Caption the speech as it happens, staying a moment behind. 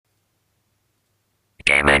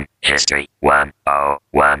Gaming History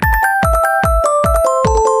 101.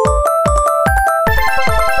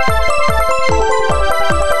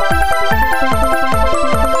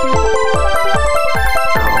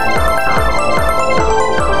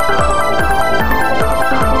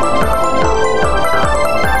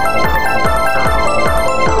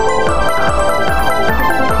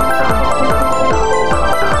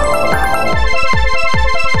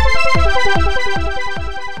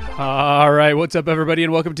 What's up, everybody,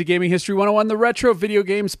 and welcome to Gaming History 101, the Retro Video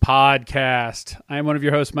Games Podcast. I am one of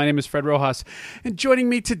your hosts. My name is Fred Rojas, and joining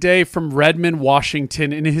me today from Redmond,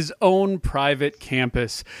 Washington, in his own private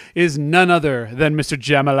campus, is none other than Mr.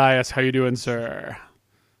 Jam Elias. How you doing, sir?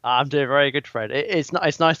 I'm doing very good, Fred. It's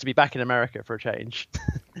nice to be back in America for a change.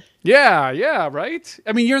 Yeah, right?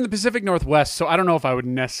 I mean, you're in the Pacific Northwest, so I don't know if I would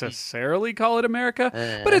necessarily call it America,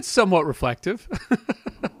 but it's somewhat reflective.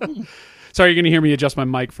 Sorry, you're going to hear me adjust my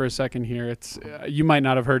mic for a second here. It's you might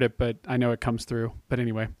not have heard it, but I know it comes through. But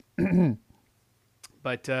anyway.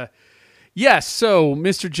 Yes, so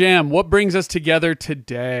Mr. Jam, what brings us together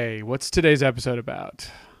today? What's today's episode about?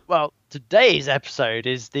 Well, today's episode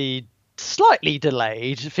is the slightly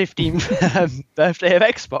delayed 15th birthday of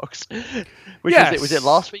Xbox. Was it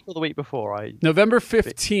last week or the week before? November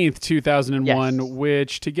 15th, 2001, yes.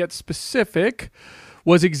 Which, to get specific,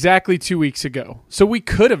 was exactly 2 weeks ago. So we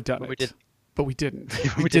could have done it. But we didn't.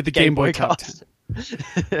 We did the Game Boy Top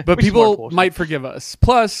 10. But people might forgive us.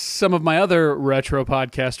 Plus, some of my other retro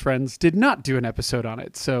podcast friends did not do an episode on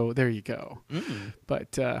it. So there you go.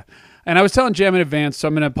 But and I was telling Jam in advance, so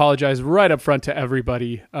I'm going to apologize right up front to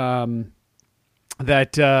everybody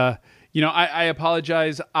that I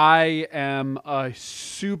apologize. I am a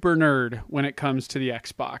super nerd when it comes to the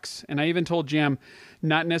Xbox. And I even told Jam,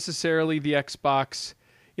 not necessarily the Xbox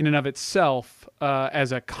in and of itself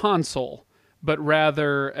as a console, but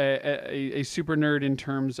rather a super nerd in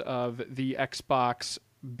terms of the Xbox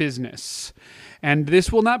business. And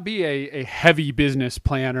this will not be a heavy business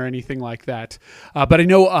plan or anything like that. But I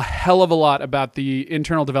know a hell of a lot about the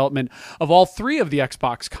internal development of all three of the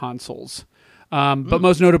Xbox consoles. But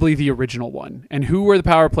most notably the original one, and who were the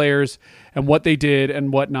power players and what they did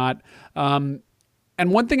and whatnot. And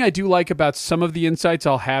one thing I do like about some of the insights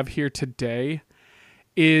I'll have here today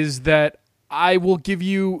is that I will give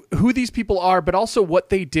you who these people are, but also what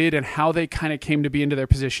they did and how they kind of came to be into their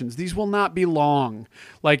positions. These will not be long.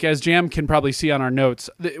 Like, as Jam can probably see on our notes,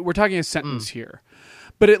 we're talking a sentence here.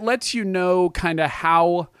 But it lets you know kind of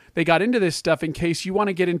how they got into this stuff in case you want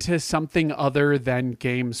to get into something other than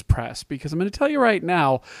games press. Because I'm going to tell you right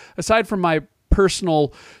now, aside from my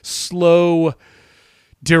personal, slow,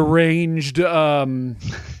 deranged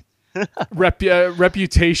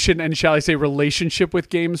reputation and, shall I say, relationship with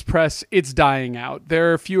games press, it's dying out.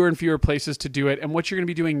 There are fewer and fewer places to do it, and what you're going to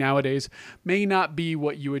be doing nowadays may not be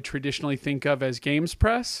what you would traditionally think of as games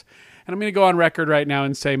press. And I'm going to go on record right now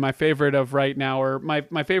and say my favorite of right now, or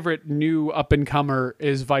my favorite new up-and-comer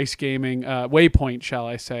is Vice Gaming, Waypoint, shall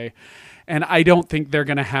I say. And I don't think they're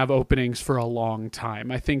going to have openings for a long time.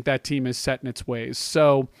 I think that team is set in its ways.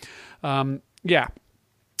 So, yeah.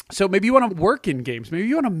 So maybe you want to work in games. Maybe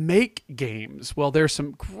you want to make games. Well, there's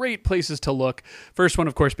some great places to look. First one,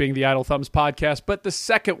 of course, being the Idle Thumbs podcast. But the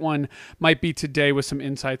second one might be today with some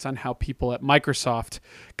insights on how people at Microsoft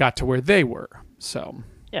got to where they were. So,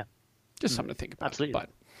 yeah, just something to think about. Absolutely. But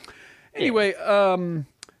anyway,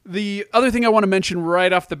 the other thing I want to mention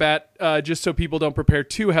right off the bat, just so people don't prepare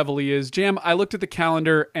too heavily, is, Jam, I looked at the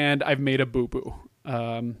calendar and I've made a boo-boo.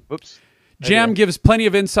 Whoops. Jam gives plenty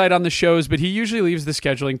of insight on the shows, but he usually leaves the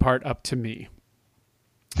scheduling part up to me.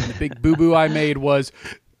 And the big boo-boo I made was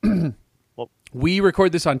we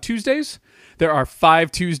record this on Tuesdays. There are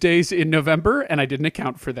 5 Tuesdays in November, and I didn't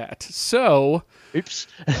account for that. So oops.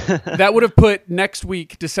 That would have put next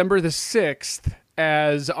week, December the 6th,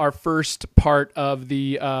 as our first part of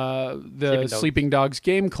the Sleeping Dogs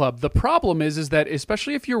Game Club. The problem is that,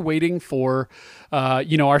 especially if you're waiting for,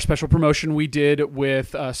 our special promotion we did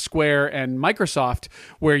with Square and Microsoft,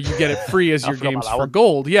 where you get it free as your games for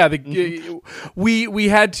gold. Yeah, we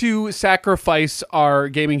had to sacrifice our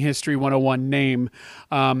Gaming History 101 name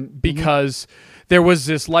because there was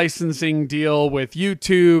this licensing deal with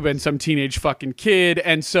YouTube and some teenage fucking kid,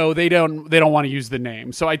 and so they don't want to use the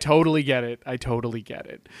name. So I totally get it.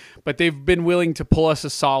 But they've been willing to pull us a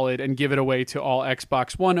solid and give it away to all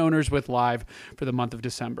Xbox One owners with Live for the month of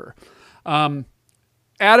December.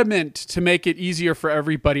 adamant to make it easier for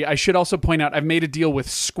everybody. I should also point out I've made a deal with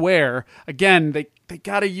Square. Again, they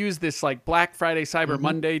got to use this like Black Friday, Cyber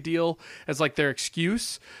Monday deal as like their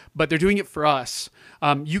excuse, but they're doing it for us.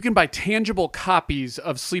 You can buy tangible copies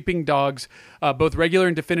of Sleeping Dogs, both regular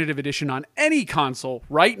and definitive edition on any console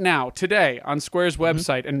right now, today on Square's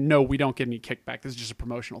website. And no, we don't get any kickback. This is just a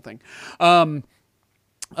promotional thing. For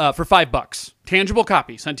 $5. Tangible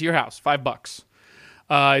copy sent to your house, $5.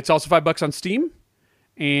 It's also $5 on Steam.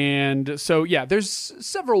 And so, yeah, there's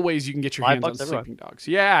several ways you can get your hands on Sleeping Dogs.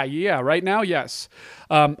 Yeah. Right now, yes.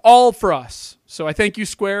 All for us. So I thank you,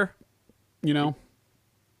 Square. You know,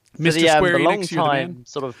 Mr. Square Enix, you're the man.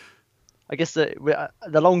 Sort of, I guess the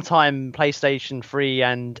long time PlayStation 3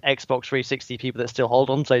 and Xbox 360 people that still hold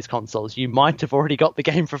on to those consoles, you might have already got the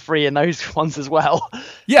game for free in those ones as well.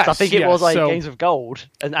 Yes, I think it was Games of Gold,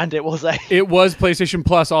 and it was it was PlayStation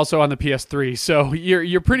Plus also on the PS3, so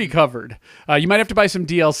you're pretty covered. You might have to buy some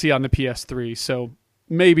DLC on the PS3, so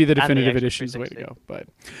maybe the definitive edition is the way to go. But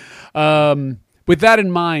with that in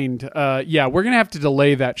mind, we're going to have to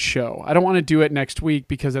delay that show. I don't want to do it next week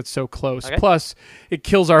because that's so close. Okay. Plus, it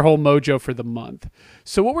kills our whole mojo for the month.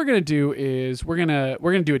 So what we're going to do is we're going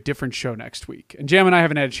to do a different show next week. And Jam and I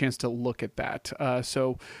haven't had a chance to look at that.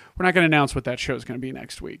 So we're not going to announce what that show is going to be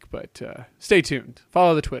next week, but stay tuned.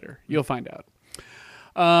 Follow the Twitter. You'll find out.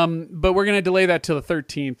 But we're going to delay that till the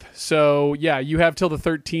 13th. So yeah, you have till the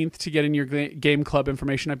 13th to get in your Game Club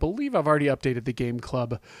information. I believe I've already updated the Game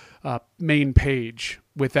Club main page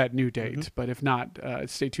with that new date, but if not,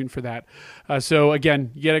 stay tuned for that. So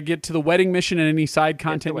again, you got to get to the wedding mission and any side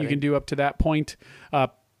content you can do up to that point.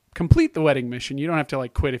 Complete the wedding mission. You don't have to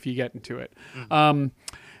like quit if you get into it. And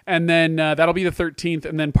then that'll be the 13th,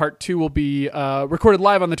 and then part 2 will be recorded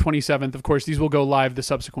live on the 27th. Of course, these will go live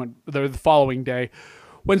the following day.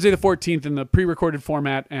 Wednesday the 14th in the pre-recorded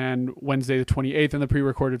format and Wednesday the 28th in the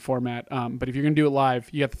pre-recorded format. But if you're going to do it live,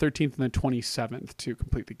 you got the 13th and the 27th to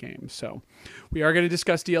complete the game. So we are going to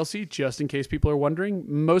discuss DLC just in case people are wondering.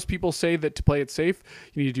 Most people say that to play it safe,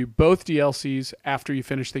 you need to do both DLCs after you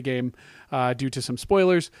finish the game due to some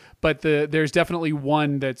spoilers. But there's definitely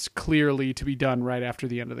one that's clearly to be done right after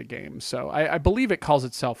the end of the game. So I believe it calls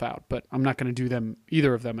itself out, but I'm not going to do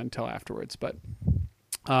either of them until afterwards. But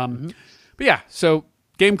yeah, so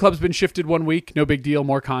Game Club's been shifted 1 week. No big deal.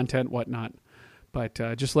 More content, whatnot. But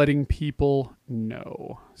just letting people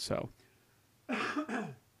know. So,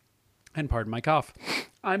 and pardon my cough.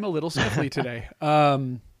 I'm a little sniffly today.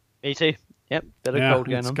 Me too. Yep. Bit of cold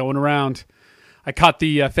going on. It's going around. I caught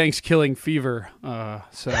the Thanksgiving fever.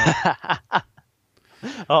 So. I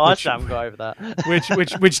shall go over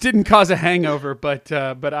that. which didn't cause a hangover, but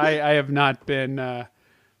I have not been.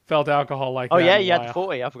 Felt alcohol like that. Oh yeah, you had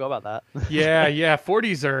 40. I forgot about that. yeah.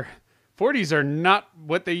 40s are not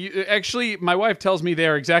what they actually. My wife tells me they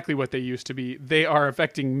are exactly what they used to be. They are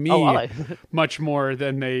affecting me much more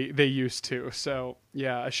than they used to. So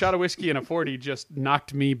yeah, a shot of whiskey and a 40 just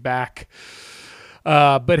knocked me back.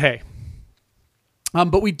 But hey,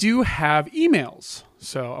 but we do have emails,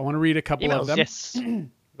 so I want to read a couple of them. Yes,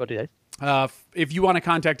 what do they? If you want to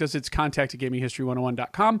contact us, it's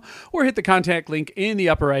contact@gaminghistory101.com or hit the contact link in the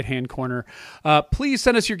upper right-hand corner. Please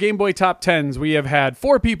send us your Game Boy Top 10s. We have had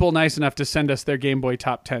 4 people nice enough to send us their Game Boy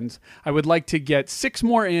Top 10s. I would like to get 6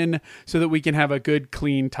 more in so that we can have a good,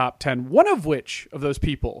 clean Top 10. One of which of those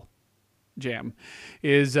people, Jam,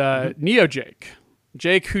 is Neo Jake.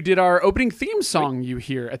 Jake, who did our opening theme song you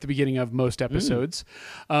hear at the beginning of most episodes.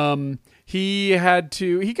 He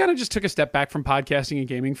kind of just took a step back from podcasting and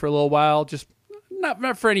gaming for a little while, just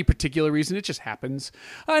not for any particular reason. It just happens.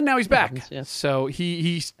 Now he's back. So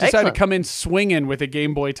he decided to come in swinging with a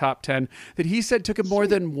Game Boy Top 10 that he said took him more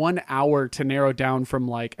than 1 hour to narrow down from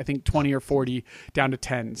like, I think 20 or 40 down to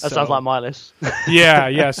 10. That sounds like my list.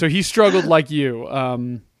 Yeah. So he struggled like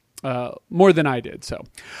you. More than I did. So,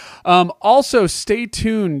 also stay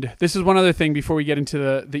tuned. This is one other thing before we get into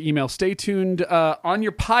the email. Stay tuned on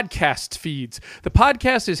your podcast feeds. The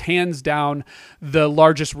podcast is hands down the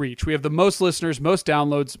largest reach. We have the most listeners, most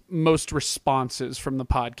downloads, most responses from the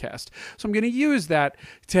podcast. So I'm going to use that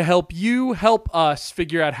to help us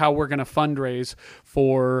figure out how we're going to fundraise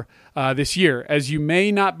for this year. As you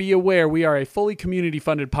may not be aware, we are a fully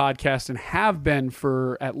community-funded podcast and have been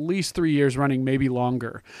for at least 3 years running, maybe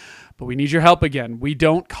longer. But we need your help again. We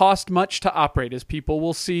don't cost much to operate, as people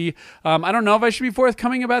will see. I don't know if I should be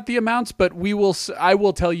forthcoming about the amounts, but I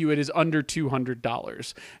will tell you it is under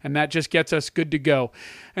 $200, and that just gets us good to go.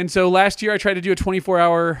 And so last year I tried to do a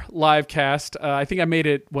 24-hour live cast. I think I made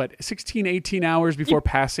it, 16, 18 hours before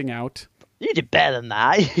passing out. You did better than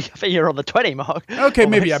that. I think you're on the 20 mark. Okay,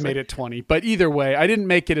 maybe I made it 20. But either way, I didn't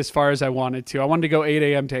make it as far as I wanted to. I wanted to go 8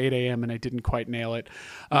 a.m. to 8 a.m. and I didn't quite nail it.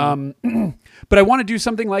 But I want to do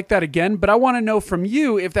something like that again. But I want to know from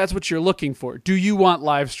you if that's what you're looking for. Do you want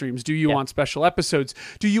live streams? Do you want special episodes?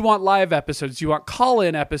 Do you want live episodes? Do you want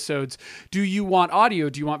call-in episodes? Do you want audio?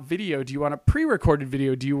 Do you want video? Do you want a pre-recorded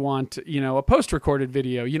video? Do you want, a post-recorded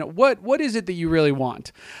video? What is it that you really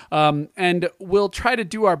want? And we'll try to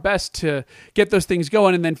do our best to get those things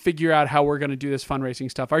going and then figure out how we're going to do this fundraising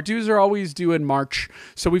stuff. Our dues are always due in March,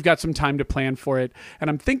 so we've got some time to plan for it. And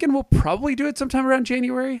I'm thinking we'll probably do it sometime around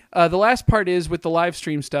January. The last part is with the live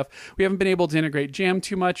stream stuff, we haven't been able to integrate Jam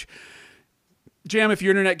too much. Jam, if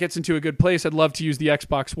your internet gets into a good place, I'd love to use the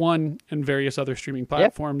Xbox One and various other streaming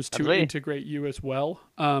platforms to integrate you as well.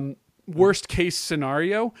 Worst case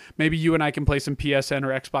scenario, maybe you and I can play some PSN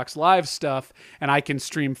or Xbox Live stuff and I can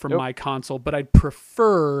stream from my console, but I'd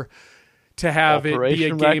prefer to have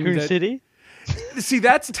Operation it be a game Raccoon that... City? See,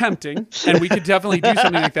 that's tempting, and we could definitely do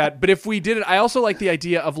something like that. But if we did it, I also like the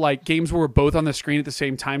idea of like games where we're both on the screen at the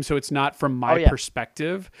same time, so it's not from my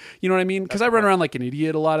perspective. You know what I mean? Because I run around like an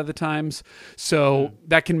idiot a lot of the times, so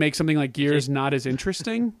that can make something like Gears not as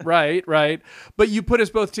interesting. Right. But you put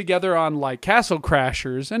us both together on like Castle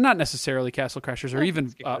Crashers, and not necessarily Castle Crashers, or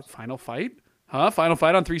even Final Fight. Final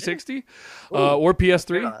Fight on 360 or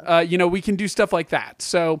PS3. We can do stuff like that.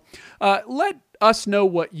 So let us know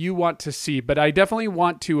what you want to see, but I definitely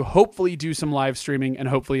want to hopefully do some live streaming and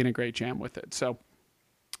hopefully integrate Jam with it. So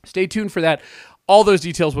stay tuned for that. All those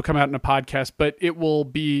details will come out in a podcast, but it will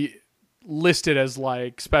be listed as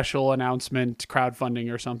like special announcement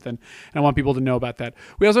crowdfunding or something, and I want people to know about that.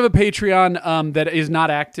 We also have a Patreon that is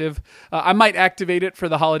not active. I might activate it for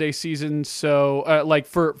the holiday season, so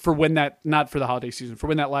for when that, not for the holiday season, for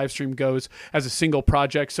when that live stream goes as a single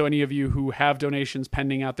project. So any of you who have donations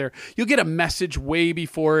pending out there, you'll get a message way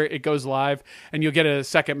before it goes live, and you'll get a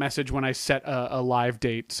second message when I set a live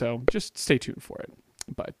date. So just stay tuned for it.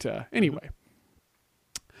 But anyway.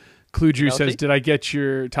 Clue Drew says, did I get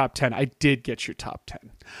your top 10? I did get your top 10.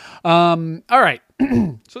 All right.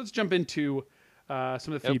 So let's jump into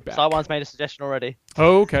some of the feedback. Someone's made a suggestion already.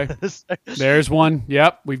 Oh, okay. There's one.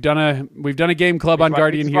 Yep. We've done a game club on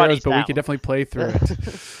Guardian Heroes, but we could definitely play through it.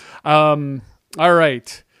 All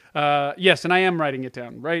right. Yes, and I am writing it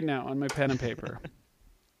down right now on my pen and paper.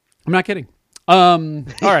 I'm not kidding. All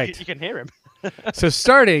right. You can hear him. So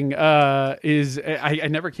starting is I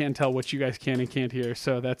never can tell what you guys can and can't hear,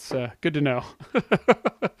 so that's good to know.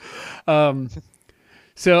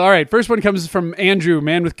 So all right, first one comes from Andrew,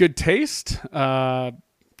 man with good taste,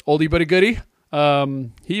 oldie but a goodie.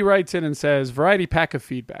 He writes in and says, variety pack of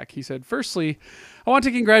feedback. He said, firstly, I want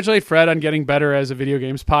to congratulate Fred on getting better as a video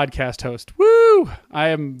games podcast host. Woo! I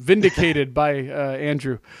am vindicated by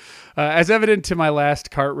Andrew. As evident to my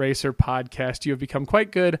last Kart Racer podcast, you have become quite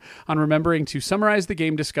good on remembering to summarize the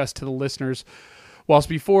game discussed to the listeners, whilst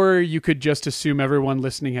before you could just assume everyone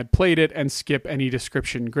listening had played it and skip any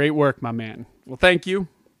description. Great work, my man. Well, thank you.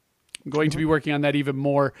 I'm going to be working on that even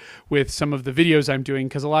more with some of the videos I'm doing,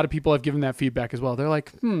 because a lot of people have given that feedback as well. They're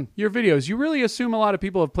like, your videos, you really assume a lot of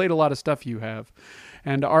people have played a lot of stuff you have.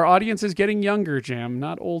 And our audience is getting younger, Jam,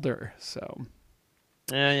 not older. So,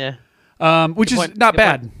 yeah. Which good is point. Not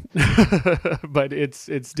good bad, but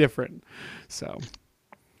it's different. So,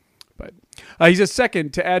 but he says,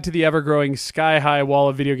 second, to add to the ever-growing sky-high wall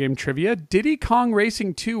of video game trivia, Diddy Kong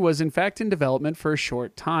Racing 2 was in fact in development for a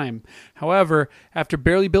short time. However, after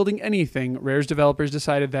barely building anything, Rare's developers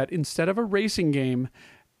decided that instead of a racing game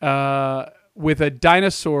with a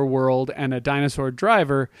dinosaur world and a dinosaur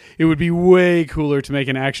driver, it would be way cooler to make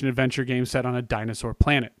an action-adventure game set on a dinosaur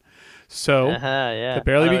planet. So, the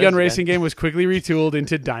barely begun racing game was quickly retooled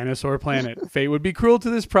into Dinosaur Planet. Fate would be cruel to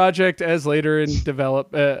this project as late in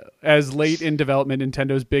development,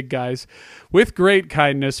 Nintendo's big guys, with great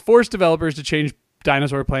kindness, forced developers to change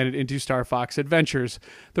Dinosaur Planet into Star Fox Adventures.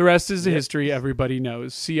 The rest is a history everybody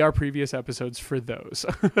knows. See our previous episodes for those.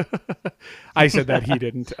 I said that, he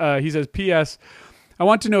didn't. He says, P.S. I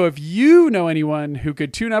want to know if you know anyone who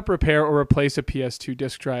could tune up, repair, or replace a PS2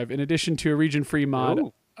 disk drive, in addition to a region-free mod.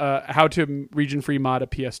 Ooh. How to region-free mod a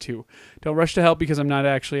PS2. Don't rush to help because I'm not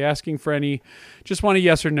actually asking for any. Just want a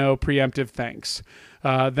yes or no preemptive thanks.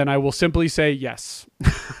 Then I will simply say yes.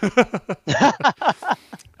 Because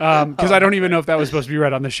I don't even know if that was supposed to be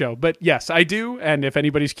read on the show. But yes, I do. And if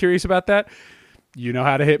anybody's curious about that, you know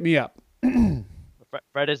how to hit me up.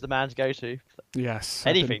 Fred is the man to go to. Yes.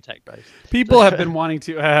 Anything tech-based. People have been wanting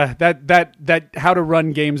to... that how to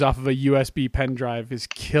run games off of a USB pen drive is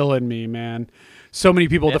killing me, man. So many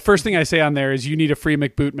people... The first thing I say on there is you need a free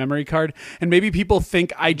McBoot memory card. And maybe people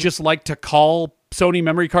think I just like to call Sony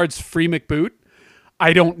memory cards free McBoot.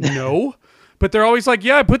 I don't know. But they're always like,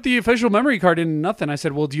 yeah, I put the official memory card in nothing. I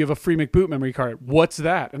said, well, do you have a free McBoot memory card? What's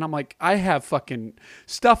that? And I'm like, I have fucking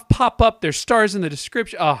stuff pop up. There's stars in the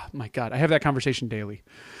description. Oh, my God. I have that conversation daily.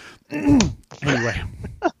 Anyway.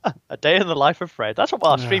 A day in the life of Fred. That's what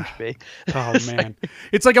our stream should be. Oh, man.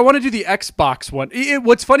 It's like I want to do the Xbox one.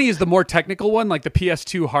 What's funny is the more technical one, like the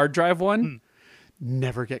PS2 hard drive one,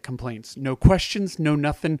 never get complaints. No questions, no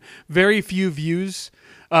nothing. Very few views.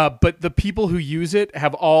 But the people who use it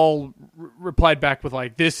have all replied back with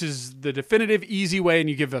like, this is the definitive easy way, and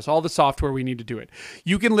you give us all the software we need to do it.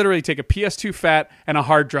 You can literally take a PS2 fat and a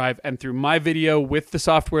hard drive, and through my video with the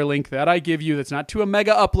software link that I give you, that's not to a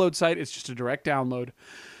mega upload site, it's just a direct download,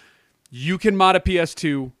 you can mod a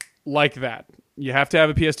PS2 like that. You have to have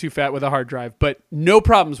a PS2 fat with a hard drive, but no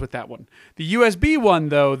problems with that one. The USB one,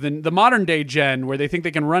 though, the modern day gen, where they think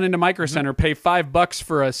they can run into Micro Center, pay $5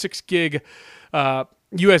 for a 6 gig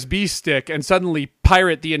USB stick and suddenly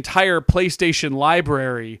pirate the entire PlayStation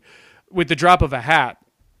library with the drop of a hat.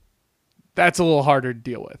 That's a little harder to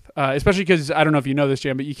deal with, especially because I don't know if you know this,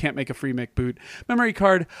 Jam, but you can't make a free McBoot memory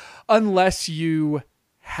card unless you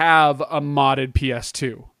have a modded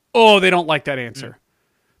PS2. Oh, they don't like that answer.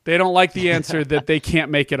 They don't like the answer that they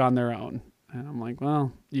can't make it on their own. And I'm like,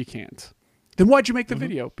 well, you can't. Then why'd you make the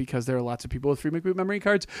video? Because there are lots of people with free McBoot memory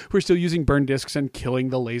cards who are still using burn discs and killing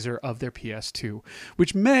the laser of their PS2,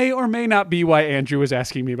 which may or may not be why Andrew was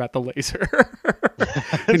asking me about the laser.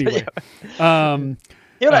 Anyway.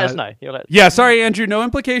 He'll let us know. Yeah, sorry, Andrew. No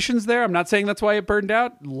implications there. I'm not saying that's why it burned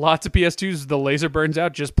out. Lots of PS2s, the laser burns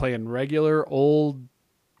out just playing regular, old,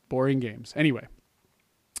 boring games. Anyway.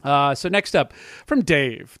 So next up from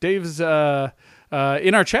Dave. Dave's...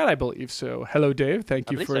 in our chat, I believe. So, hello, Dave.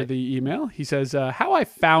 Thank you for the email. He says, how I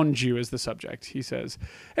found you is the subject. He says,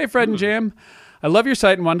 hey, Fred and Jam. I love your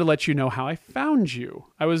site and wanted to let you know how I found you.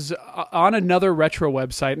 I was on another retro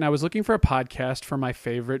website and I was looking for a podcast for my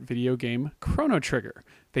favorite video game, Chrono Trigger.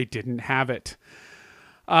 They didn't have it.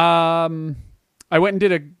 I went and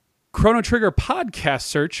did a Chrono Trigger podcast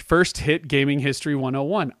search, first hit Gaming History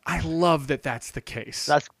 101. I love that that's the case.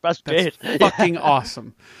 That's good. Fucking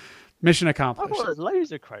awesome. Mission accomplished. I thought there's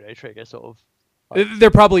loads of Chrono Trigger sort of. There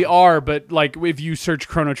probably are, but like if you search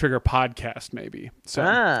Chrono Trigger podcast, maybe. So,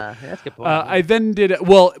 yeah, that's a good point. I then did,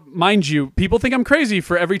 well, mind you, people think I'm crazy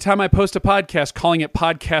for every time I post a podcast calling it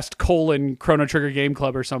podcast : Chrono Trigger Game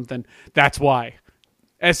Club or something. That's why.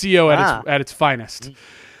 SEO at its finest.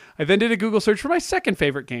 I then did a Google search for my second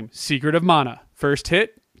favorite game, Secret of Mana. First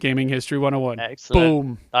hit, Gaming History 101. Excellent.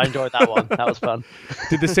 Boom. I enjoyed that one. That was fun.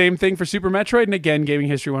 Did the same thing for Super Metroid, and again, Gaming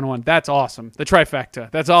History 101. That's awesome. The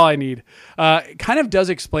trifecta. That's all I need. Kind of does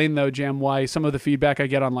explain, though, Jam, why some of the feedback I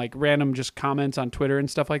get on like random just comments on Twitter and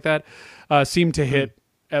stuff like that seem to hit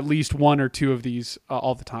at least one or two of these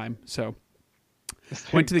all the time. So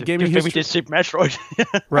went to the Gaming History. We did Super Metroid.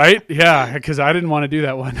 Right? Yeah, because I didn't want to do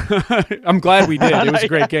that one. I'm glad we did. It was a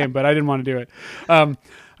great game, but I didn't want to do it.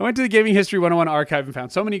 I went to the Gaming History 101 archive and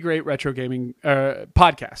found so many great retro gaming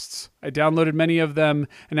podcasts. I downloaded many of them,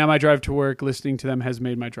 and now my drive to work, listening to them has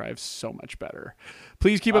made my drive so much better.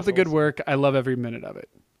 Please keep up the good work. I love every minute of it.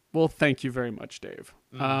 Well, thank you very much, Dave.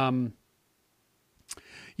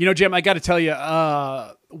 You know, Jim, I got to tell you,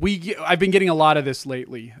 I've been getting a lot of this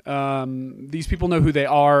lately. These people know who they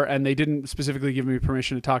are, and they didn't specifically give me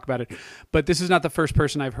permission to talk about it. But this is not the first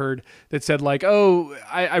person I've heard that said, like, oh,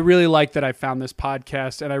 I really like that I found this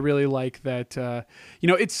podcast, and I really like that,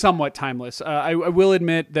 it's somewhat timeless. I will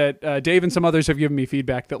admit that Dave and some others have given me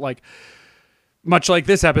feedback that, like, much like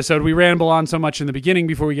this episode, we ramble on so much in the beginning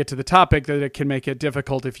before we get to the topic that it can make it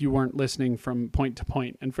difficult if you weren't listening from point to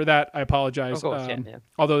point. And for that, I apologize. Of course,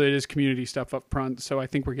 although it is community stuff up front, so I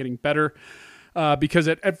think we're getting better. Because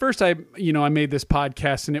at first I made this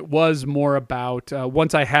podcast and it was more about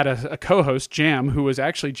once I had a co-host, Jam, who was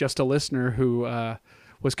actually just a listener who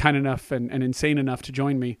was kind enough and insane enough to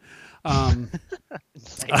join me.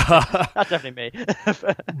 That's definitely me.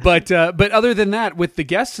 But other than that, with the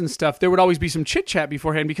guests and stuff, there would always be some chit chat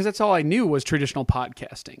beforehand because that's all I knew was traditional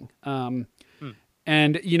podcasting.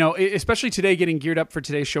 And, especially today, getting geared up for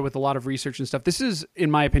today's show with a lot of research and stuff, this is, in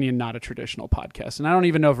my opinion, not a traditional podcast. And I don't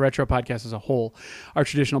even know if retro podcasts as a whole are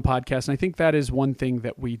traditional podcasts. And I think that is one thing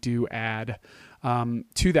that we do add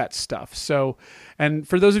to that stuff. So, and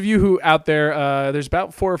for those of you who out there, there's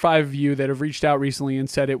about 4 or 5 of you that have reached out recently and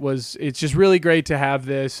said it's just really great to have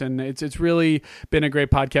this, and it's really been a great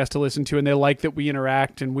podcast to listen to, and they like that we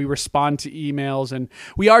interact and we respond to emails, and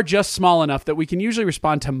we are just small enough that we can usually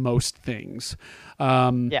respond to most things.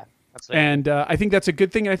 Yeah. Absolutely. And I think that's a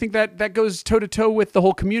good thing. And I think that goes toe to toe with the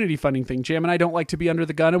whole community funding thing. Jam and I don't like to be under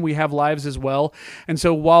the gun, and we have lives as well. And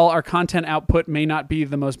so while our content output may not be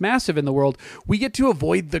the most massive in the world, we get to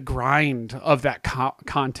avoid the grind of that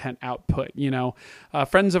content output.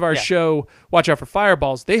 Friends of our show, Watch Out for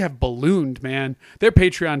Fireballs, they have ballooned, man. Their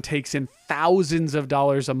Patreon takes in thousands of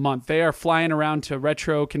dollars a month. They are flying around to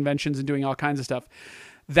retro conventions and doing all kinds of stuff.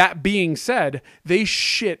 That being said, they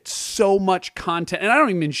shit so much content. And I don't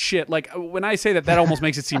even mean shit. Like, when I say that almost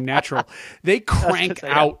makes it seem natural. They crank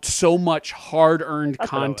out so much hard-earned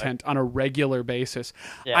content on a regular basis.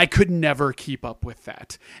 Yeah. I could never keep up with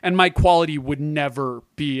that. And my quality would never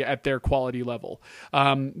be at their quality level.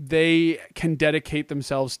 They can dedicate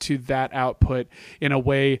themselves to that output in a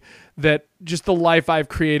way that just the life I've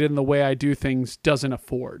created and the way I do things doesn't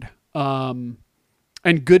afford.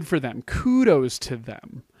 And good for them. Kudos to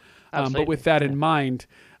them. But with that in mind,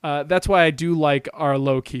 that's why I do like our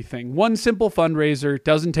low-key thing. One simple fundraiser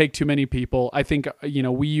doesn't take too many people. I think,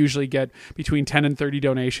 we usually get between 10 and 30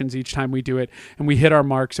 donations each time we do it, and we hit our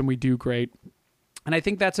marks and we do great. And I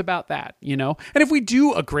think that's about that, And if we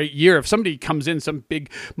do a great year, if somebody comes in, some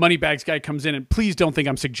big money bags guy comes in, and please don't think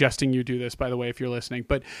I'm suggesting you do this, by the way, if you're listening,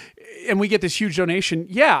 and we get this huge donation.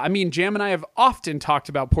 Yeah. I mean, Jam and I have often talked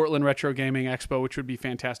about Portland Retro Gaming Expo, which would be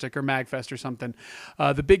fantastic, or MagFest or something.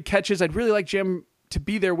 The big catch is I'd really like Jam to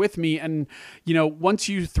be there with me. And, once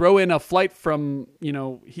you throw in a flight from,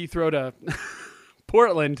 Heathrow to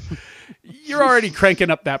Portland, you're already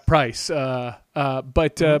cranking up that price.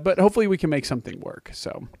 But hopefully we can make something work.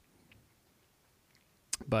 So,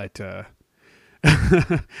 Near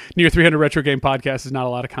 300 Retro Game Podcast is not a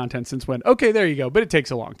lot of content since when? Okay, there you go. But it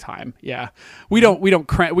takes a long time. Yeah, we don't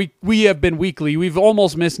crank. We have been weekly. We've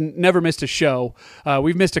almost never missed a show.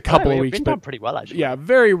 We've missed a couple of weeks. We've been done pretty well, actually. Yeah,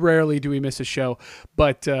 very rarely do we miss a show.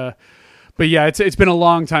 But yeah, it's been a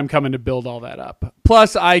long time coming to build all that up.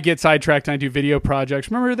 Plus, I get sidetracked and I do video projects.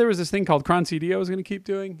 Remember, there was this thing called Cron CD I was going to keep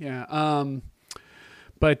doing? Yeah.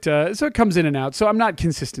 So it comes in and out. So I'm not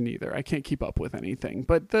consistent either. I can't keep up with anything.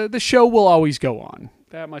 But the show will always go on.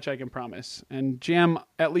 That much I can promise. And Jam,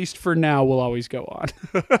 at least for now, will always go on.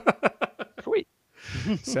 Sweet.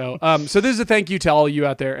 So this is a thank you to all you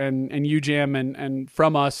out there, and you, Jam, and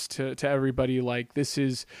from us to everybody. Like, this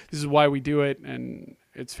is why we do it, and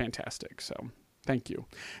it's fantastic. So thank you.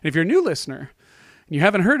 And if you're a new listener and you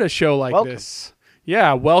haven't heard a show like this,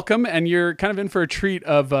 yeah, welcome. And you're kind of in for a treat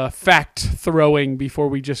of fact throwing before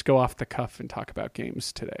we just go off the cuff and talk about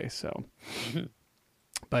games today. So,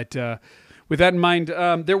 but with that in mind,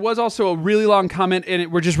 there was also a really long comment,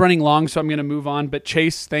 and we're just running long, so I'm going to move on. But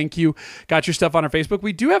Chase, thank you. Got your stuff on our Facebook.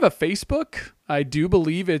 We do have a Facebook. I do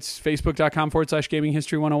believe it's facebook.com/Gaming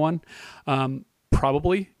History 101.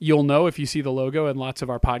 Probably. You'll know if you see the logo and lots of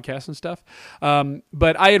our podcasts and stuff.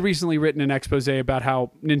 But I had recently written an expose about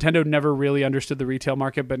how Nintendo never really understood the retail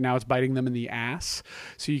market, but now it's biting them in the ass.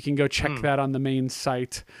 So you can go check that on the main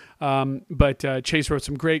site. But Chase wrote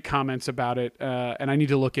some great comments about it, and I need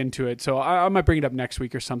to look into it. So I might bring it up next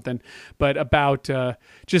week or something. But about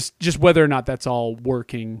just whether or not that's all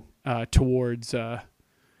working towards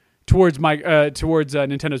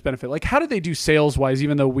Nintendo's benefit. Like, how do they do sales wise,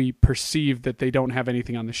 even though we perceive that they don't have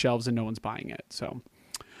anything on the shelves and no one's buying it? So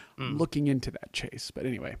I'm looking into that, Chase. But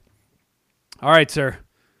anyway. All right, sir.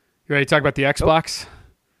 You ready to talk about the Xbox?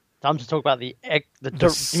 Time to talk about the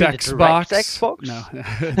sex box. Xbox? No,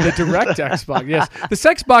 the direct Xbox. Yes. The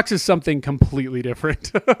sex box is something completely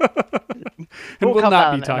different. And we'll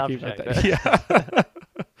not be talking about that. Yeah.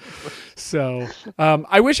 So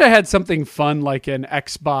I wish I had something fun like an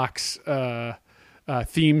Xbox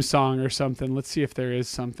theme song or something. Let's see if there is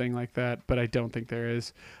something like that, but I don't think there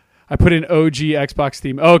is. I put in OG Xbox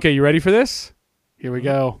theme. Oh, okay, you ready for this? Here we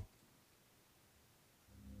go.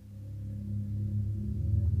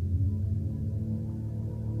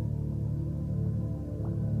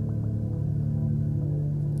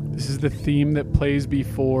 This is the theme that plays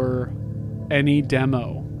before any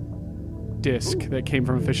demo disc that came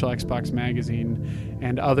from official Xbox magazine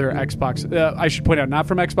and other Xbox. I should point out, not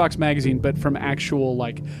from Xbox magazine, but from actual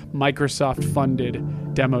like Microsoft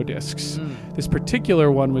funded demo discs. This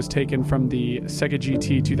particular one was taken from the Sega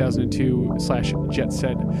GT 2002/Jet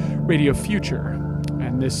Set Radio Future.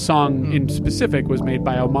 And this song in specific was made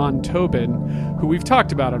by Oman Tobin, who we've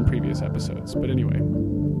talked about on previous episodes. But anyway,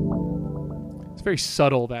 it's very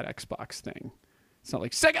subtle, that Xbox thing. It's not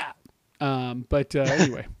like Sega. But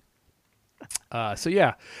anyway. So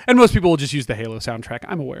yeah, and most people will just use the Halo soundtrack.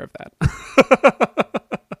 I'm aware of that.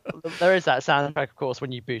 There is that soundtrack, of course,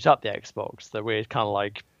 when you boot up the Xbox. The weird kind of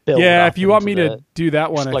like build. Yeah, if you want me to do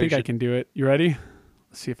that one, explosion. I think I can do it. You ready?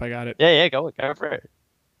 Let's see if I got it. Yeah, go for it.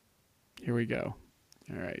 Here we go.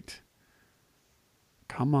 All right.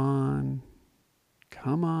 Come on.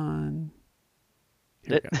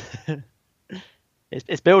 Here we go.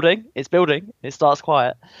 It's building. It's building. It starts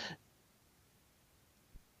quiet.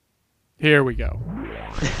 Here we go.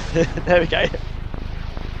 There we go.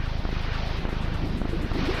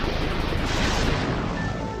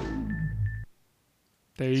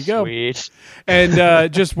 There you go. Sweet.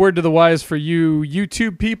 And just word to the wise for you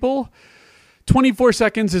YouTube people, 24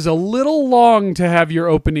 seconds is a little long to have your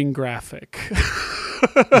opening graphic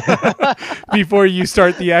before you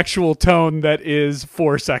start the actual tone that is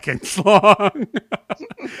 4 seconds long.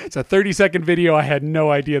 It's a 30-second video. I had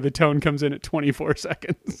no idea the tone comes in at 24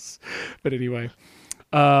 seconds. But anyway.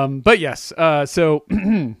 But yes. So...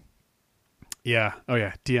 Yeah. Oh,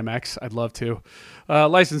 yeah. DMX. I'd love to.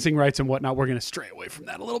 Licensing rights and whatnot. We're going to stray away from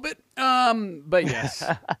that a little bit. But yes.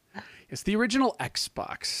 It's the original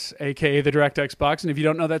Xbox, a.k.a. the Direct Xbox. And if you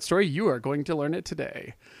don't know that story, you are going to learn it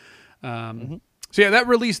today. So, yeah, that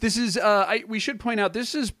release, this is... we should point out,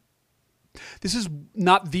 this is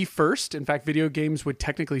not the first. In fact, video games would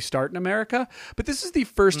technically start in America. But this is the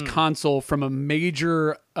first console from a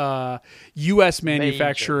major U.S.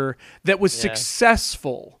 manufacturer that was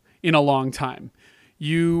successful in a long time.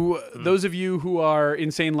 Those of you who are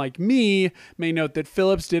insane like me may note that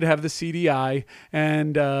Philips did have the CDI,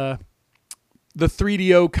 and the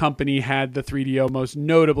 3DO company had the 3DO, most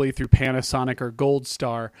notably through Panasonic or Gold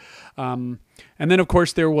Star. And then, of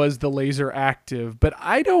course, there was the Laser Active. But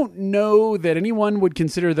I don't know that anyone would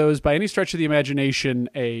consider those, by any stretch of the imagination,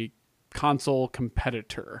 a console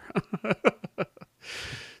competitor.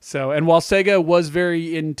 So, and while Sega was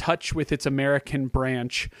very in touch with its American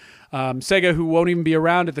branch, Sega, who won't even be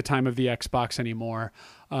around at the time of the Xbox anymore,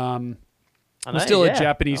 was still a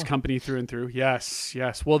Japanese company through and through. Yes.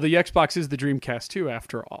 Well, the Xbox is the Dreamcast too,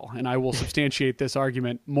 after all, and I will substantiate this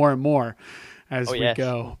argument more and more as we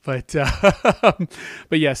go. But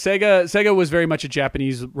yeah, Sega was very much a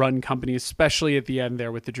Japanese-run company, especially at the end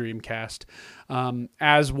there with the Dreamcast,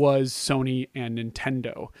 as was Sony and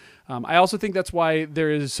Nintendo. I also think that's why there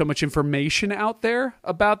is so much information out there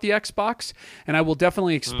about the Xbox, and I will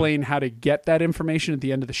definitely explain how to get that information at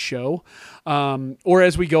the end of the show. Or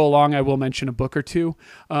as we go along, I will mention a book or two.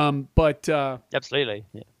 Absolutely.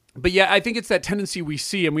 Yeah. But yeah, I think it's that tendency we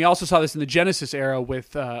see, and we also saw this in the Genesis era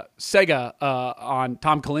with Sega on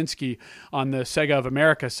Tom Kalinske on the Sega of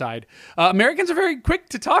America side. Americans are very quick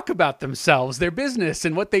to talk about themselves, their business,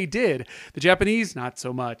 and what they did. The Japanese, not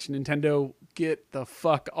so much. Nintendo, get the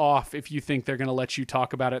fuck off if you think they're going to let you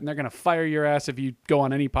talk about it, and they're going to fire your ass if you go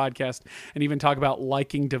on any podcast and even talk about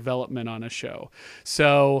liking development on a show.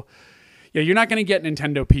 So... yeah, you're not going to get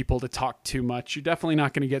Nintendo people to talk too much. You're definitely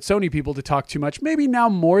not going to get Sony people to talk too much. Maybe now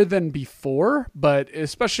more than before, but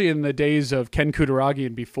especially in the days of Ken Kutaragi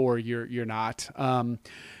and before, you're not. And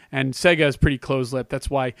Sega is pretty close-lipped. That's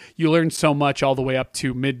why you learn so much all the way up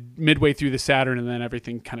to midway through the Saturn, and then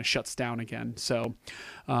everything kind of shuts down again. So,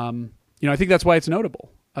 I think that's why it's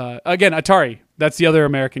notable. Again, Atari, that's the other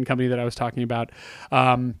American company that I was talking about,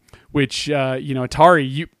 which,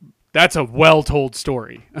 Atari, that's a well-told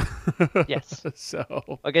story. Yes.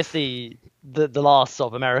 So I guess the last sort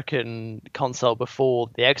of American console before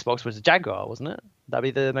the Xbox was the Jaguar, wasn't it? That'd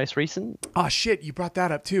be the most recent. Oh shit, you brought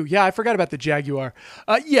that up too. Yeah, I forgot about the Jaguar.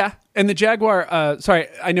 Yeah, and the Jaguar. Sorry,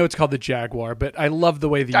 I know it's called the Jaguar, but I love the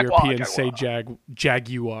way the Europeans say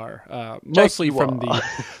Jaguar. Mostly Jaguar.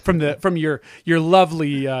 from your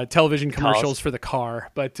lovely television commercials for the car.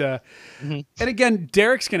 But and again,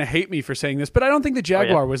 Derek's gonna hate me for saying this, but I don't think the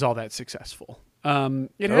Jaguar was all that successul.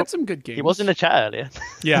 It had some good games. He was in the chat earlier.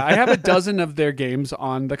 Yeah, I have a dozen of their games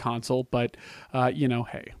on the console, but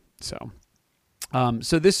hey, so.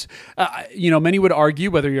 So this, many would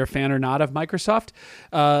argue, whether you're a fan or not of Microsoft,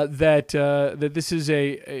 that this is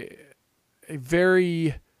a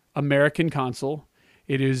very American console.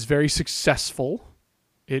 It is very successful.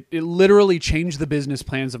 It literally changed the business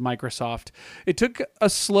plans of Microsoft. It took a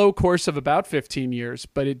slow course of about 15 years,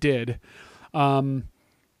 but it did. And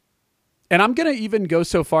I'm going to even go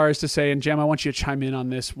so far as to say, and Jam, I want you to chime in on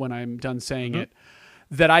this when I'm done saying it,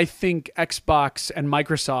 that I think Xbox and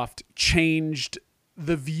Microsoft changed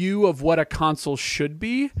the view of what a console should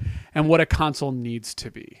be and what a console needs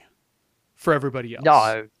to be for everybody else.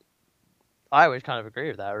 No, I would kind of agree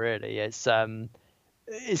with that, really. It's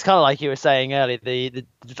it's kind of like you were saying earlier, the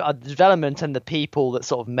development and the people that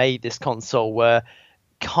sort of made this console were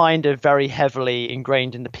kind of very heavily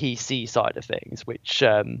ingrained in the PC side of things, which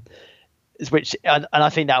and I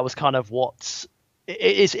think that was kind of what's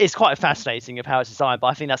it's quite fascinating of how it's designed, but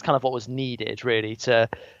I think that's kind of what was needed really to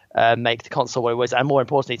make the console what it was, and more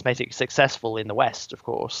importantly to make it successful in the West, of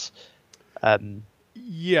course.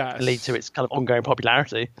 Yes, lead to its kind of ongoing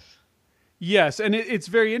popularity. Yes, and it's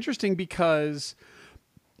very interesting because,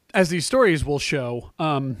 as these stories will show,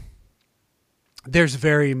 there's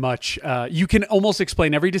very much you can almost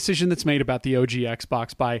explain every decision that's made about the OG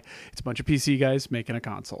Xbox by it's a bunch of PC guys making a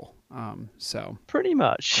console. So pretty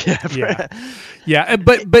much, yeah.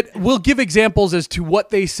 But we'll give examples as to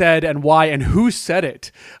what they said and why and who said it.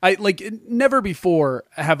 Never before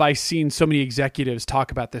have I seen so many executives talk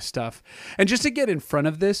about this stuff. And just to get in front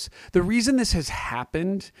of this, the reason this has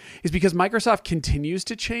happened is because Microsoft continues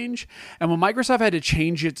to change, and when Microsoft had to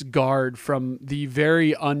change its guard from the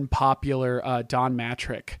very unpopular Don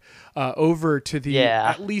Matrick over to the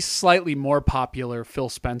at least slightly more popular Phil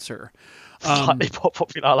Spencer. Slightly more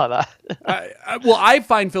popular like that. I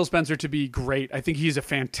find Phil Spencer to be great. I think he's a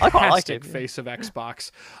fantastic face of Xbox.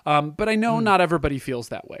 But I know not everybody feels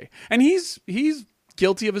that way, and he's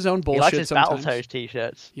guilty of his own bullshit. He likes his sometimes. Battletoads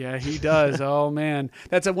t-shirts. Yeah, he does. Oh man,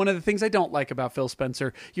 that's one of the things I don't like about Phil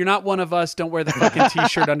Spencer. You're not one of us. Don't wear the fucking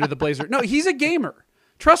t-shirt under the blazer. No, he's a gamer.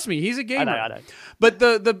 Trust me, he's a gamer. I know. But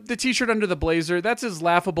the t-shirt under the blazer, that's as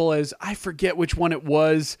laughable as, I forget which one it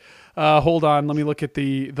was. Hold on, let me look at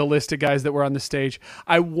the list of guys that were on the stage.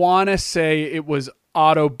 I want to say it was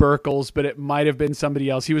Otto Burkles, but it might have been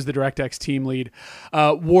somebody else. He was the DirectX team lead.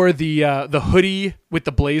 Wore the hoodie with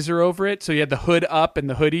the blazer over it. So you had the hood up and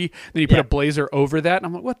the hoodie, then you put a blazer over that. And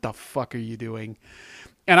I'm like, what the fuck are you doing?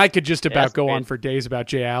 And I could just about go on for days about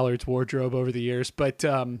Jay Allard's wardrobe over the years. But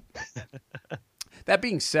that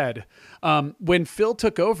being said, when Phil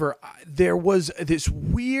took over, there was this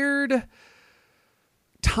weird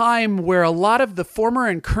time where a lot of the former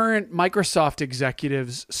and current Microsoft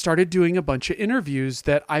executives started doing a bunch of interviews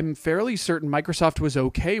that I'm fairly certain Microsoft was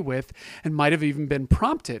okay with and might have even been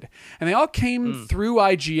prompted. And they all came through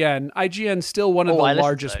IGN. IGN's still one of the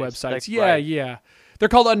largest websites. Yeah. They're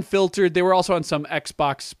called Unfiltered. They were also on some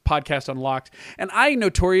Xbox podcast Unlocked. And I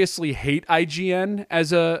notoriously hate IGN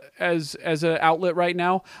as a outlet right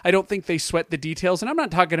now. I don't think they sweat the details. And I'm not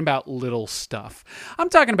talking about little stuff. I'm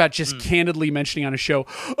talking about just candidly mentioning on a show,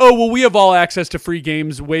 oh, well, we have all access to free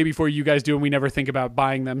games way before you guys do, and we never think about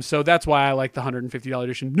buying them. So that's why I like the $150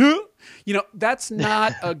 edition. No, that's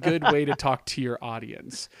not a good way to talk to your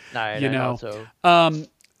audience. The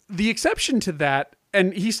exception to that,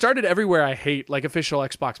 and he started everywhere I hate, like official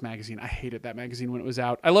Xbox magazine. I hated that magazine when it was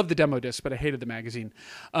out. I loved the demo disc, but I hated the magazine.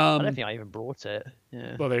 I don't think I even brought it.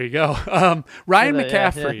 Yeah. Well, there you go. Ryan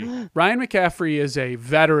McCaffrey. Yeah. Ryan McCaffrey is a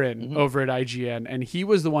veteran over at IGN, and he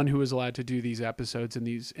was the one who was allowed to do these episodes and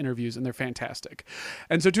these interviews, and they're fantastic.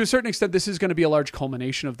 And so to a certain extent, this is going to be a large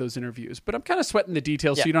culmination of those interviews. But I'm kind of sweating the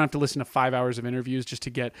details, so you don't have to listen to 5 hours of interviews just to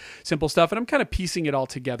get simple stuff. And I'm kind of piecing it all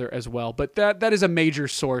together as well. But that is a major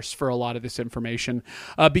source for a lot of this information.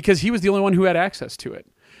 Because he was the only one who had access to it.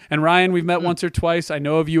 And Ryan, we've met once or twice. I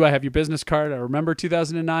know of you. I have your business card. I remember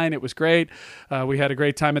 2009. It was great. We had a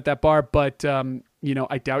great time at that bar. But,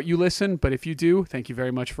 I doubt you listen. But if you do, thank you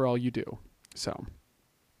very much for all you do. So,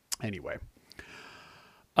 anyway.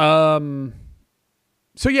 The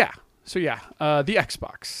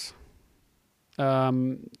Xbox.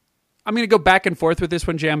 I'm going to go back and forth with this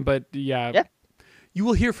one, Jam, but yeah. You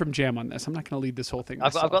will hear from Jam on this. I'm not going to lead this whole thing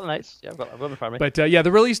myself. I've got the notes. Yeah, I've got them in front of me. But the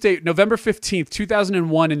release date, November 15th,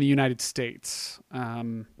 2001 in the United States.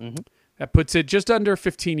 That puts it just under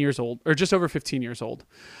 15 years old, or just over 15 years old.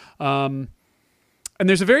 And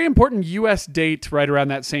there's a very important U.S. date right around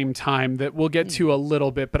that same time that we'll get to a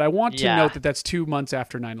little bit, but I want to note that that's 2 months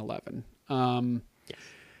after 9/11.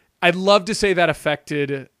 I'd love to say that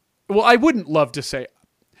affected... Well, I wouldn't love to say...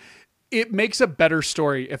 It makes a better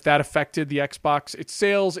story if that affected the Xbox, its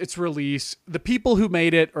sales, its release, the people who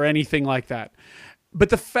made it, or anything like that. But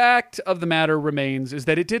the fact of the matter remains is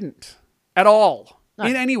that it didn't at all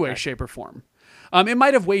in any way, shape, or form. It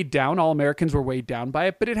might have weighed down. All Americans were weighed down by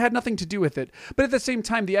it, but it had nothing to do with it. But at the same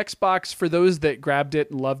time, the Xbox, for those that grabbed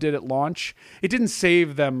it and loved it at launch, it didn't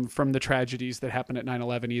save them from the tragedies that happened at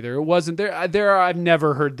 9/11 either. It wasn't there. I've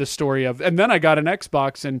never heard the story of, and then I got an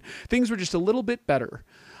Xbox and things were just a little bit better.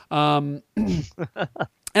 And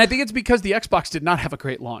I think it's because the Xbox did not have a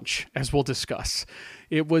great launch, as we'll discuss.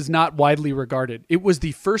 It was not widely regarded. It was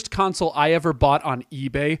the first console I ever bought on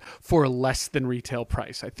eBay for less than retail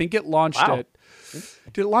price. I think it launched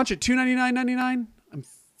did it launch at $299.99? I'm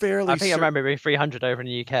fairly. I think I remember it being 300 over in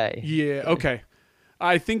the UK. Yeah. Okay.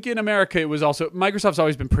 I think in America it was also Microsoft's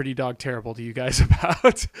always been pretty dog terrible to you guys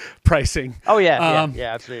about pricing. Oh yeah,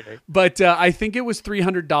 absolutely. But I think it was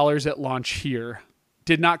 $300 at launch here.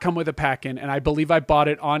 Did not come with a pack in, and I believe I bought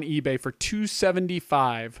it on eBay for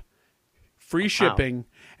 $275, free shipping,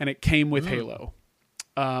 and it came with Halo.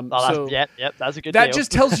 That's a good That deal.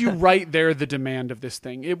 just tells you right there the demand of this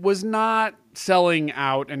thing. It was not selling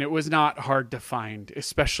out, and it was not hard to find,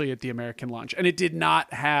 especially at the American launch. And it did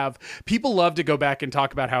not have... People love to go back and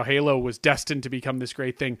talk about how Halo was destined to become this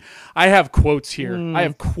great thing. I have quotes here. I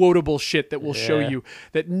have quotable shit that will show you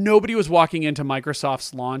that nobody was walking into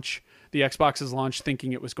Microsoft's launch, the Xbox's launch,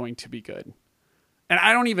 thinking it was going to be good. And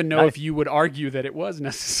I don't even know if you would argue that it was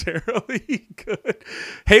necessarily good.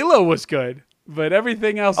 Halo was good. But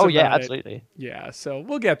everything else absolutely. Yeah, so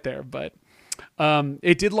we'll get there. But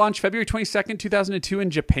it did launch February 22nd, 2002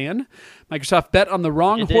 in Japan. Microsoft bet on the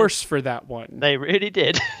wrong horse for that one. They really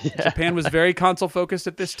did. Japan was very console-focused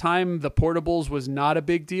at this time. The portables was not a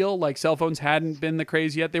big deal. Like, cell phones hadn't been the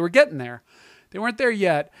craze yet. They were getting there. They weren't there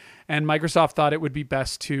yet. And Microsoft thought it would be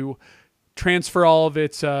best to transfer all of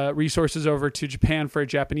its resources over to Japan for a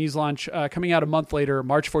Japanese launch. Coming out a month later,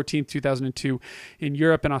 March 14th, 2002 in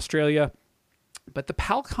Europe and Australia. But the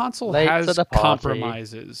PAL console has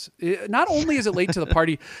compromises. Not only is it late to the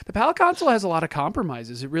party, the PAL console has a lot of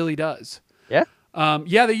compromises. It really does. Yeah?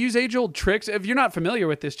 They use age-old tricks. If you're not familiar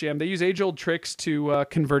with this, Jam, they use age-old tricks to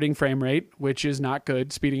converting frame rate, which is not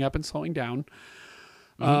good, speeding up and slowing down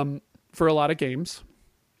for a lot of games.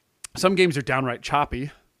 Some games are downright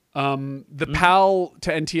choppy. The PAL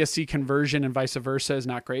to NTSC conversion and vice versa is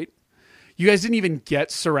not great. You guys didn't even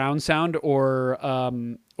get surround sound or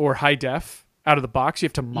high def out of the box. You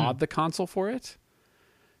have to mod the console for it.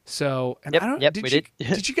 So, and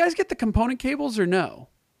did you guys get the component cables or no?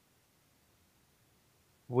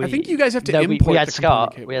 I think you guys have to import we had the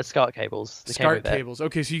SCART. component cables. We had SCART cables. SCART cables.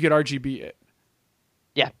 Okay, so you could RGB it.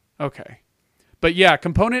 Yeah. Okay. But yeah,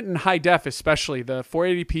 component and high def, especially the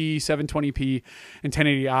 480p, 720p, and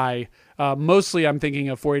 1080i. Mostly I'm thinking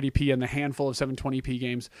of 480p and the handful of 720p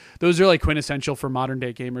games. Those are like quintessential for modern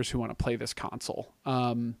day gamers who want to play this console.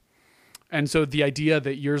 And so the idea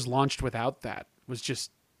that yours launched without that was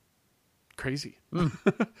just crazy. And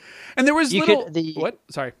there was what?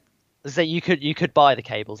 Sorry. So you could buy the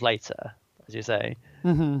cables later, as you say.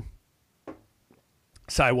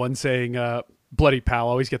 Cy1 saying, bloody PAL,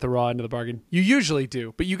 always get the raw end of the bargain. You usually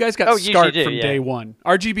do, but you guys got SCART from day one.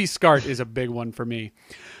 RGB SCART is a big one for me.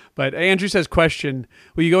 But Andrew says, question,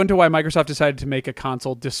 will you go into why Microsoft decided to make a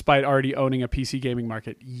console despite already owning a PC gaming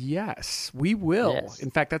market? Yes, we will. Yes.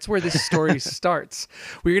 In fact, that's where this story starts.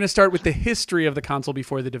 We're going to start with the history of the console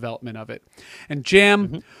before the development of it. And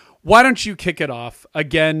Jam, why don't you kick it off?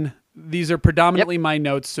 Again, these are predominantly my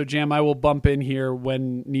notes, so Jam, I will bump in here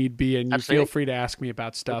when need be, and you feel free to ask me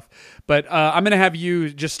about stuff. But I'm going to have you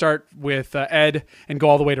just start with Ed and go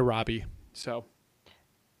all the way to Robbie. So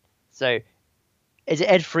is it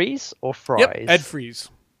Ed Freeze or Fries? Yep, Ed Freeze.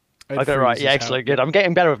 I got it right. Yeah, excellent. Good. I'm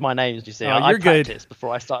getting better with my names, you see. I practiced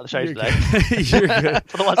before I started the show today. You're good.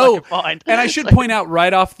 For the ones I could find. And I should point out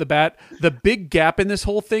right off the bat, the big gap in this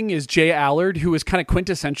whole thing is Jay Allard, who was kind of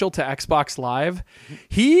quintessential to Xbox Live.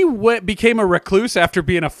 He became a recluse after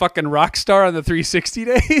being a fucking rock star on the 360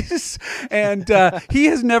 days. And he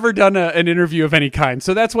has never done an interview of any kind.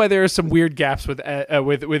 So that's why there are some weird gaps with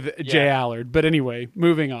Jay Allard. But anyway,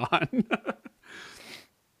 moving on.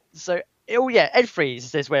 So, Ed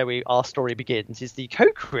Freeze is where our story begins. He's the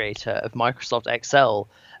co-creator of Microsoft Excel.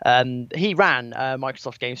 He ran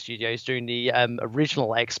Microsoft Game Studios during the original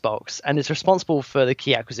Xbox and is responsible for the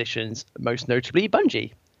key acquisitions, most notably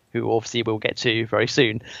Bungie, who obviously we'll get to very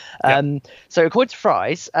soon. So according to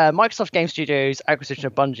Fries, Microsoft Game Studios' acquisition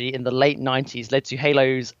of Bungie in the late 90s led to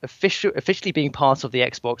Halo's officially being part of the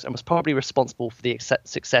Xbox and was probably responsible for the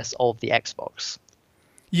success of the Xbox.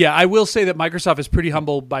 Yeah, I will say that Microsoft is pretty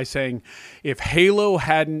humble by saying if Halo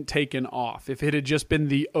hadn't taken off, if it had just been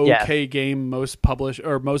the game most published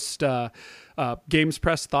or most Games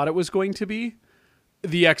Press thought it was going to be,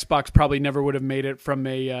 the Xbox probably never would have made it from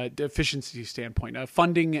a efficiency standpoint, a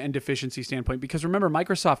funding and efficiency standpoint. Because remember,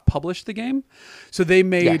 Microsoft published the game, so they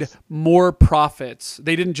made more profits.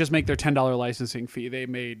 They didn't just make their $10 licensing fee; they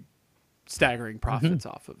made staggering profits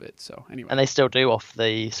off of it. So anyway, and they still do off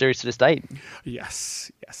the series to this day. Yes.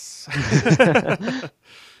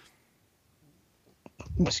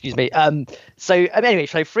 Excuse me. So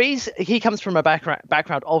Freeze, he comes from a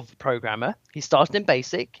background of programmer. He started in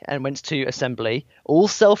BASIC and went to assembly, all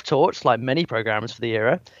self-taught like many programmers for the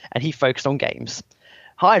era, and he focused on games.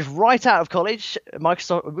 hired right out of college.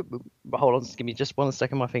 Microsoft. Hold on, give me just 1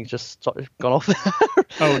 second. My thing's just gone off.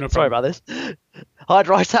 Oh, no problem. Sorry about this. Hired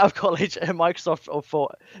right out of college at Microsoft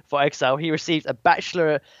for Excel. He received a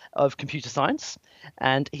Bachelor of Computer Science,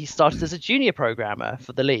 and he started as a junior programmer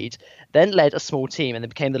for the lead, then led a small team, and then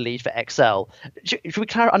became the lead for Excel. Should we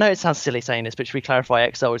clarify? I know it sounds silly saying this, but should we clarify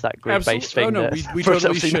Excel is that grid-based thing? Oh, no, we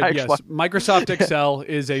totally should, yes. Microsoft Excel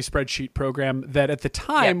is a spreadsheet program that at the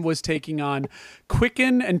time was taking on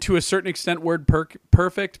Quicken and to a certain extent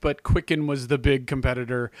WordPerfect, but Quicken was the big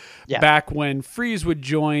competitor back when Freeze would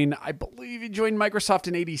join. I believe he joined Microsoft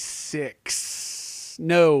in 86.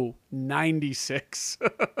 No, 96.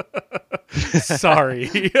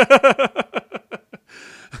 Sorry.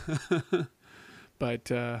 But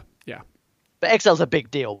yeah. But Excel's a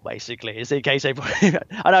big deal, basically. Is in case I know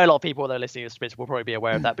a lot of people that are listening to Spitz will probably be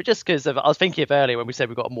aware of that, but just because I was thinking of earlier when we said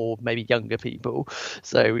we've got more maybe younger people,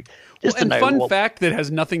 so just to know. Fun fact that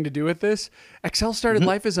has nothing to do with this: Excel started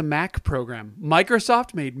life as a Mac program.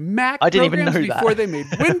 Microsoft made Mac programs before they made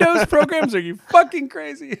Windows programs. Are you fucking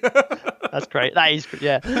crazy? That's great. That is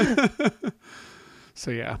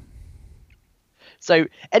So yeah. So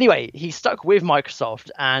anyway, he stuck with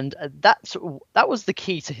Microsoft, and that was the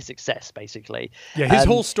key to his success, basically. Yeah, his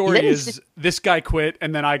whole story is this guy quit,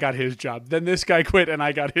 and then I got his job. Then this guy quit, and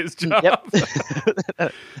I got his job. Yep.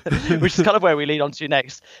 Which is kind of where we lead on to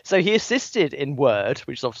next. So he assisted in Word,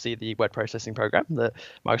 which is obviously the word processing program that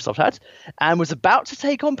Microsoft had, and was about to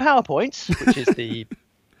take on PowerPoint, which is the...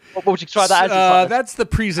 What would you try that as? That's the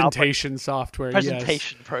presentation software.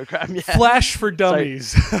 Presentation program, yeah. Flash for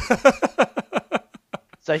dummies.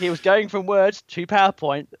 So he was going from Word to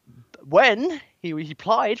PowerPoint when he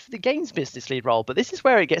applied for the games business lead role. But this is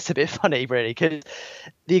where it gets a bit funny, really, because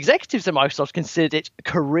the executives at Microsoft considered it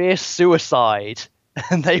career suicide,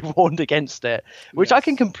 and they warned against it, which I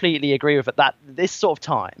can completely agree with at this sort of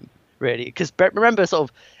time, really. Because remember,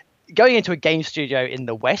 sort of going into a game studio in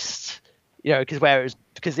the West,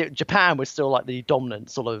 because Japan was still like the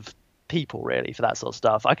dominant sort of people really for that sort of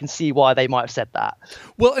stuff. I can see why they might have said that.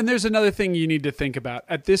 Well, and there's another thing you need to think about.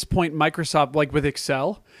 At this point, Microsoft, like with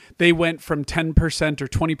Excel, they went from 10% or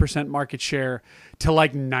 20% market share to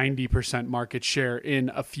like 90% market share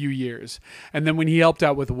in a few years. And then when he helped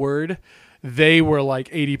out with Word, they were like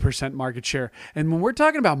 80% market share. And when we're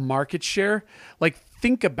talking about market share, like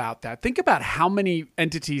think about that. Think about how many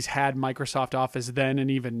entities had Microsoft Office then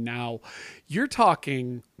and even now. You're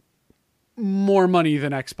talking more money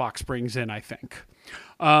than Xbox brings in, I think.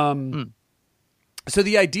 So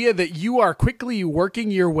the idea that you are quickly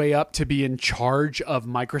working your way up to be in charge of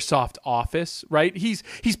Microsoft Office, right? He's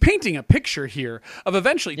painting a picture here of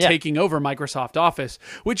eventually taking over Microsoft Office,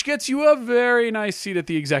 which gets you a very nice seat at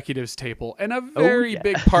the executives table and a very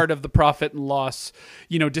big part of the profit and loss,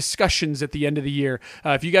 discussions at the end of the year.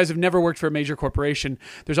 If you guys have never worked for a major corporation,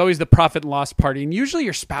 there's always the profit and loss party, and usually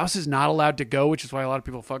your spouse is not allowed to go, which is why a lot of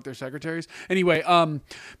people fuck their secretaries. Anyway,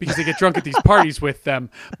 because they get drunk at these parties with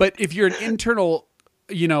them. But if you're an internal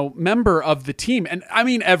member of the team, and I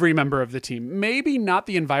mean every member of the team, maybe not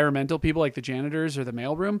the environmental people like the janitors or the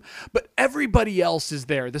mailroom, but everybody else is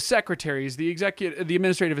there. The secretaries, the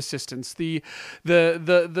administrative assistants, the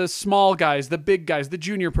small guys, the big guys, the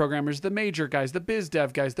junior programmers, the major guys, the biz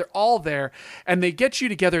dev guys, they're all there, and they get you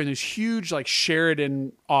together in this huge like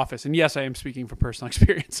Sheridan office. And yes, I am speaking from personal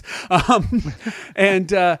experience. And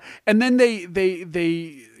then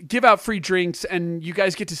they give out free drinks, and you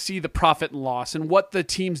guys get to see the profit and loss and what the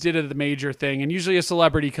teams did at the major thing. And usually a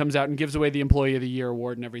celebrity comes out and gives away the Employee of the Year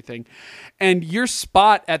award and everything. And your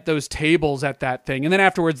spot at those tables at that thing. And then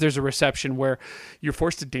afterwards, there's a reception where you're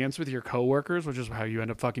forced to dance with your coworkers, which is how you end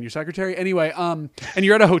up fucking your secretary. Anyway, and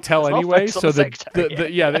you're at a hotel anyway. So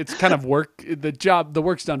it's kind of work. The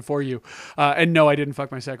work's done for you. And no, I didn't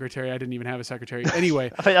fuck my secretary. I didn't even have a secretary.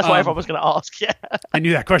 Anyway. I think that's why everyone was going to ask. Yeah. I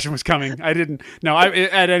knew that question was coming. I didn't. No,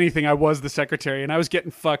 at anything, I was the secretary, and I was getting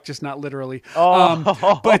fucked, just not literally.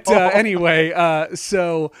 But anyway,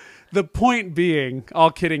 so the point being,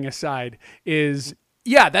 all kidding aside, is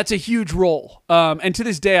that's a huge role. And to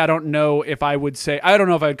this day, I don't know if I would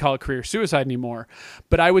call it career suicide anymore,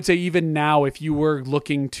 but I would say even now, if you were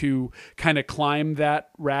looking to kind of climb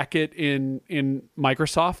that racket in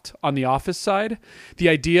Microsoft on the Office side, the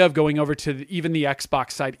idea of going over to even the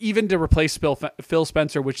Xbox side, even to replace Phil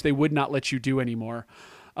Spencer, which they would not let you do anymore,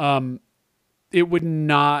 it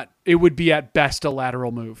would be at best a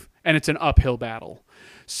lateral move, and it's an uphill battle.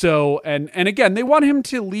 So, and again, they want him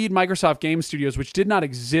to lead Microsoft Game Studios, which did not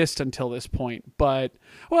exist until this point, but,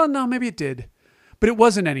 well, no, maybe it did, but it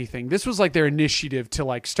wasn't anything. This was like their initiative to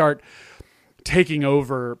like start taking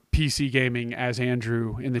over PC gaming, as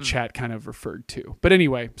Andrew in the chat kind of referred to. But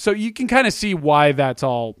anyway, so you can kind of see why that's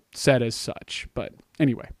all said as such. But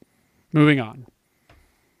anyway, moving on.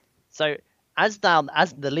 So as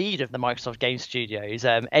the lead of the Microsoft Game Studios,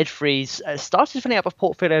 Ed Fries started filling up a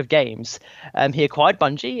portfolio of games. He acquired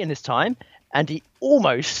Bungie in his time, and he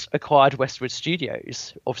almost acquired Westwood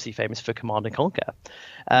Studios, obviously famous for Command and Conquer.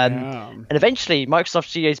 And eventually, Microsoft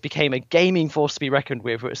Studios became a gaming force to be reckoned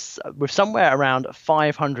with somewhere around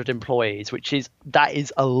 500 employees, that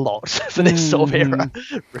is a lot for this sort of era.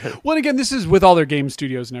 Well, again, this is with all their game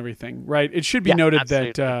studios and everything, right? It should be noted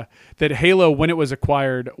that Halo, when it was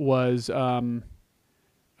acquired, was oh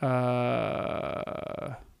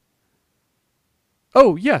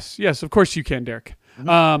yes, of course you can, Derek.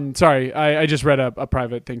 Sorry, I just read a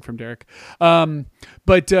private thing from Derek. I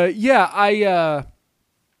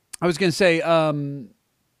was going to say,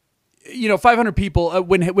 500 people.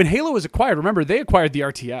 When Halo was acquired, remember they acquired the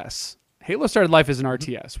RTS. Halo started life as an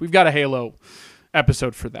RTS. We've got a Halo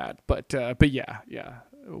episode for that, but yeah,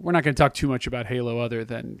 we're not going to talk too much about Halo other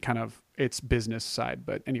than kind of its business side.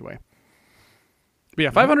 But anyway. But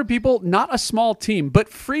yeah, 500 people, not a small team, but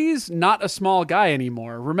Freeze, not a small guy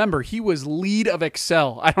anymore. Remember, he was lead of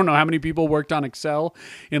Excel. I don't know how many people worked on Excel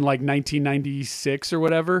in like 1996 or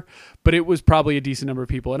whatever, but it was probably a decent number of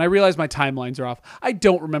people. And I realize my timelines are off. I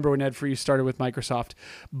don't remember when Ed Freeze started with Microsoft,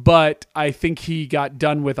 but I think he got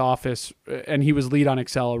done with Office and he was lead on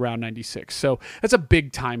Excel around 96. So that's a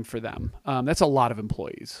big time for them. That's a lot of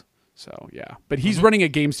employees. So, yeah. But he's running a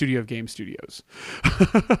game studio of game studios.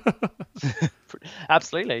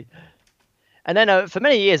 Absolutely. And then for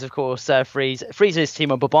many years, of course, Freeze's team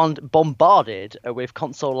were bombarded with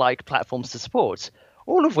console-like platforms to support,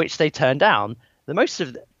 all of which they turned down. Most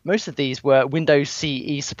of these were Windows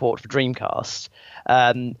CE support for Dreamcast,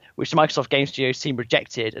 which the Microsoft Game Studios team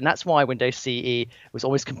rejected. And that's why Windows CE was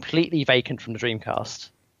always completely vacant from the Dreamcast.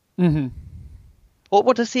 Mm-hmm.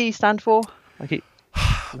 What does CE stand for?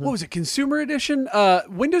 What was it? Consumer Edition?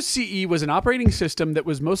 Windows CE was an operating system that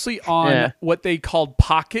was mostly on what they called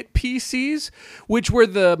pocket PCs, which were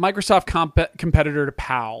the Microsoft competitor to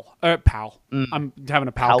PAL. I'm having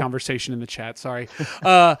a PAL conversation in the chat. Sorry.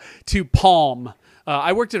 To Palm.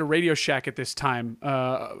 I worked at a Radio Shack at this time,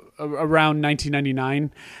 around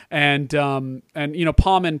 1999, and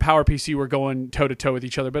Palm and PowerPC were going toe to toe with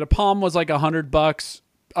each other. But a Palm was like $100.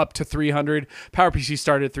 Up to 300. PowerPC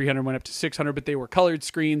started at 300, went up to 600, but they were colored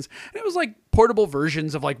screens. And it was like portable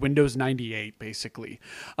versions of like Windows 98, basically.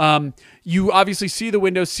 You obviously see the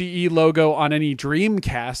Windows CE logo on any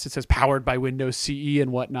Dreamcast. It says powered by Windows CE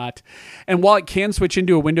and whatnot. And while it can switch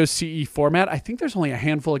into a Windows CE format, I think there's only a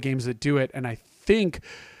handful of games that do it. And I think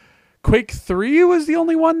Quake 3 was the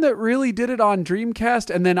only one that really did it on Dreamcast.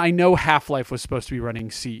 And then I know Half-Life was supposed to be running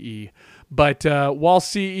CE. But while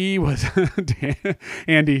CE was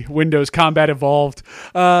Andy, Windows Combat Evolved.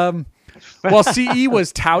 While CE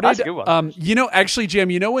was touted, actually, Jim,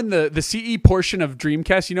 when the CE portion of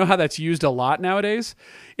Dreamcast, you know how that's used a lot nowadays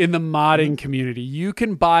in the modding community. You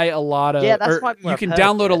can buy a lot of, you can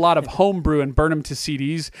download a lot of homebrew and burn them to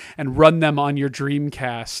CDs and run them on your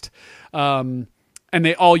Dreamcast. And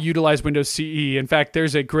they all utilize Windows CE. In fact,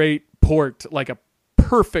 there's a great port, like a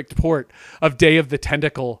perfect port of Day of the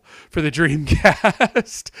Tentacle for the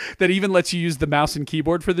Dreamcast that even lets you use the mouse and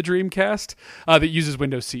keyboard for the Dreamcast that uses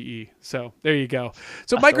Windows CE. So there you go.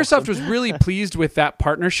 So that's Microsoft was really pleased with that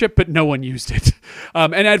partnership, but no one used it.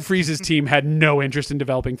 And Ed Freeze's team had no interest in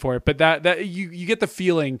developing for it. But that you get the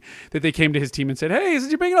feeling that they came to his team and said, "Hey,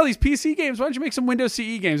 since you're making all these PC games, why don't you make some Windows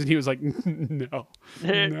CE games?" And he was like, "No,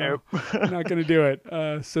 I'm not going to do it."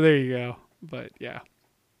 So there you go. But yeah.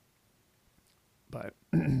 But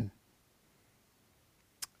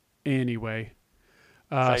anyway,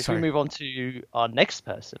 if we move on to our next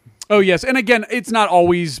person. Oh yes, and again, it's not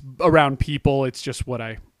always around people. It's just what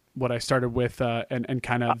I started with, and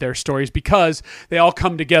kind of their stories, because they all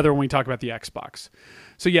come together when we talk about the Xbox.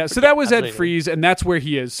 So yeah, so that was Absolutely. Ed Freeze, and that's where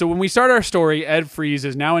he is. So when we start our story, Ed Freeze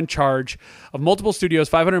is now in charge of multiple studios,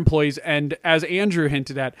 500 employees, and as Andrew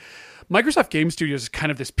hinted at, Microsoft Game Studios is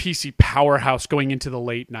kind of this PC powerhouse going into the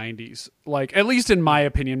late 90s. Like, at least in my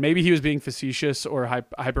opinion, maybe he was being facetious or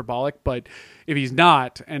hyperbolic, but if he's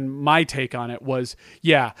not, and my take on it was,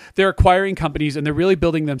 yeah, they're acquiring companies and they're really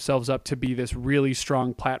building themselves up to be this really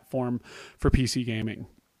strong platform for PC gaming.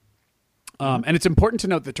 And it's important to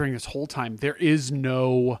note that during this whole time, there is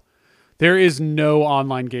no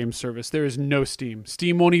online game service. There is no Steam.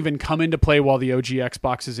 Steam won't even come into play while the OG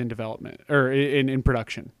Xbox is in development or in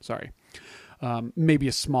production. Sorry. Maybe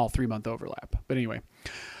a small 3-month overlap. But anyway.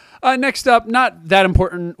 Next up, not that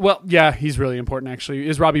important. Well, yeah, he's really important actually.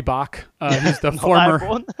 Is Robbie Bach? He's the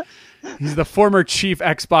former. He's the former chief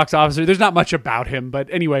Xbox officer. There's not much about him, but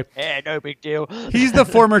anyway. No big deal. He's the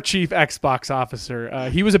former chief Xbox officer.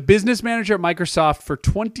 He was a business manager at Microsoft for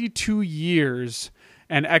 22 years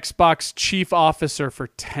and Xbox chief officer for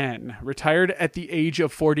 10. Retired at the age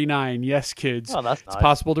of 49. Yes, kids. Oh, that's nice. It's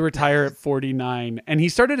possible to retire at 49. And he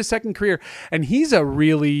started a second career, and he's a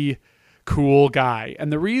really cool guy.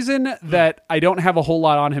 And the reason that I don't have a whole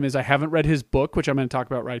lot on him is I haven't read his book, which I'm going to talk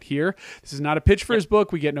about right here. This is not a pitch for his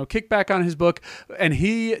book. We get no kickback on his book. And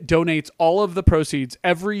he donates all of the proceeds,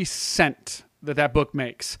 every cent that book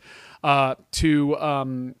makes,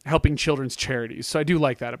 to helping children's charities. So I do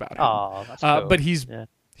like that about him. Oh, that's cool. But he's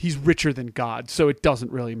richer than God, so it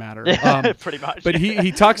doesn't really matter. Pretty much. But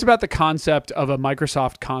he talks about the concept of a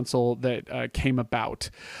Microsoft console that came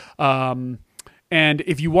about. And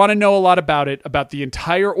if you want to know a lot about it, about the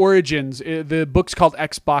entire origins, the book's called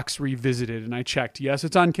Xbox Revisited. And I checked. Yes,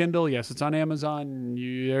 it's on Kindle. Yes, it's on Amazon.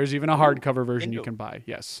 There's even a hardcover version you can buy.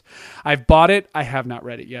 Yes. I've bought it. I have not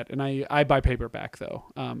read it yet. And I buy paperback,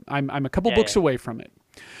 though. I'm a couple books away from it.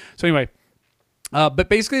 So anyway, but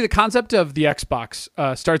basically the concept of the Xbox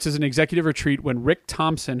starts as an executive retreat when Rick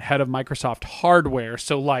Thompson, head of Microsoft hardware,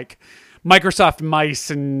 so like Microsoft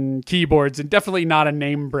mice and keyboards, and definitely not a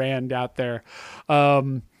name brand out there,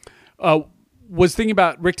 Rick Thompson was thinking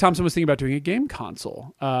about doing a game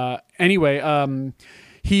console.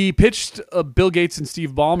 He pitched Bill Gates and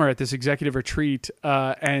Steve Ballmer at this executive retreat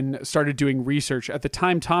and started doing research. At the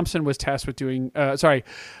time, Thompson was tasked with doing,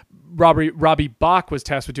 Robbie Bach was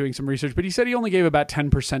tasked with doing some research, but he said he only gave about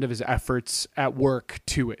 10% of his efforts at work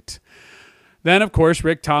to it. Then, of course,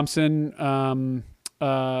 Rick Thompson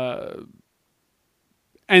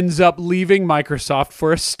ends up leaving Microsoft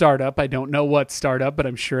for a startup. I don't know what startup, but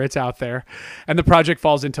I'm sure it's out there. And the project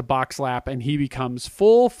falls into Bach's lap, and he becomes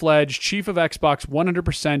full-fledged chief of Xbox.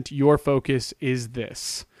 100% your focus is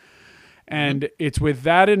this. And it's with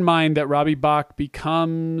that in mind that Robbie Bach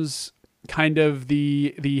becomes kind of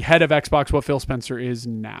the head of Xbox, what Phil Spencer is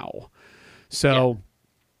now. So...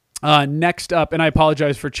 next up, and I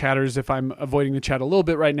apologize for chatters if I'm avoiding the chat a little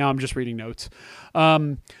bit right now. I'm just reading notes.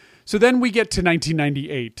 So then we get to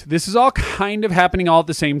 1998. This is all kind of happening all at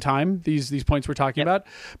the same time, these points we're talking about.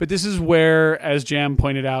 But this is where, as Jam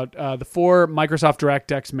pointed out, the 4 Microsoft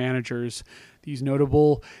DirectX managers, these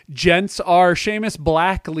notable gents are Seamus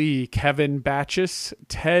Blackley, Kevin Batchis,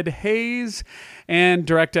 Ted Hayes, and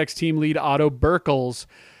DirectX team lead Otto Berkels.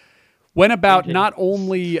 Went about not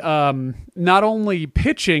only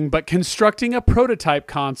pitching, but constructing a prototype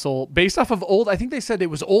console based off of I think they said it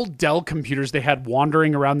was old Dell computers they had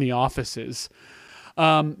wandering around the offices,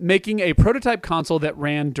 making a prototype console that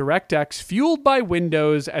ran DirectX fueled by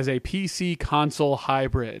Windows as a PC console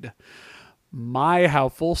hybrid. My, how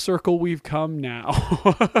full circle we've come now.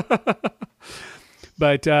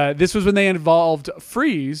 But this was when they involved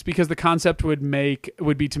Freeze, because the concept would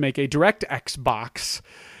be to make a DirectX box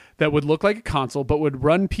that would look like a console but would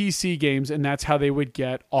run PC games, and that's how they would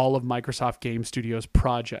get all of Microsoft Game Studios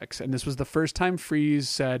projects. And this was the first time Freeze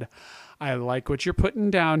said, I like what you're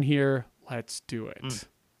putting down here, let's do it.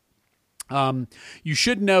 I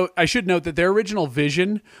should note that their original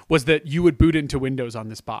vision was that you would boot into Windows on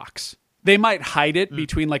this box. They might hide it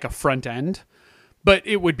between like a front end, but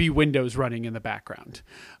it would be Windows running in the background.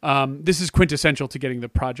 This is quintessential to getting the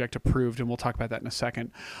project approved, and we'll talk about that in a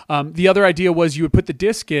second. The other idea was you would put the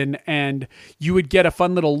disc in, and you would get a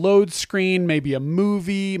fun little load screen, maybe a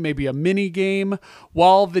movie, maybe a mini game,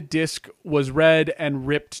 while the disc was read and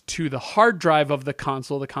ripped to the hard drive of the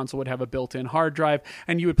console. The console would have a built-in hard drive,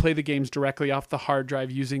 and you would play the games directly off the hard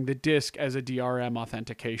drive using the disc as a DRM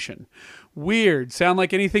authentication. Weird. Sound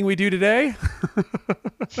like anything we do today?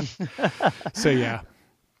 So yeah.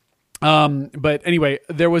 But anyway,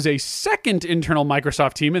 there was a second internal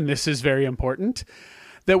Microsoft team, and this is very important,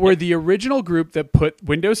 that were the original group that put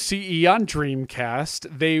Windows CE on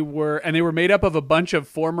Dreamcast. They were made up of a bunch of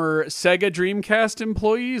former Sega Dreamcast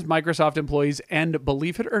employees, Microsoft employees, and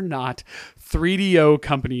believe it or not, 3DO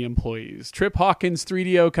company employees. Trip Hawkins'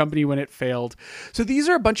 3DO company when it failed. So these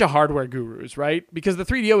are a bunch of hardware gurus, right? Because the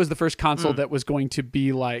 3DO was the first console that was going to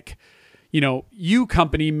be like, you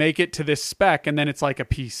company make it to this spec, and then it's like a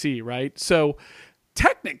PC, right? So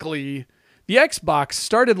technically, the Xbox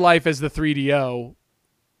started life as the 3DO,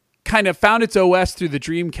 kind of found its OS through the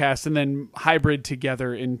Dreamcast, and then hybrid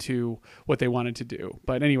together into what they wanted to do.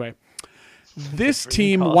 But anyway, This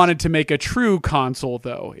team wanted to make a true console,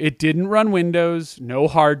 though. It didn't run Windows, no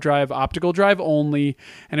hard drive, optical drive only,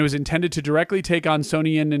 and it was intended to directly take on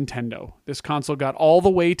Sony and Nintendo. This console got all the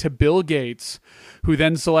way to Bill Gates, who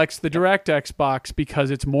then selects the Direct Xbox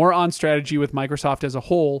because it's more on strategy with Microsoft as a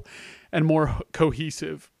whole and more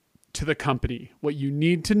cohesive to the company. What you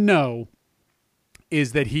need to know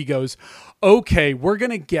is that he goes, okay, we're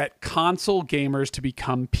going to get console gamers to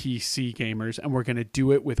become PC gamers, and we're going to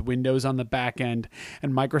do it with Windows on the back end,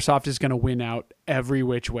 and Microsoft is going to win out every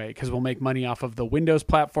which way because we'll make money off of the Windows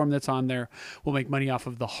platform that's on there, we'll make money off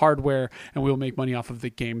of the hardware, and we'll make money off of the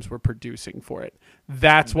games we're producing for it.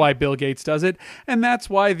 That's why Bill Gates does it, and that's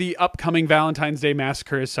why the upcoming Valentine's Day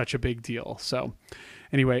Massacre is such a big deal. So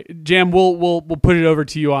anyway, Jam, we'll put it over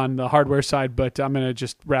to you on the hardware side, but I'm going to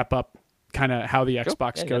just wrap up kind of how the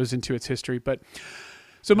Xbox goes into its history. But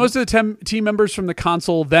so most of the team members from the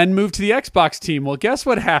console then move to the Xbox team. Well, guess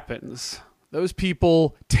what happens? Those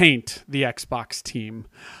people taint the Xbox team.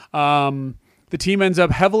 The team ends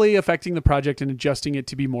up heavily affecting the project and adjusting it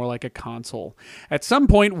to be more like a console. At some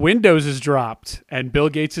point, Windows is dropped, and Bill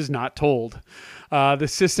Gates is not told. The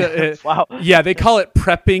system, wow. Yeah, they call it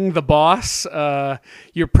prepping the boss.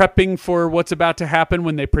 You're prepping for what's about to happen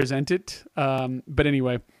when they present it. But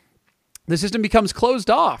anyway, the system becomes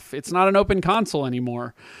closed off. It's not an open console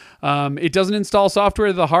anymore. It doesn't install software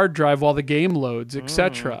to the hard drive while the game loads,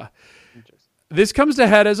 etc. This comes to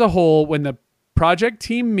head as a whole when the project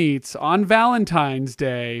team meets on Valentine's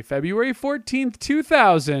Day, February 14th,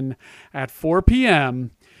 2000 at 4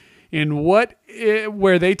 p.m.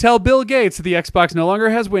 Where they tell Bill Gates that the Xbox no longer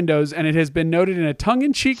has Windows, and it has been noted in a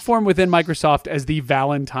tongue-in-cheek form within Microsoft as the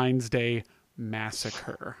Valentine's Day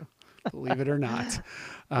Massacre. Believe it or not.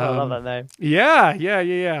 I love that name.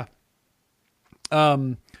 Yeah.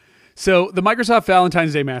 So the Microsoft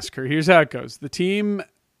Valentine's Day Massacre, here's how it goes. The team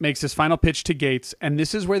makes his final pitch to Gates, and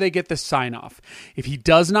this is where they get the sign-off. If he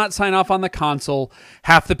does not sign off on the console,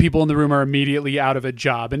 half the people in the room are immediately out of a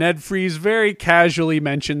job. And Ed Fries very casually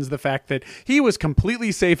mentions the fact that he was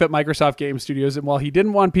completely safe at Microsoft Game Studios, and while he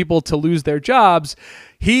didn't want people to lose their jobs,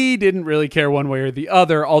 he didn't really care one way or the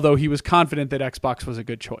other, although he was confident that Xbox was a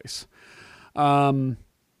good choice.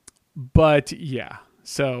 But yeah,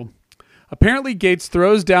 so apparently Gates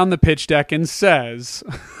throws down the pitch deck and says...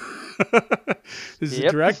 This is a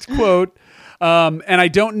direct quote. And I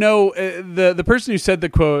don't know the person who said the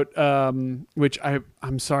quote, which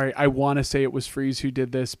I'm sorry, I want to say it was Fries who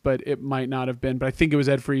did this, but it might not have been. But I think it was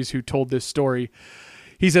Ed Fries who told this story.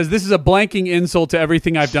 He says, "This is a blanking insult to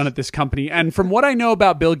everything I've done at this company." And from what I know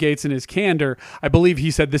about Bill Gates and his candor, I believe he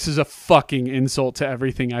said this is a fucking insult to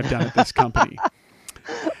everything I've done at this company.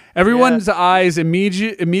 Everyone's eyes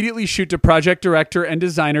immediately shoot to project director and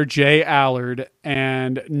designer Jay Allard,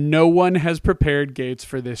 and no one has prepared Gates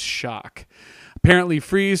for this shock. Apparently,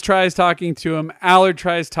 Fries tries talking to him. Allard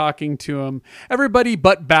tries talking to him. Everybody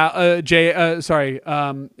but everybody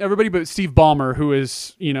but Steve Ballmer, who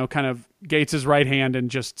is kind of Gates' right hand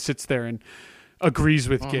and just sits there and agrees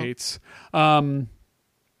with Gates.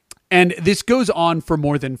 And this goes on for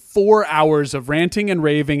more than 4 hours of ranting and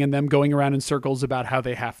raving and them going around in circles about how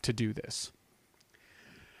they have to do this.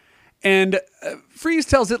 And Fries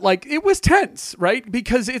tells it like it was tense, right?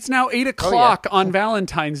 Because it's now 8 o'clock on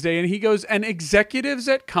Valentine's Day. And he goes, and executives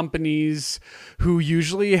at companies who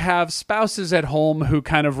usually have spouses at home who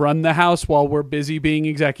kind of run the house while we're busy being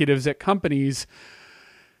executives at companies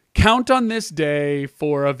count on this day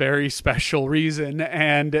for a very special reason,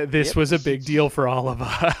 and this was a big deal for all of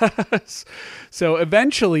us. So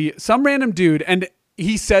eventually, some random dude, and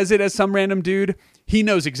he says it as some random dude, he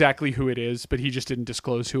knows exactly who it is, but he just didn't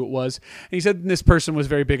disclose who it was. And he said this person was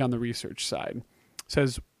very big on the research side.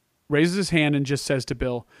 Raises his hand and just says to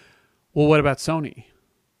Bill, "Well, what about Sony?"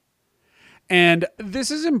 And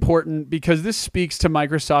this is important because this speaks to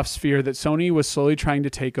Microsoft's fear that Sony was slowly trying to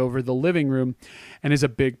take over the living room and is a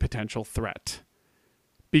big potential threat.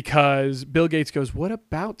 Because Bill Gates goes, "What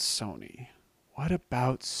about Sony? What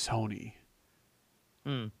about Sony?"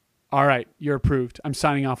 All right, you're approved. I'm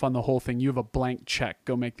signing off on the whole thing. You have a blank check.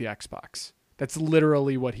 Go make the Xbox. That's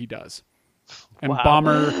literally what he does. And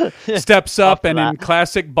Ballmer steps up and in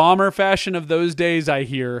classic Ballmer fashion of those days, I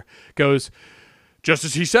hear, goes... Just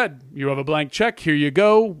as he said, you have a blank check. Here you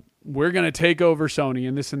go. We're going to take over Sony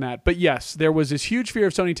and this and that. But yes, there was this huge fear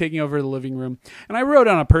of Sony taking over the living room. And I wrote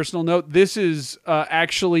on a personal note, this is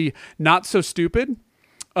actually not so stupid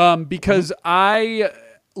because I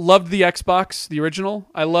loved the Xbox, the original.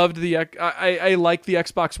 I loved I like the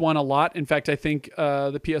Xbox One a lot. In fact, I think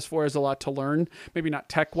the PS4 has a lot to learn. Maybe not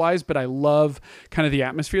tech-wise, but I love kind of the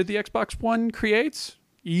atmosphere the Xbox One creates.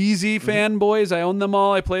 Easy fanboys. I own them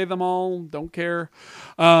all. I play them all. Don't care.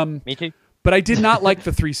 Me too. But I did not like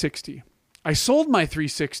the 360. I sold my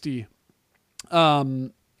 360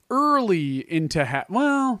 early into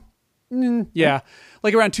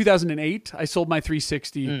like around 2008. I sold my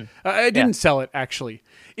 360. I didn't sell it, actually.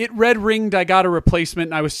 It red ringed. I got a replacement,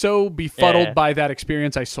 and I was so befuddled by that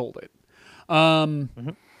experience, I sold it.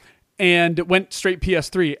 And went straight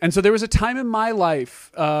PS3. And so there was a time in my life,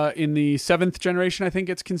 in the 7th generation, I think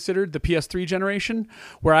it's considered, the PS3 generation,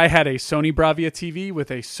 where I had a Sony Bravia TV with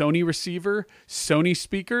a Sony receiver, Sony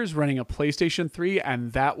speakers, running a PlayStation 3,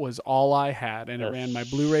 and that was all I had. And it ran my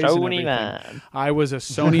Blu-rays and everything. Man. I was a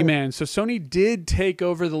Sony man. So Sony did take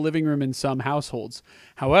over the living room in some households.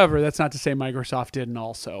 However, that's not to say Microsoft didn't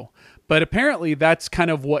also. But apparently that's kind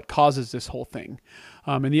of what causes this whole thing.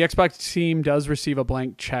 And the Xbox team does receive a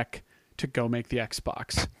blank check to go make the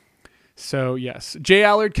Xbox. So yes, Jay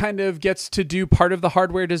Allard kind of gets to do part of the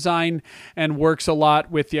hardware design and works a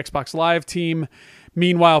lot with the Xbox Live team.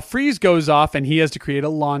 Meanwhile, Freeze goes off and he has to create a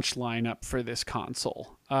launch lineup for this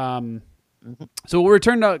console. So we'll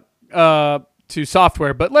return to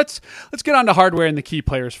software, but let's get on to hardware and the key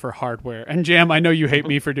players for hardware. And Jam, I know you hate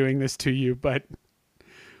me for doing this to you, but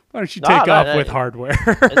why don't you take off with hardware?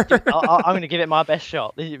 I'm going to give it my best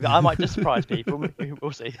shot. I might just surprise people.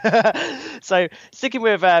 We'll see. So, sticking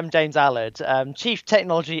with James Allard, Chief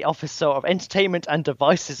Technology Officer of Entertainment and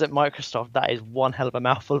Devices at Microsoft. That is one hell of a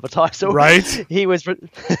mouthful of a title. Right? He was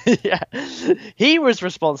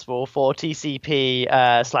responsible for TCP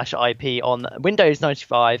 /IP on Windows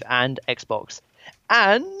 95 and Xbox.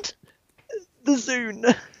 And the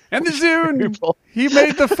Zune. And the Zune. He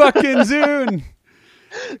made the fucking Zune.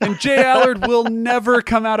 And Jay Allard will never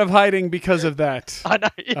come out of hiding because of that. I know.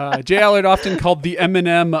 Yeah. Jay Allard, often called the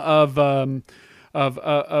Eminem of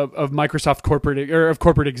Microsoft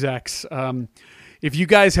corporate execs. If you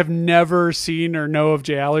guys have never seen or know of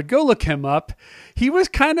Jay Allard, go look him up. He was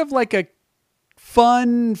kind of like a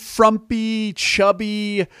fun, frumpy,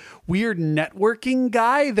 chubby, weird networking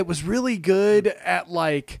guy that was really good at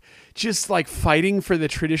just fighting for the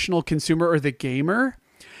traditional consumer or the gamer.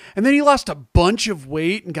 And then he lost a bunch of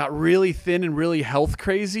weight and got really thin and really health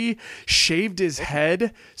crazy, shaved his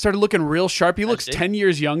head, started looking real sharp. He looks 10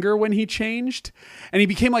 years younger when he changed, and he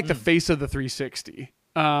became like the face of the 360.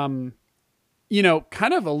 Kind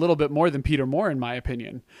of a little bit more than Peter Moore, in my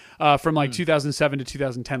opinion, from 2007 to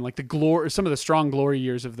 2010, some of the strong glory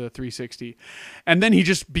years of the 360. And then he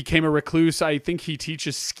just became a recluse. I think he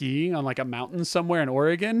teaches skiing on a mountain somewhere in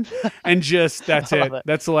Oregon, and that's it.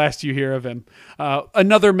 That's the last you hear of him.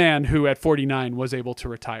 Another man who at 49 was able to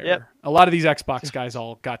retire. Yep. A lot of these Xbox guys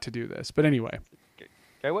all got to do this, but anyway.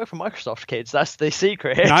 Go work for Microsoft, kids. That's the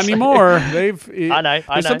secret. Not anymore. I know.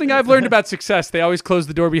 There's something I've learned about success. They always close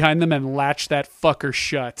the door behind them and latch that fucker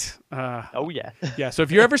shut. Oh, yeah. Yeah, so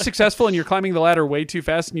if you're ever successful and you're climbing the ladder way too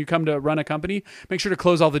fast and you come to run a company, make sure to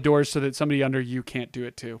close all the doors so that somebody under you can't do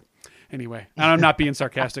it too. Anyway, and I'm not being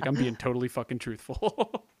sarcastic. I'm being totally fucking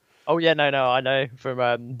truthful. Oh, yeah, no, I know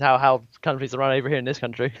from how companies are run over here in this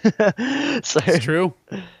country. It's true.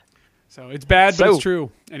 So it's bad, but it's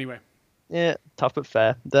true. Anyway. Yeah, tough but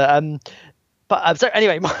fair. So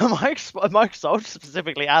anyway, Microsoft,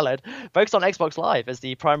 specifically Allard, focused on Xbox Live as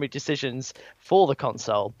the primary decisions for the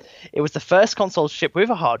console. It was the first console to ship with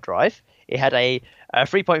a hard drive. It had a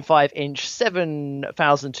 3.5-inch,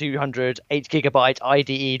 7,200 8GB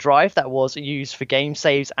IDE drive that was used for game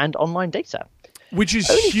saves and online data. Which is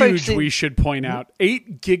huge, we should point out.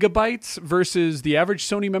 8 gigabytes versus the average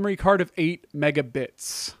Sony memory card of 8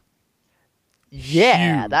 megabits.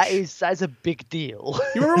 Yeah, huge. That's a big deal.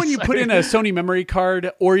 You remember when you put in a Sony memory card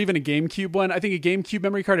or even a GameCube one? I think a GameCube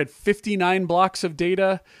memory card had 59 blocks of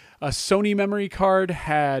data. A Sony memory card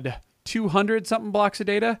had 200-something blocks of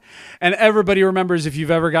data. And everybody remembers, if you've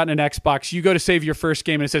ever gotten an Xbox, you go to save your first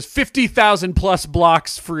game and it says 50,000 plus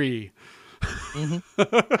blocks free.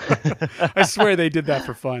 Mm-hmm. I swear they did that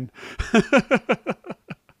for fun.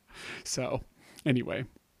 So, anyway.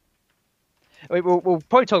 We'll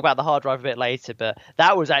probably talk about the hard drive a bit later, but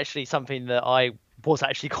that was actually something that I was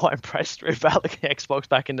actually quite impressed with about the Xbox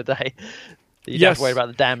back in the day. You don't have to worry about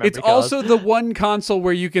the damn memory card. Also the one console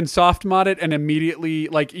where you can soft mod it and immediately,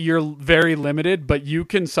 you're very limited, but you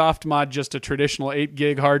can soft mod just a traditional 8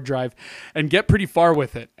 gig hard drive and get pretty far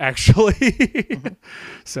with it, actually. Mm-hmm.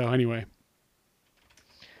 So anyway.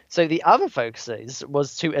 So the other focus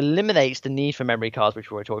was to eliminate the need for memory cards,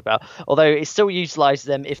 which we were talking about, although it still utilizes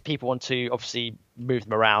them if people want to obviously move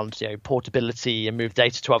them around, portability and move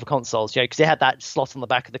data to other consoles, because they had that slot on the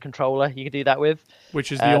back of the controller you could do that with.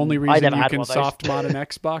 Which is the only reason you can soft mod an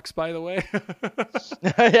Xbox, by the way.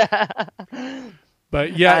 Yeah.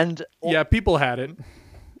 But yeah, people had it.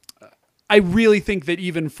 I really think that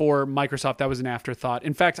even for Microsoft, that was an afterthought.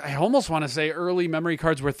 In fact, I almost want to say early memory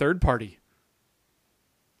cards were third party.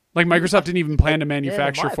 Like Microsoft didn't even plan to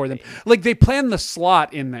manufacture for them. Like they planned the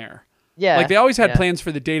slot in there. Yeah. Like they always had plans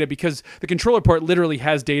for the data because the controller port literally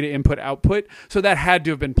has data input output. So that had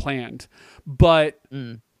to have been planned. But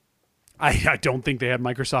I don't think they had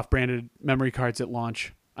Microsoft branded memory cards at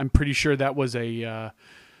launch. I'm pretty sure that was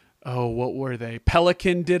what were they?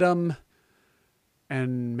 Pelican did them.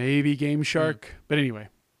 And maybe Game Shark, but anyway.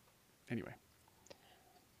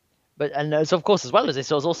 But so of course, as well as this,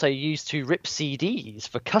 it was also used to rip CDs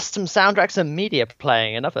for custom soundtracks and media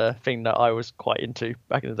playing. Another thing that I was quite into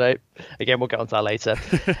back in the day. Again, we'll get onto that later.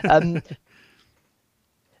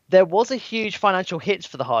 There was a huge financial hit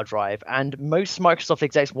for the hard drive, and most Microsoft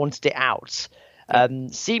execs wanted it out.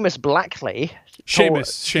 Seamus Blackley.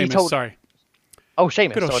 Seamus, sorry. Oh,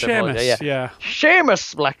 Seamus. Good old Seamus, yeah.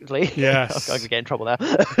 Seamus Blackley. Yes. I'm going to get in trouble now.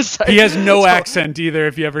 So, he has no accent either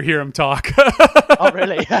if you ever hear him talk. Oh,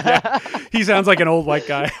 really? Yeah. He sounds like an old white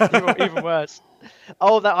guy. even worse.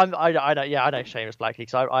 Oh, I know. Yeah, I know Seamus Blackley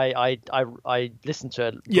because I listened to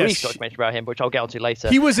a brief documentary about him, which I'll get onto later.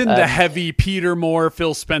 He was in the heavy Peter Moore,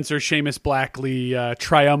 Phil Spencer, Seamus Blackley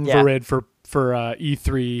triumvirate for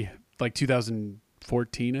E3, like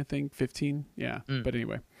 2014, I think, 15. Yeah, but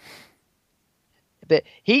anyway. But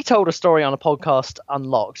he told a story on a podcast,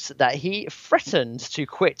 Unlocked, that he threatened to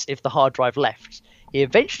quit if the hard drive left. He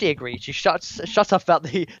eventually agreed to shut up about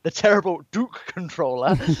the terrible Duke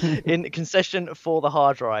controller in concession for the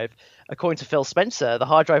hard drive. According to Phil Spencer, the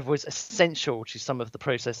hard drive was essential to some of the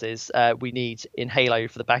processes we need in Halo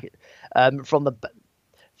for the back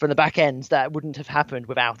from the back end that wouldn't have happened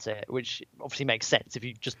without it, which obviously makes sense if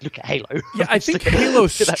you just look at Halo. Yeah, I think Halo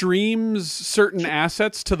streams certain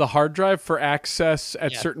assets to the hard drive for access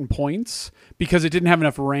at certain points because it didn't have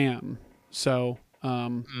enough RAM. So,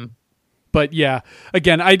 but yeah,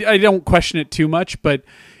 again, I don't question it too much, but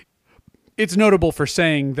it's notable for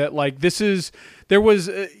saying that like there was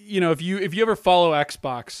if you ever follow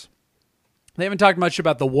Xbox. They haven't talked much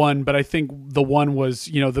about the One, but I think the One was,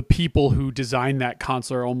 the people who designed that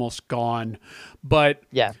console are almost gone. But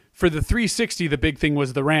for the 360, the big thing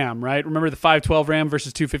was the RAM, right? Remember the 512 RAM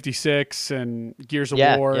versus 256 and Gears of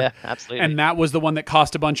War? Yeah, absolutely. And that was the one that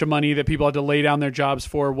cost a bunch of money that people had to lay down their jobs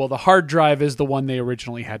for. Well, the hard drive is the one they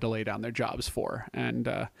originally had to lay down their jobs for.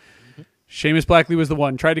 And Seamus Blackley was the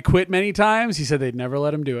one. Tried to quit many times. He said they'd never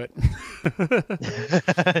let him do it.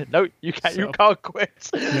 No, you can't. You can't quit.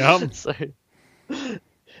 Yep.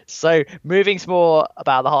 So moving to more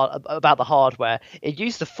about the hardware, it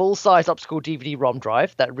used a full-size optical DVD-ROM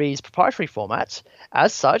drive that reads proprietary format.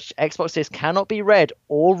 As such, Xbox discs cannot be read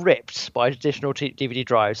or ripped by traditional DVD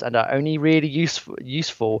drives and are only really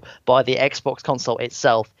useful by the Xbox console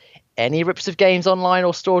itself. Any rips of games online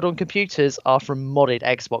or stored on computers are from modded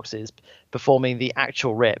Xboxes performing the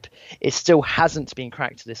actual rip. It still hasn't been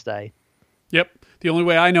cracked to this day. Yep. The only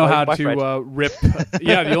way I know how to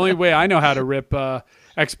rip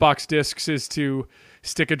Xbox discs is to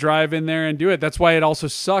stick a drive in there and do it. That's why it also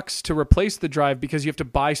sucks to replace the drive because you have to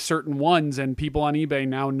buy certain ones and people on eBay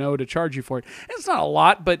now know to charge you for it. And it's not a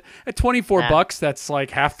lot, but at $24, that's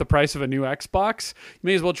like half the price of a new Xbox. You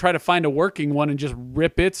may as well try to find a working one and just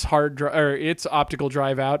rip its its optical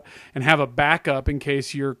drive out and have a backup in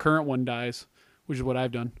case your current one dies, which is what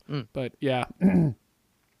I've done. But yeah.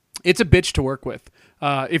 It's a bitch to work with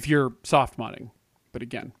if you're soft modding, but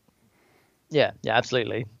again. Yeah,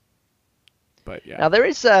 absolutely. But yeah. Now there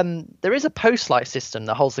is a post-light system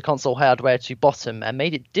that holds the console hardware to bottom and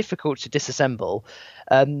made it difficult to disassemble.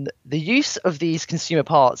 The use of these consumer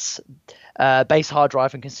parts, base hard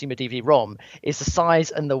drive and consumer DVD-ROM, is the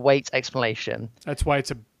size and the weight explanation. That's why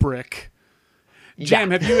it's a brick.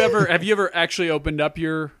 Jam, have you ever actually opened up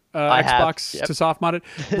your Xbox to soft mod it?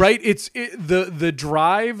 Right, the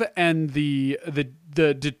drive and the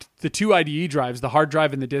two IDE drives, the hard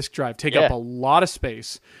drive and the disk drive, take up a lot of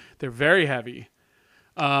space. They're very heavy.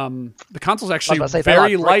 The console's actually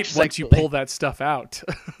very light once you pull that stuff out.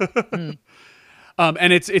 And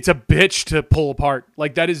it's a bitch to pull apart.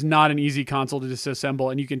 Like that is not an easy console to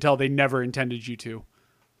disassemble, and you can tell they never intended you to.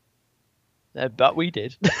 But we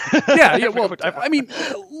did. Yeah. Well, I mean,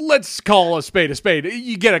 let's call a spade a spade.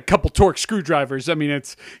 You get a couple Torx screwdrivers. I mean,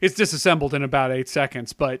 it's disassembled in about 8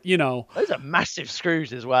 seconds. But those are massive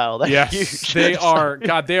screws as well. They're huge. They are.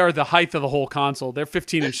 God, they are the height of the whole console. They're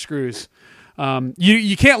 15-inch screws.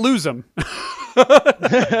 You can't lose them.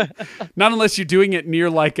 Not unless you're doing it near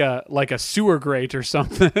like a sewer grate or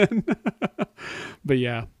something. But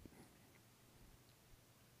yeah.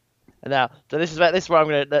 Now, so this is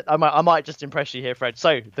where I might just impress you here, Fred.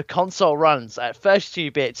 So the console runs at 32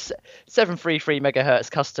 bits, 733 megahertz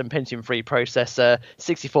custom Pentium-3 processor,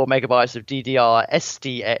 64 megabytes of DDR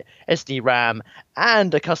SD RAM,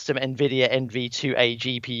 and a custom NVIDIA NV2A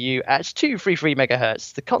GPU at 233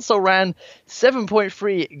 megahertz. The console ran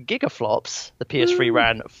 7.3 gigaflops. The PS3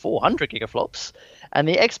 ran 400 gigaflops, and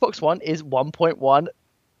the Xbox One is 1.1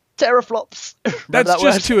 teraflops. That's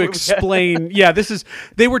just to explain. Yeah,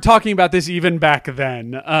 they were talking about this even back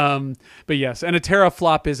then. But yes, and a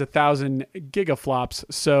teraflop is 1,000 gigaflops.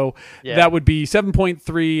 So that would be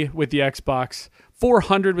 7.3 with the Xbox,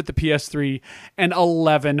 400 with the PS3, and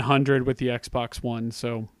 1,100 with the Xbox One.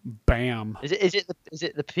 So, bam. Is it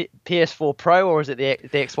the PS4 Pro, or is it the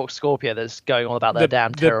Xbox Scorpio that's going on about their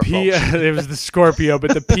damn teraflops? It was the Scorpio,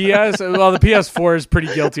 but the PS4 is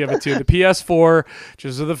pretty guilty of it too. The PS4,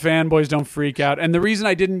 just so the fanboys don't freak out. And the reason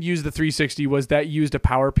I didn't use the 360 was that used a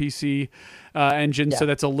PowerPC engine, so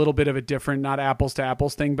that's a little bit of a different, not apples to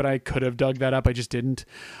apples thing, but I could have dug that up. I just didn't.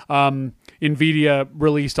 NVIDIA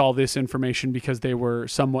released all this information because they were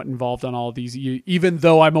somewhat involved on all of these, even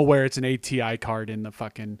though I'm aware it's an ATI card in the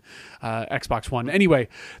fucking Xbox One. Anyway,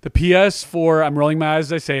 the PS4, I'm rolling my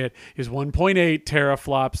eyes as I say it, is 1.8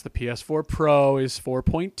 teraflops. The PS4 Pro is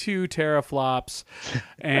 4.2 teraflops.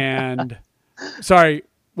 And, sorry,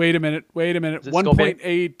 wait a minute.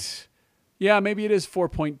 1.8, yeah, maybe it is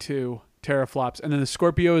 4.2 teraflops. And then the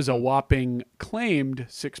Scorpio is a whopping claimed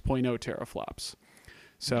 6.0 teraflops.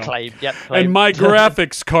 So, claimed. And my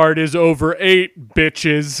graphics card is over 8,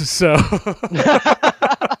 bitches. So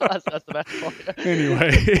that's the best part.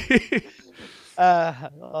 Anyway.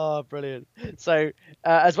 Brilliant. So,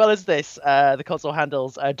 as well as this, the console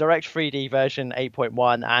handles Direct 3D version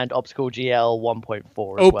 8.1 and Optical GL 1.4 as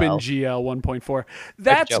well. OpenGL 1.4.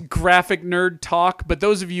 That's graphic nerd talk, but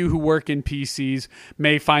those of you who work in PCs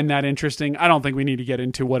may find that interesting. I don't think we need to get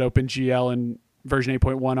into what OpenGL and version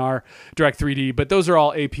 8.1 are, Direct 3D, but those are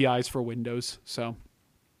all APIs for Windows. So,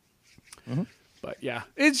 But yeah,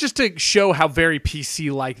 it's just to show how very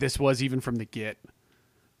PC-like this was even from the get.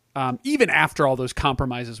 Even after all those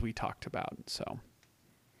compromises we talked about. So, all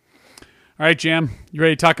right, Jam, you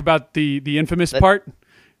ready to talk about the infamous part?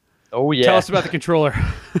 Oh yeah. Tell us about the controller.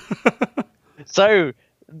 So,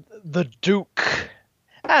 the Duke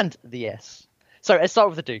and the S. So let's start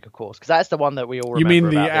with the Duke, of course, because that's the one that we all remember. You mean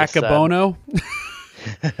the about Akabono?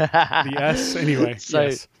 The S, anyway. So,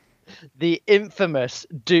 yes. The infamous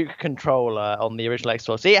Duke controller on the original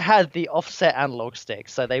Xbox. It had the offset analog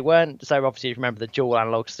sticks, so they weren't. So obviously, if you remember the dual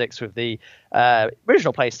analog sticks with the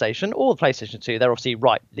original PlayStation or the PlayStation 2, they're obviously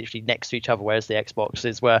literally next to each other, whereas the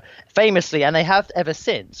Xboxes were famously, and they have ever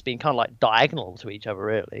since, been kind of like diagonal to each other,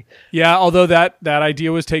 really. Yeah, although that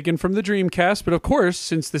idea was taken from the Dreamcast, but of course,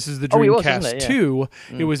 since this is the Dreamcast 2,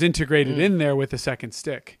 it was integrated in there with a second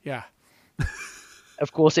stick. Yeah.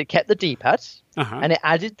 Of course, it kept the D-pad, and it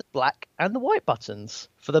added the black and the white buttons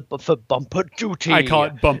for bumper duty. I call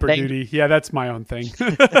it bumper duty. Yeah, that's my own thing.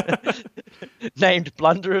 Named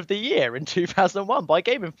Blunder of the Year in 2001 by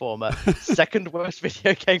Game Informer. Second worst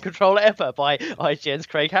video game controller ever by IGN's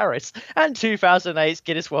Craig Harris. And 2008's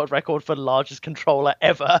Guinness World Record for largest controller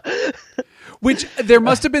ever. Which, there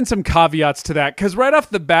must have been some caveats to that, because right off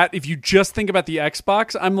the bat, if you just think about the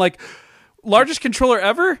Xbox, I'm like, largest controller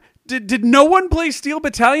ever? Did no one play Steel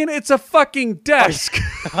Battalion? It's a fucking desk.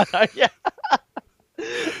 Yeah.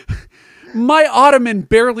 My Ottoman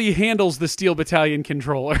barely handles the Steel Battalion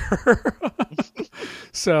controller.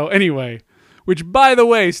 So anyway, which by the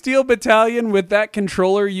way, Steel Battalion with that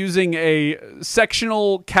controller using a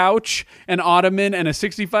sectional couch, an Ottoman, and a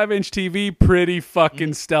 65-inch TV, pretty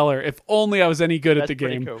fucking stellar. If only I was any good at the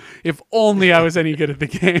game. Cool. If only I was any good at the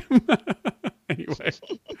game. Anyway,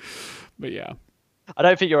 but yeah. I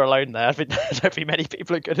don't think you're alone there. I don't think many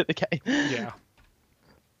people are good at the game. Yeah.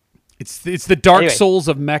 It's the Dark Souls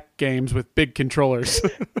of mech games with big controllers.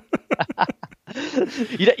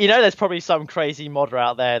 You know, there's probably some crazy modder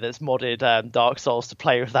out there that's modded Dark Souls to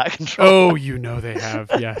play with that controller. Oh, you know they have,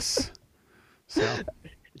 yes. So,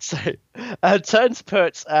 turns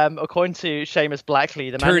put, according to Seamus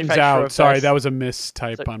Blackley, the manufacturer of... Sorry, that was a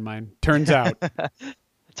mistype on mine. Turns out,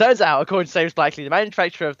 according to Seamus Blackley, the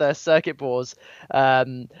manufacturer of the circuit boards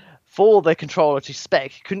for the controller to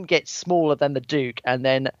spec couldn't get smaller than the Duke, and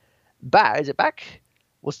then Back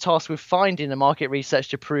was tasked with finding a market research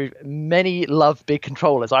to prove many love big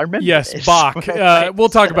controllers. I remember this. Bach. We'll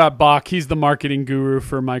talk about Bach. He's the marketing guru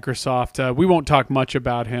for Microsoft. We won't talk much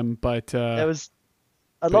about him, but... there was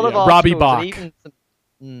a lot of Robbie articles, Bach.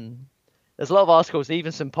 there there's a lot of articles,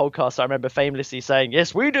 even some podcasts I remember famously saying,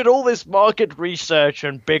 yes, we did all this market research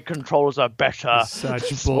and big controllers are better.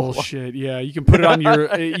 Such bullshit. Yeah, you can put it on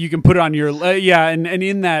your yeah, and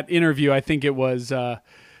in that interview, I think it was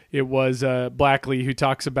Blackley who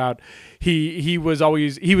talks about he was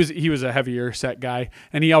a heavier set guy,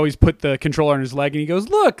 and he always put the controller on his leg, and he goes,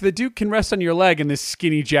 look, the Duke can rest on your leg, and this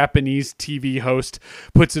skinny Japanese TV host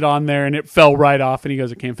puts it on there and it fell right off, and he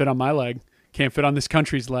goes, it can't fit on my leg, can't fit on this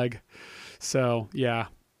country's leg. So yeah,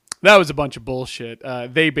 that was a bunch of bullshit.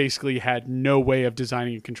 They basically had no way of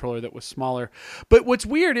designing a controller that was smaller. But what's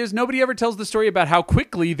weird is nobody ever tells the story about how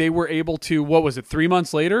quickly they were able to, 3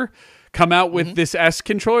 months later, come out with this S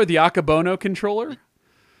controller, the Akabono controller.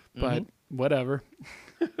 But whatever.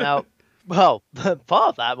 Now, well, part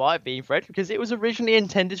of that might be, Fred, because it was originally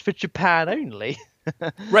intended for Japan only.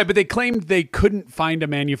 Right, but they claimed they couldn't find a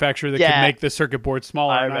manufacturer that could make the circuit board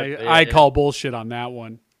smaller. I call bullshit on that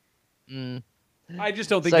one. I just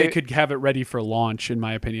don't think they could have it ready for launch, in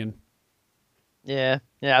my opinion. Yeah,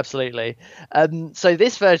 absolutely. So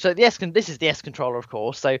this version, this is the S controller, of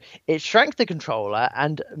course. So it shrank the controller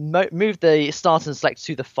and moved the start and select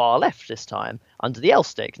to the far left this time, under the L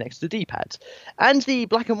stick next to the D-pad, and the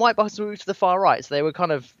black and white buttons were moved to the far right. So they were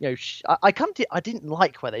kind of, I didn't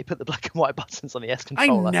like where they put the black and white buttons on the S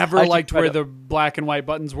controller. I never liked where the black and white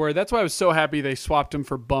buttons were. That's why I was so happy they swapped them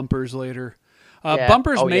for bumpers later.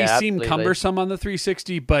 Bumpers may seem cumbersome on the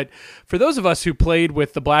 360, but for those of us who played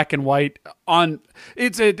with the black and white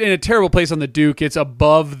it's in a terrible place on the Duke. It's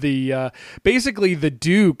above the, basically the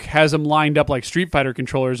Duke has them lined up like Street Fighter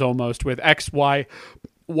controllers almost, with X, Y,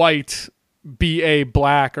 white, BA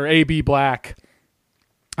black, or AB black.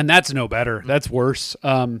 And that's no better. That's worse.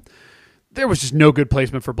 There was just no good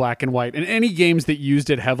placement for black and white. And any games that used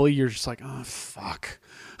it heavily, you're just like, oh, fuck.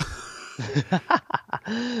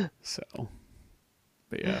 So...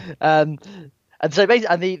 But yeah. And so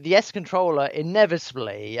basically, the S controller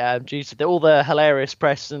inevitably, due to all the hilarious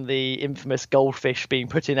press and the infamous goldfish being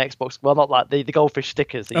put in Xbox, well, not like the goldfish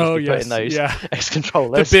stickers that used to be put in those X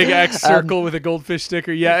controllers. The big X circle with a goldfish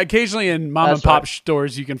sticker. Yeah, occasionally in mom and pop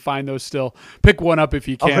stores you can find those still. Pick one up if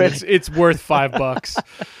you can. Oh, really? It's worth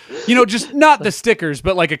 $5. Just not the stickers,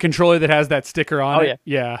 but like a controller that has that sticker on it.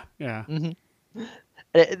 Yeah. Mm-hmm.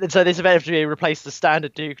 So this eventually replaced the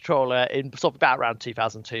standard Duke controller in sort of about around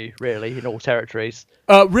 2002, really, in all territories.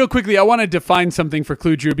 Real quickly, I want to define something for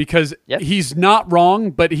Clue Drew, because he's not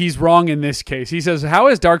wrong, but he's wrong in this case. He says, how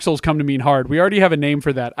has Dark Souls come to mean hard? We already have a name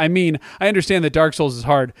for that. I mean, I understand that Dark Souls is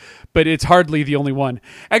hard, but it's hardly the only one.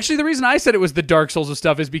 Actually, the reason I said it was the Dark Souls of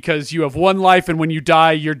stuff is because you have one life, and when you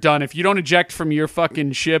die, you're done. If you don't eject from your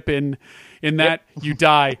fucking ship in that, you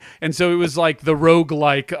die. And so it was like the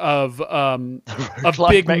roguelike of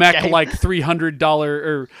big mech, like $300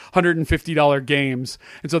 or $150 games.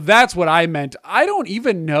 And so that's what I meant. I don't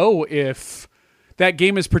even know if that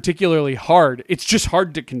game is particularly hard. It's just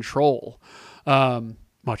hard to control.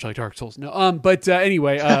 Much like Dark Souls. No.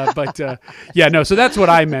 Anyway, so that's what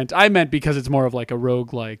I meant. I meant because it's more of like a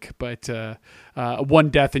roguelike, but one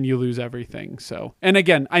death and you lose everything. So, and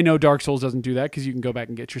again, I know Dark Souls doesn't do that because you can go back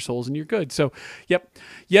and get your souls and you're good. So, yep.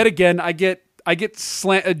 Yet again, I get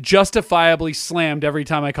justifiably slammed every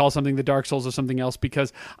time I call something the Dark Souls or something else,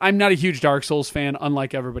 because I'm not a huge Dark Souls fan,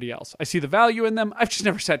 unlike everybody else. I see the value in them. I've just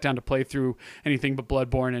never sat down to play through anything but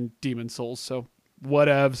Bloodborne and Demon Souls. So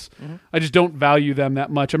whatevs. Mm-hmm. I just don't value them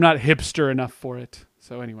that much. I'm not hipster enough for it.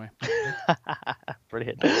 So anyway.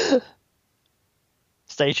 Brilliant.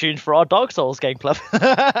 Stay tuned for our Dark Souls game club.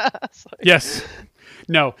 Yes.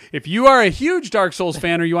 No, if you are a huge Dark Souls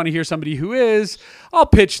fan or you want to hear somebody who is, I'll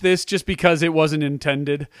pitch this just because it wasn't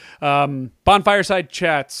intended. Bonfireside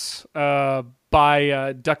Chats by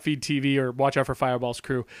Duckfeed TV or Watch Out for Fireball's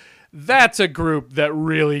Crew. That's a group that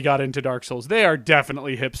really got into Dark Souls. They are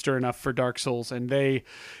definitely hipster enough for Dark Souls, and they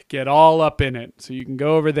get all up in it. So you can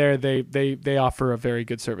go over there. They offer a very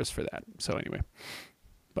good service for that. So anyway,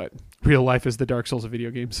 but real life is the Dark Souls of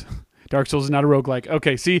video games. Dark Souls is not a roguelike.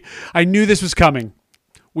 Okay, see, I knew this was coming.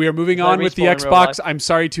 We are moving on with the Xbox. I'm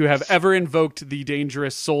sorry to have ever invoked the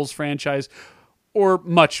dangerous Souls franchise or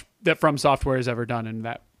much that From Software has ever done in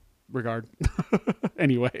that regard.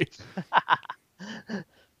 Anyway.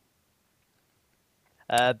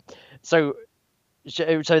 So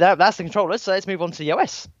that's the controller. So let's move on to the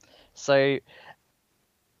OS. So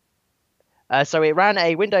it ran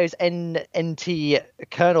a Windows NT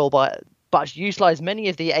kernel, but utilized many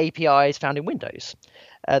of the APIs found in Windows.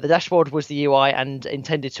 The dashboard was the UI and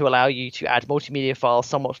intended to allow you to add multimedia files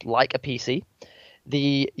somewhat like a PC.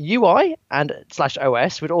 The UI and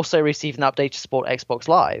 /OS would also receive an update to support Xbox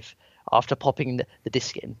Live after popping the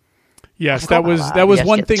disk in. Yes, that was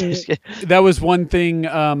one thing. That was one thing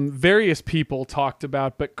various people talked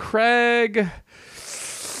about, but Craig,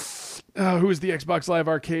 who was the Xbox Live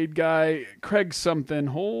Arcade guy, Craig something.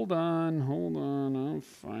 Hold on. I'll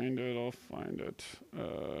find it.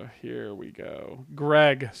 Here we go.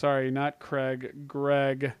 Greg, sorry, not Craig.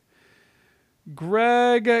 Greg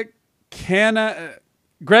Canessa,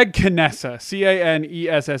 Canessa.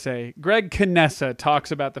 Greg Canessa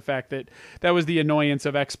talks about the fact that was the annoyance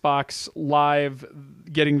of Xbox Live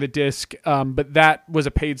getting the disc, but that was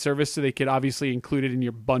a paid service, so they could obviously include it in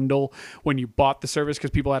your bundle when you bought the service,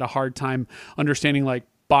 because people had a hard time understanding like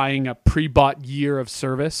buying a pre-bought year of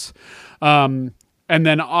service. And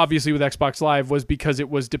then obviously with Xbox Live was because it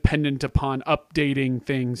was dependent upon updating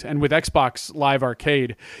things. And with Xbox Live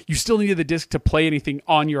Arcade, you still needed the disc to play anything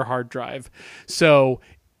on your hard drive. So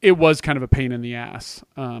it was kind of a pain in the ass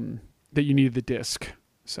that you needed the disc.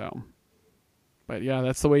 So, but yeah,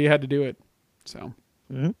 that's the way you had to do it. So,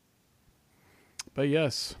 but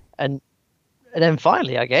yes. And then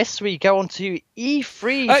finally, I guess we go on to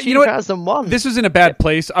E3 you know 2001. This was in a bad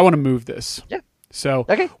place. I want to move this. Yeah. So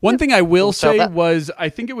one thing I will say was, I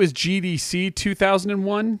think it was GDC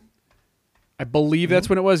 2001. I believe that's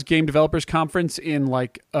when it was, Game Developers Conference in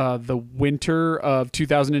like the winter of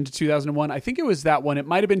 2000 into 2001. I think it was that one. It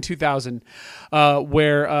might have been 2000,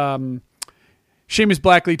 where Seamus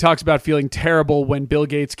Blackley talks about feeling terrible when Bill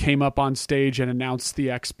Gates came up on stage and announced the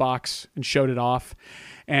Xbox and showed it off.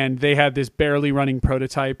 And they had this barely running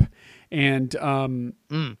prototype. And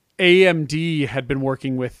AMD had been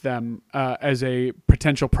working with them as a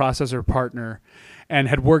potential processor partner and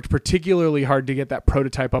had worked particularly hard to get that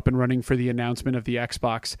prototype up and running for the announcement of the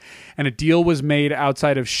Xbox. And a deal was made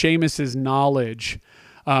outside of Seamus's knowledge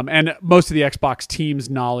and most of the Xbox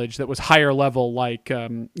team's knowledge that was higher level, like,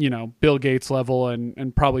 Bill Gates level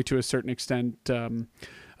and probably to a certain extent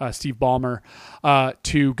Steve Ballmer,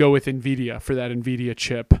 to go with NVIDIA for that NVIDIA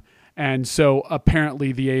chip. And so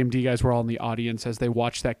apparently the AMD guys were all in the audience as they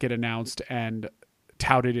watched that get announced and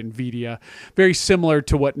touted NVIDIA. Very similar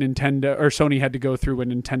to what Nintendo or Sony had to go through when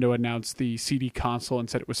Nintendo announced the CD console and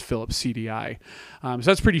said it was Philips CDI. So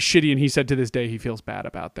that's pretty shitty. And he said to this day he feels bad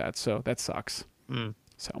about that. So that sucks.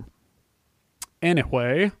 So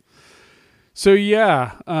anyway, so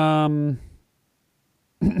yeah.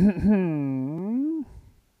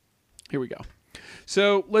 Here we go.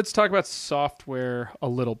 So let's talk about software a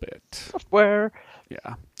little bit.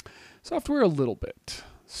 Software a little bit.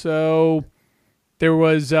 So there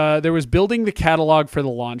was building the catalog for the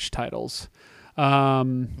launch titles,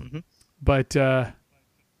 but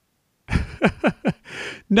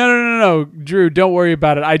no, Drew, don't worry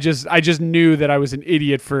about it. I just knew that I was an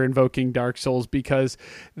idiot for invoking Dark Souls, because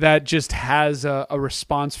that just has a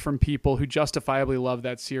response from people who justifiably love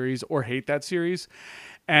that series or hate that series.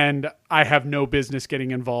 And I have no business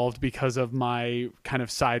getting involved because of my kind of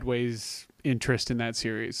sideways interest in that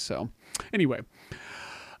series. So anyway,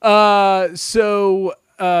 so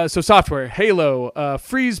software, Halo,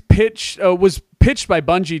 was pitched by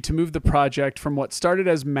Bungie to move the project from what started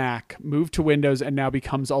as Mac, moved to Windows, and now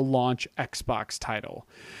becomes a launch Xbox title.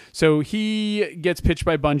 So he gets pitched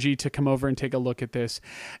by Bungie to come over and take a look at this.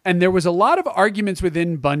 And there was a lot of arguments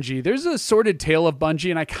within Bungie. There's a sordid tale of Bungie,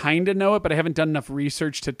 and I kind of know it, but I haven't done enough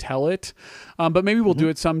research to tell it. But maybe we'll do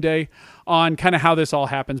it someday on kind of how this all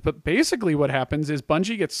happens. But basically what happens is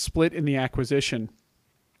Bungie gets split in the acquisition.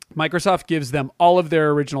 Microsoft gives them all of their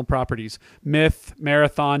original properties, Myth,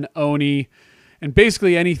 Marathon, Oni, and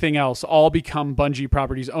basically anything else, all become Bungie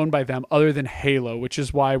properties owned by them other than Halo, which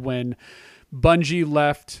is why when Bungie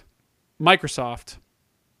left Microsoft,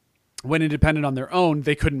 went independent on their own,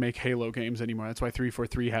 they couldn't make Halo games anymore. That's why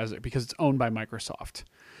 343 has it, because it's owned by Microsoft.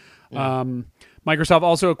 Yeah. Microsoft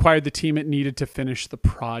also acquired the team it needed to finish the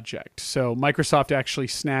project. So Microsoft actually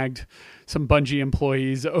snagged some Bungie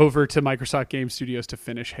employees over to Microsoft Game Studios to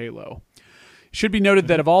finish Halo. It should be noted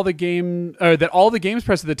that all the games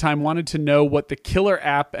press at the time wanted to know what the killer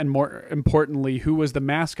app, and more importantly, who was the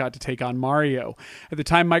mascot to take on Mario. At the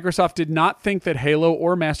time, Microsoft did not think that Halo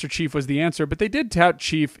or Master Chief was the answer, but they did tout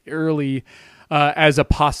Chief early as a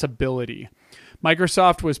possibility.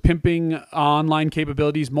 Microsoft was pimping online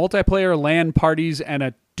capabilities, multiplayer LAN parties, and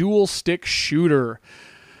a dual stick shooter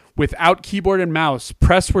without keyboard and mouse.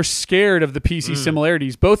 Press were scared of the PC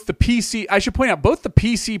similarities. Both the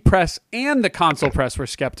PC press and the console press were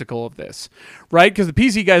skeptical of this, right? Because the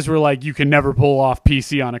PC guys were like, you can never pull off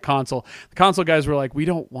PC on a console. The console guys were like, we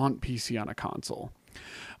don't want PC on a console.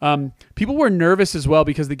 People were nervous as well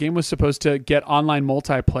because the game was supposed to get online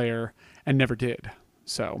multiplayer and never did.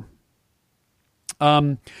 So,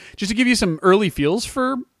 just to give you some early feels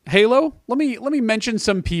for Halo, let me mention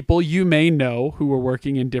some people you may know who were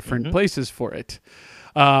working in different places for it.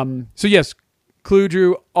 So yes, Clue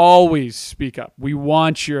Drew, always speak up. We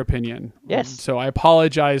want your opinion. Yes. So I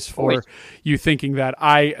apologize for you thinking that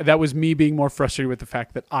that was me being more frustrated with the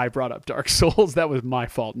fact that I brought up Dark Souls. That was my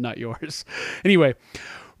fault, not yours. Anyway,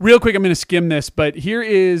 real quick, I'm going to skim this, but here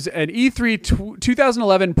is an E3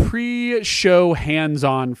 2011 pre-show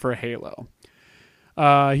hands-on for Halo.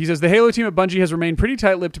 He says, the Halo team at Bungie has remained pretty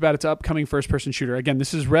tight-lipped about its upcoming first-person shooter. Again,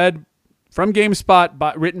 this is read from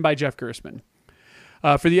GameSpot, written by Jeff Gerstmann.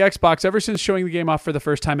 For the Xbox, ever since showing the game off for the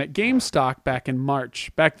first time at GameStock back in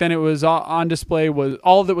March. Back then, it was on display.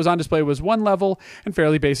 All that was on display was one level and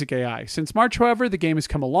fairly basic AI. Since March, however, the game has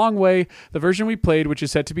come a long way. The version we played, which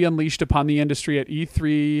is set to be unleashed upon the industry at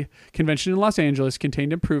E3 convention in Los Angeles,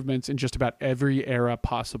 contained improvements in just about every area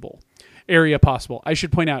possible. I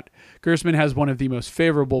should point out, Gerstmann has one of the most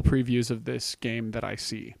favorable previews of this game that I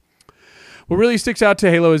see. What really sticks out to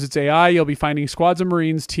Halo is its AI. You'll be finding squads of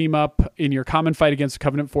Marines team up in your common fight against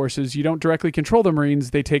Covenant forces. You don't directly control the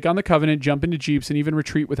Marines. They take on the Covenant, jump into jeeps, and even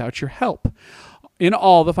retreat without your help. In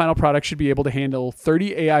all, the final product should be able to handle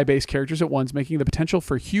 30 AI-based characters at once, making the potential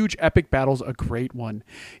for huge epic battles a great one.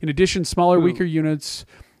 In addition, smaller, weaker units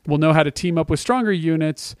will know how to team up with stronger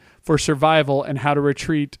units for survival and how to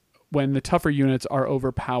retreat when the tougher units are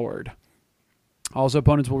overpowered. Also,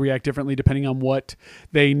 opponents will react differently depending on what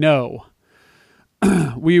they know.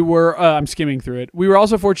 I'm skimming through it. We were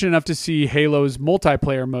also fortunate enough to see Halo's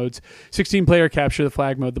multiplayer modes. 16-player capture the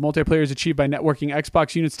flag mode. The multiplayer is achieved by networking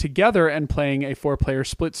Xbox units together and playing a 4-player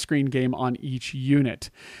split-screen game on each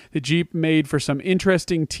unit. The Jeep made for some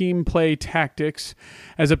interesting team play tactics,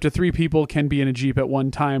 as up to 3 people can be in a Jeep at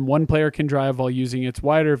one time. One player can drive while using its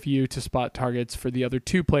wider view to spot targets for the other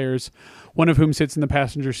 2 players, one of whom sits in the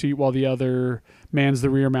passenger seat while the other mans the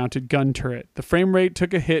rear-mounted gun turret. The frame rate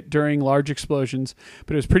took a hit during large explosions,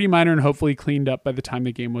 but it was pretty minor and hopefully cleaned up by the time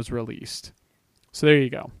the game was released. So there you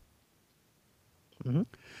go. So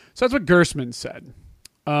that's what Gerstmann said.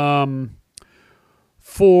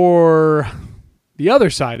 For the other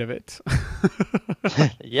side of it...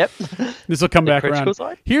 Yep. This will come back around.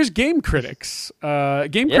 Side? Here's Game Critics.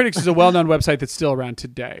 Critics is a well-known website that's still around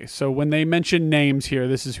today. So when they mention names here,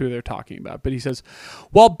 this is who they're talking about. But he says,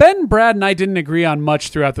 while Ben, Brad, and I didn't agree on much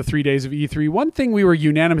throughout the 3 days of E3, one thing we were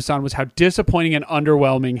unanimous on was how disappointing and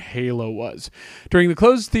underwhelming Halo was. During the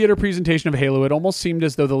closed theater presentation of Halo, it almost seemed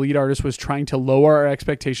as though the lead artist was trying to lower our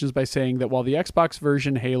expectations by saying that while the Xbox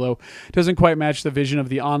version Halo doesn't quite match the vision of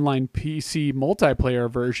the online PC multiplayer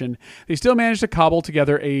version, they still managed to cobble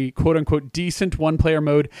together a quote-unquote decent one-player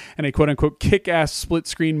mode and a quote-unquote kick-ass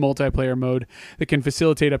split-screen multiplayer mode that can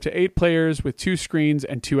facilitate up to 8 players with 2 screens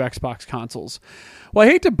and 2 Xbox consoles. Well,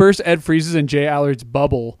 I hate to burst Ed Freeze's and Jay Allard's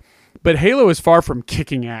bubble, but Halo is far from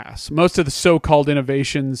kicking ass. Most of the so-called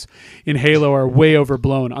innovations in Halo are way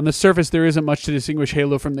overblown. On the surface, there isn't much to distinguish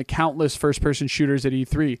Halo from the countless first-person shooters at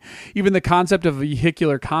E3. Even the concept of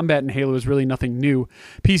vehicular combat in Halo is really nothing new.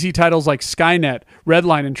 PC titles like Skynet,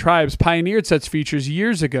 Redline, and Tribes pioneered such features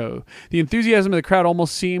years ago. The enthusiasm of the crowd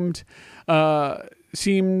almost seemed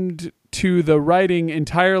to be writing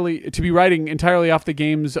entirely off the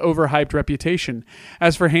game's overhyped reputation.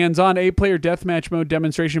 As for hands-on 8-player deathmatch mode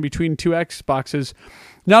demonstration between 2 Xboxes,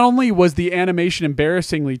 not only was the animation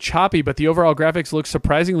embarrassingly choppy, but the overall graphics looked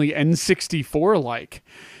surprisingly N64-like.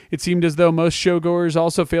 It seemed as though most showgoers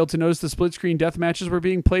also failed to notice the split-screen death matches were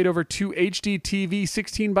being played over 2 HD TV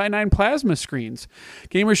 16:9 plasma screens.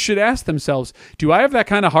 Gamers should ask themselves, do I have that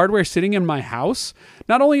kind of hardware sitting in my house?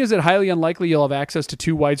 Not only is it highly unlikely you'll have access to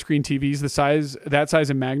 2 widescreen TVs that size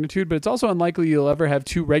and magnitude, but it's also unlikely you'll ever have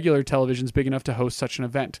 2 regular televisions big enough to host such an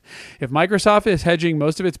event. If Microsoft is hedging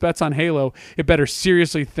most of its bets on Halo, it better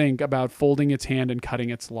seriously think about folding its hand and cutting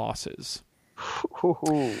its losses.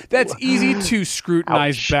 That's easy to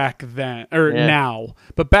scrutinize back then now,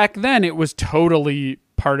 but back then it was totally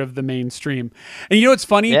part of the mainstream. And you know what's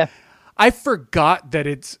funny? Yeah. I forgot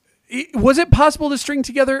that was it possible to string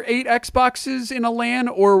together 8 Xboxes in a LAN,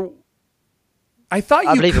 or I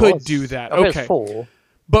thought you could do that. Okay. It was 4.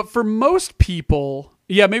 But for most people,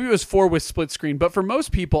 yeah, maybe it was 4 with split screen, but for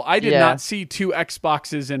most people, I did not see 2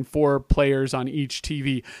 Xboxes and 4 players on each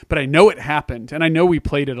TV, but I know it happened, and I know we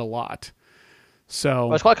played it a lot. So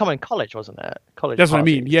well, it's quite common in college, wasn't it? College. That's what I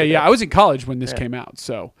mean. Yeah. I was in college when this came out.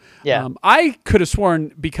 So I could have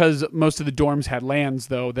sworn, because most of the dorms had LANs,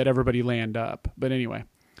 though, that everybody LANed up. But anyway,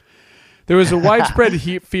 there was a widespread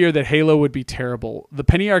fear that Halo would be terrible. The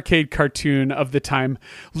Penny Arcade cartoon of the time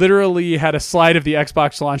literally had a slide of the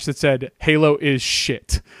Xbox launch that said, "Halo is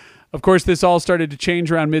shit." Of course, this all started to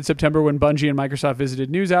change around mid-September when Bungie and Microsoft visited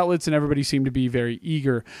news outlets, and everybody seemed to be very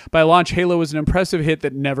eager. By launch, Halo was an impressive hit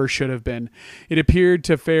that never should have been. It appeared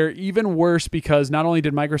to fare even worse because not only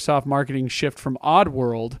did Microsoft marketing shift from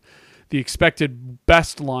Oddworld, the expected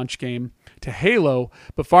best launch game, to Halo,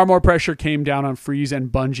 but far more pressure came down on Freeze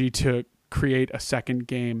and Bungie to create a second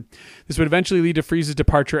game. This would eventually lead to Freeze's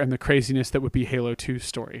departure and the craziness that would be Halo 2's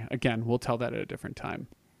story. Again, we'll tell that at a different time.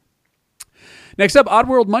 Next up,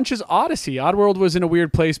 Oddworld Munch's Odyssey. Oddworld was in a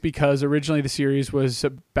weird place because originally the series was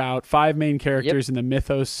about 5 main characters in the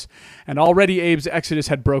mythos, and already Abe's Exodus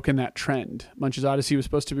had broken that trend. Munch's Odyssey was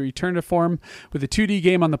supposed to be returned to form with a 2D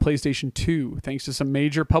game on the PlayStation 2. Thanks to some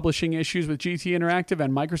major publishing issues with GT Interactive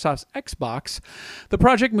and Microsoft's Xbox, the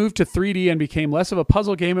project moved to 3D and became less of a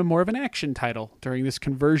puzzle game and more of an action title. During this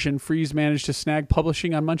conversion, Freeze managed to snag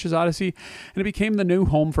publishing on Munch's Odyssey, and it became the new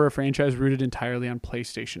home for a franchise rooted entirely on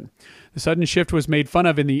PlayStation. The sudden shift was made fun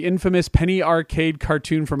of in the infamous Penny Arcade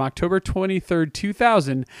cartoon from October 23rd,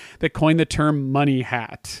 2000 that coined the term money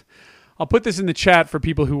hat. I'll put this in the chat for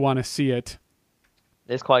people who want to see it.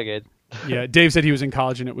 It's quite good. Yeah, Dave said he was in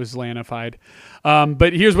college and it was Lanified.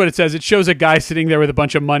 But here's what it says. It shows a guy sitting there with a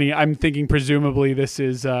bunch of money. I'm thinking presumably this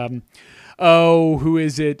is, who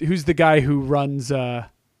is it? Who's the guy who runs, it's on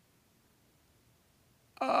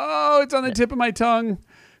the tip of my tongue.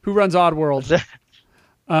 Who runs Oddworld?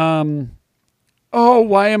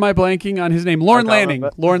 Why am I blanking on his name? Lorne Lanning.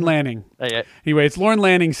 Lorne Lanning. Yeah. Anyway, it's Lorne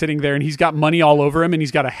Lanning sitting there, and he's got money all over him, and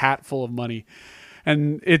he's got a hat full of money.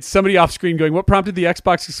 And it's somebody off screen going, what prompted the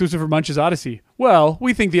Xbox exclusive for Munch's Odyssey? Well,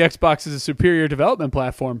 we think the Xbox is a superior development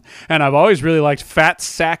platform, and I've always really liked fat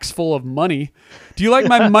sacks full of money. Do you like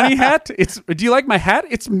my money hat? Do you like my hat?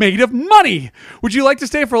 It's made of money. Would you like to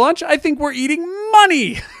stay for lunch? I think we're eating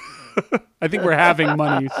money. I think we're having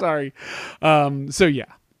money. Sorry.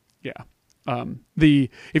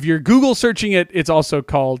 If you're Google searching it, it's also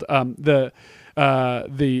called the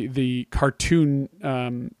cartoon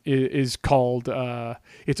is called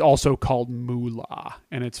it's also called Moolah,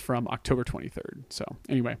 and it's from October 23rd. So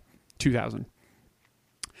anyway, 2000.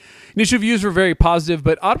 Initial reviews were very positive,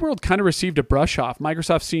 but Oddworld kind of received a brush off. But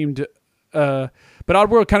Oddworld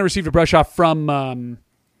kind of received a brush off from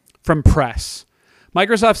press.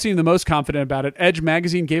 Microsoft seemed the most confident about it. Edge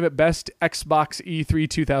magazine gave it best Xbox E3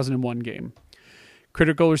 2001 game.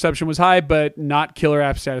 Critical reception was high, but not killer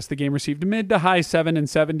app status. The game received mid to high 7 and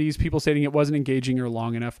 70s, people stating it wasn't engaging or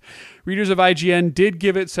long enough. Readers of IGN did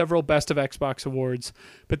give it several Best of Xbox awards,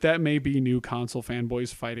 but that may be new console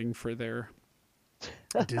fanboys fighting for their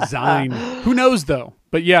design. Who knows, though?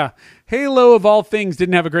 But yeah, Halo, of all things,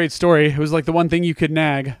 didn't have a great story. It was like the one thing you could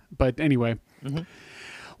nag, but anyway. Mm-hmm.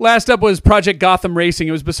 Last up was Project Gotham Racing.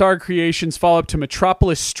 It was Bizarre Creations' follow-up to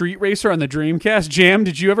Metropolis Street Racer on the Dreamcast. Jam,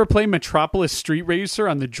 did you ever play Metropolis Street Racer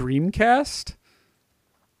on the Dreamcast?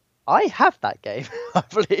 I have that game, I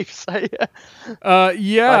believe so.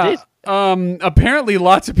 Yeah. I did. Apparently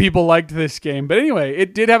lots of people liked this game. But anyway,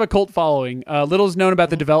 it did have a cult following. Little is known about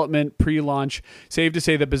the development pre-launch, save to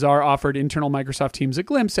say that Bizarre offered internal Microsoft teams a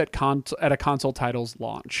glimpse at a console title's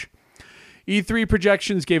launch. E3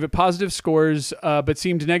 projections gave it positive scores, but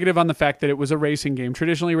seemed negative on the fact that it was a racing game.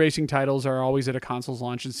 Traditionally, racing titles are always at a console's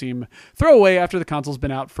launch and seem throwaway after the console's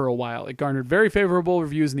been out for a while. It garnered very favorable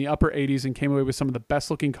reviews in the upper 80s and came away with some of the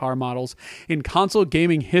best-looking car models in console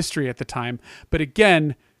gaming history at the time, but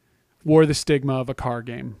again, wore the stigma of a car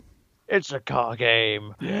game. It's a car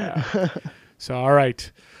game. Yeah. So, all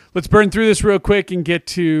right. Let's burn through this real quick and get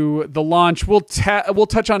to the launch. We'll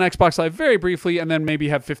touch on Xbox Live very briefly and then maybe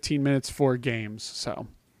have 15 minutes for games. So,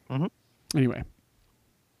 Anyway.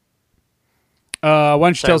 Why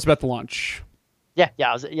don't you tell us about the launch?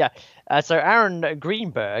 So Aaron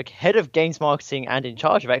Greenberg, head of games marketing and in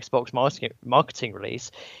charge of Xbox marketing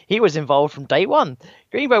release, he was involved from day one.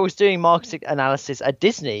 Greenberg was doing marketing analysis at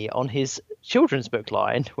Disney on his children's book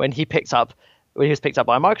line when he was picked up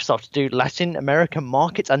by Microsoft to do Latin American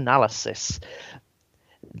market analysis.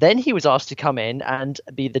 Then he was asked to come in and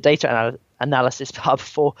be the data analysis hub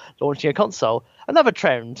for launching a console. Another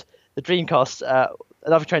trend, the Dreamcast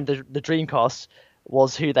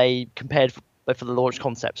was who they compared for the launch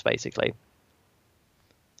concepts, basically.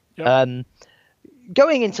 Yep.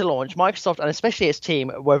 Going into launch, Microsoft and especially its team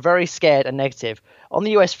were very scared and negative. On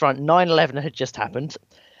the US front, 9/11 had just happened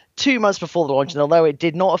 2 months before the launch, and although it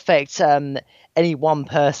did not affect any one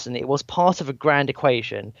person, it was part of a grand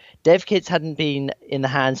equation. Dev kits hadn't been in the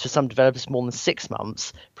hands for some developers more than 6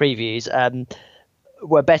 months. Previews.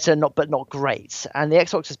 were better, but not great. And the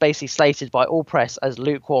Xbox is basically slated by all press as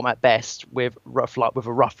lukewarm at best, with a rough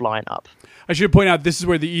lineup. I should point out this is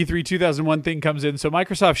where the E3 2001 thing comes in. So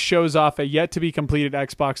Microsoft shows off a yet to be completed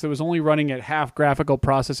Xbox that was only running at half graphical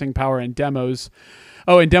processing power in demos.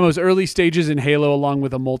 Oh, in demos early stages in Halo, along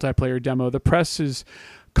with a multiplayer demo. The press is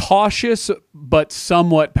cautious but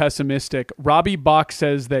somewhat pessimistic. Robbie Bach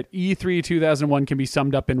says that E3 2001 can be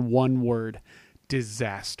summed up in one word: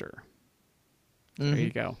 disaster. There you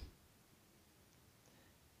go.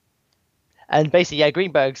 And basically,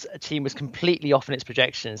 Greenberg's team was completely off in its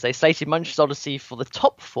projections. They slated Munch's Odyssey for the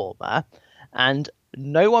top performer, and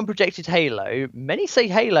no one projected Halo. Many say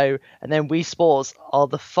Halo and then Wii Sports are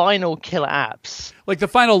the final killer apps. Like the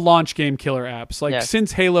final launch game killer apps. Like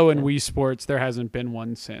since Halo and Wii Sports, there hasn't been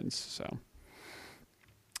one since. So,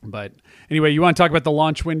 but anyway, you want to talk about the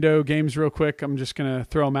launch window games real quick? I'm just going to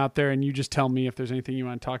throw them out there, and you just tell me if there's anything you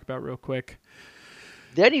want to talk about real quick.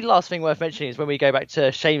 The only last thing worth mentioning is when we go back to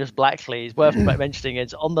Seamus Blackley, it's worth mentioning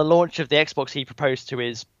is on the launch of the Xbox, he proposed to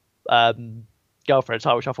his girlfriend,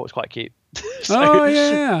 which I thought was quite cute. Oh,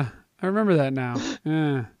 yeah. I remember that now.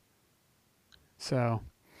 Yeah. So,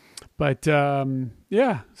 but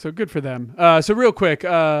yeah, so good for them. So real quick,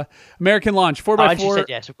 American launch 4x4. And she said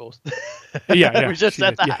yes, of course. Yeah. We just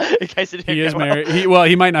said that in case it didn't He is married.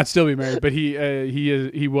 He might not still be married, but he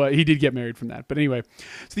did get married from that. But anyway,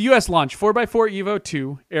 so the U.S. launch 4x4 Evo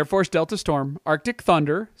 2, Air Force Delta Storm, Arctic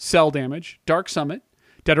Thunder, Cell Damage, Dark Summit,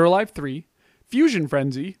 Dead or Alive 3, Fusion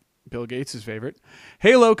Frenzy, Bill Gates' favorite,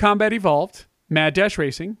 Halo Combat Evolved, Mad Dash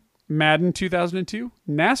Racing, Madden 2002,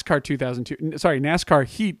 NASCAR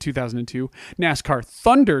Heat 2002, NASCAR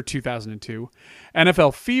Thunder 2002,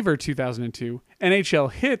 NFL Fever 2002,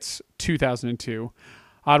 NHL Hits 2002,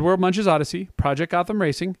 Oddworld Munch's Odyssey, Project Gotham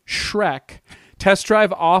Racing, Shrek, Test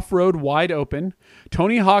Drive Off-Road Wide Open,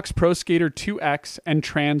 Tony Hawk's Pro Skater 2X, and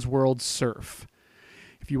Trans World Surf.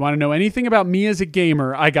 If you want to know anything about me as a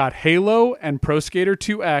gamer, I got Halo and Pro Skater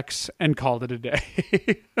 2X and called it a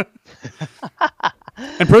day.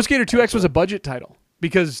 And Pro Skater 2X was a budget title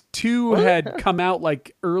because 2 had come out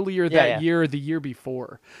like earlier that year or the year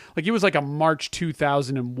before. Like it was like a March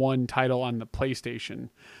 2001 title on the PlayStation.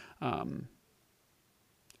 And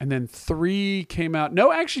then 3 came out.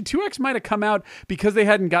 No, actually 2X might have come out because they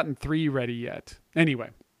hadn't gotten 3 ready yet.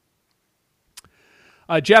 Anyway.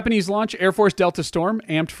 Japanese launch, Air Force Delta Storm,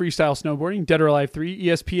 Amped Freestyle Snowboarding, Dead or Alive 3,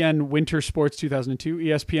 ESPN Winter Sports 2002,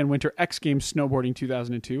 ESPN Winter X Games Snowboarding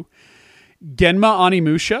 2002, Genma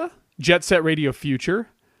Onimusha, Jet Set Radio Future,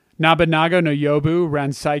 Nobunaga no Yobu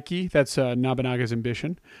Ransaiki, that's Nobunaga's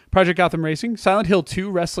Ambition, Project Gotham Racing, Silent Hill 2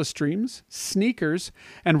 Restless Dreams, Sneakers,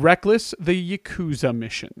 and Reckless the Yakuza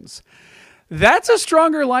Missions. That's a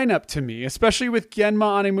stronger lineup to me, especially with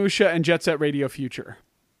Genma Onimusha and Jet Set Radio Future.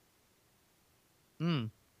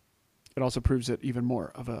 It also proves it even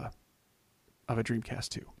more of a Dreamcast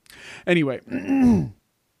 2. Anyway,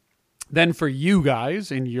 then for you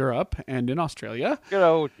guys in Europe and in Australia, good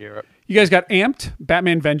old Europe, you guys got Amped,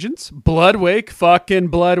 Batman Vengeance, Bloodwake,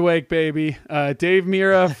 fucking Bloodwake, baby, Dave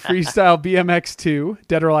Mirra, Freestyle BMX 2,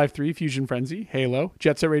 Dead or Alive 3, Fusion Frenzy, Halo,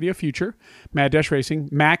 Jet Set Radio Future, Mad Dash Racing,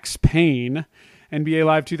 Max Payne, NBA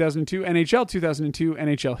Live 2002, NHL 2002,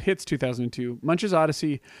 NHL Hits 2002, Munch's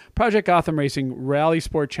Odyssey, Project Gotham Racing, Rally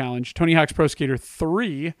Sport Challenge, Tony Hawk's Pro Skater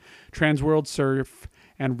 3, Trans World Surf,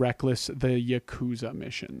 and Reckless the Yakuza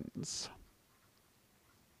Missions.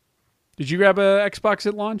 Did you grab a Xbox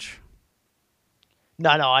at launch? No,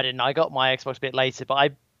 I didn't. I got my Xbox a bit later, but I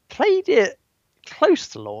played it close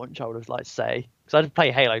to launch, I would have liked to say. Because I did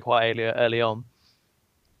play Halo quite early on.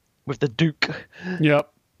 With the Duke.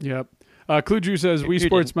 Yep. Cluedrew says Wii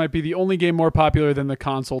Sports might be the only game more popular than the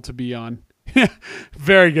console to be on.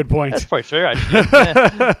 Very good point. That's probably true, actually.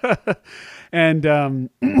 Yeah. And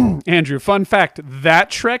Andrew, fun fact,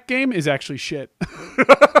 that Shrek game is actually shit.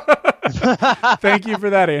 Thank you for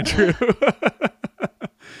that, Andrew.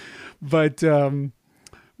 But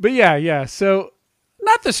yeah. So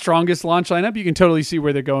not the strongest launch lineup. You can totally see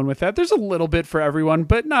where they're going with that. There's a little bit for everyone,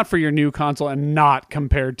 but not for your new console and not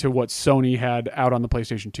compared to what Sony had out on the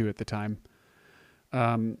PlayStation 2 at the time.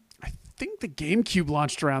 I think the GameCube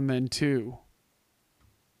launched around then too.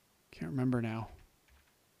 Can't remember now.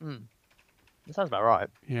 That sounds about right.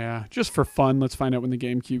 Yeah, just for fun, let's find out when the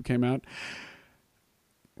GameCube came out.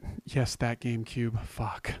 Yes, that GameCube.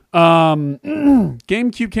 Fuck.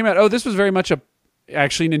 GameCube came out. Oh, this was very much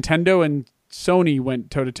actually Nintendo and Sony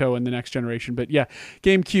went toe-to-toe in the next generation. But yeah,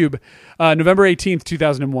 GameCube, November 18th,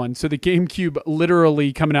 2001. So the GameCube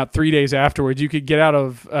literally coming out 3 days afterwards. You could get out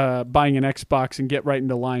of buying an Xbox and get right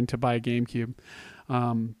into line to buy a GameCube.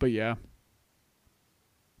 But yeah.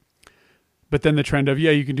 but then the trend of,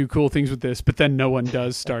 you can do cool things with this, but then no one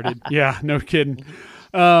does started. Yeah, no kidding.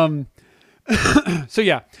 So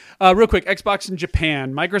real quick, Xbox in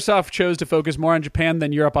Japan. Microsoft chose to focus more on Japan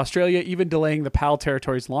than Europe, Australia, even delaying the PAL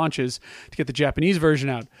territories launches to get the Japanese version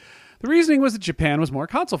out. The reasoning was that Japan was more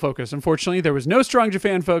console-focused. Unfortunately, there was no strong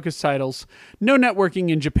Japan-focused titles. No networking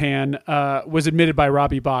in Japan was admitted by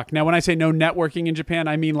Robbie Bach. Now, when I say no networking in Japan,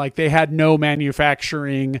 I mean like they had no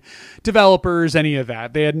manufacturing, developers, any of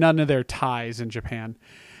that. They had none of their ties in Japan.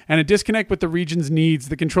 And a disconnect with the region's needs.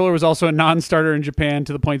 The controller was also a non-starter in Japan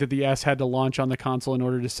to the point that the S had to launch on the console in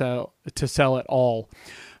order to sell at all.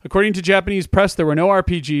 According to Japanese press, there were no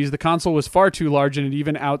RPGs. The console was far too large, and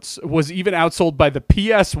it was even outsold by the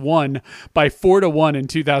PS1 by 4-1 in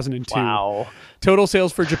 2002. Wow. Total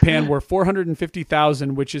sales for Japan were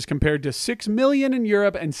 450,000, which is compared to 6 million in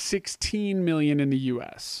Europe and 16 million in the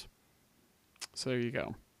US. So there you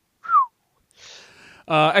go.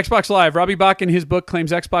 Xbox Live. Robbie Bach in his book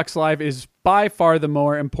claims Xbox Live is by far the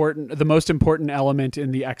most important element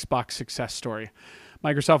in the Xbox success story.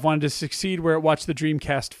 Microsoft wanted to succeed where it watched the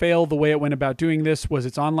Dreamcast fail. The way it went about doing this was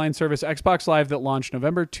its online service, Xbox Live, that launched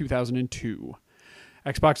November 2002.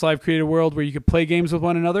 Xbox Live created a world where you could play games with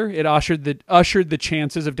one another. It ushered the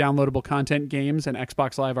chances of downloadable content, games, and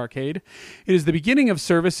Xbox Live Arcade. It is the beginning of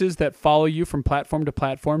services that follow you from platform to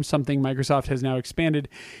platform, something Microsoft has now expanded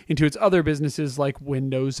into its other businesses like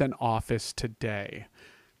Windows and Office today.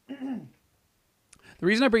 The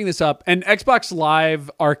reason I bring this up, and Xbox Live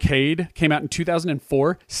Arcade came out in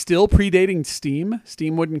 2004, still predating Steam.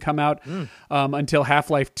 Steam wouldn't come out until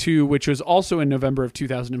Half-Life 2, which was also in November of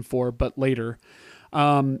 2004, but later.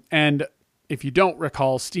 And if you don't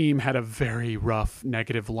recall, Steam had a very rough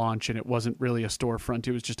negative launch, and it wasn't really a storefront.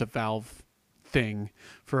 It was just a Valve thing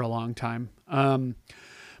for a long time.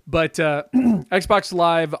 But Xbox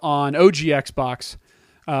Live on OG Xbox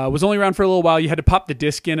was only around for a little while. You had to pop the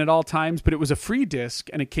disc in at all times, but it was a free disc,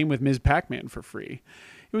 and it came with Ms. Pac-Man for free.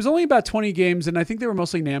 It was only about 20 games, and I think they were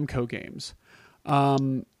mostly Namco games.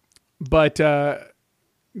 But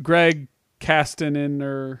Greg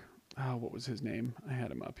Castanen, what was his name? I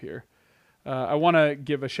had him up here. I want to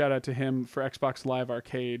give a shout out to him for Xbox Live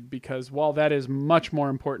Arcade, because while that is much more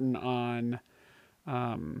important on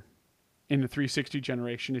in the 360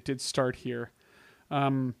 generation, it did start here.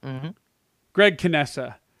 Greg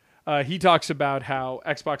Canessa, he talks about how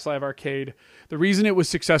Xbox Live Arcade, the reason it was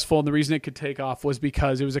successful and the reason it could take off was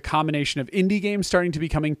because it was a combination of indie games starting to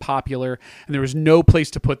becoming popular, and there was no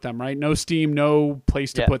place to put them, right? No Steam, no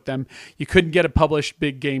place to put them. You couldn't get a published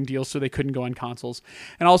big game deal, so they couldn't go on consoles.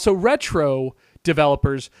 And also retro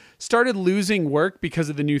developers started losing work because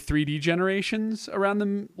of the new 3D generations around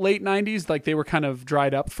the late 90s. Like they were kind of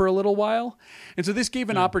dried up for a little while. And so this gave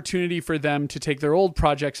an opportunity for them to take their old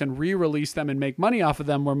projects and re-release them and make money off of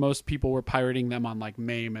them, where most people were pirating them on like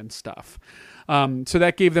MAME and stuff. So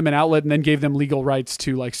that gave them an outlet, and then gave them legal rights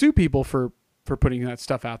to like sue people for putting that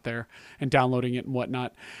stuff out there and downloading it and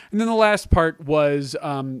whatnot. And then the last part was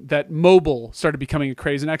that mobile started becoming a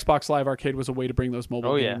craze, and Xbox Live Arcade was a way to bring those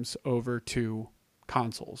mobile games over to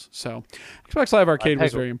consoles. So Xbox Live Arcade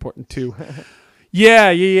was very important too. Yeah.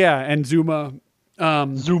 And Zuma.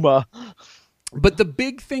 Zuma. But the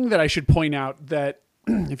big thing that I should point out, that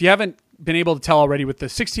if you haven't been able to tell already, with the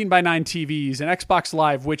 16:9 TVs and Xbox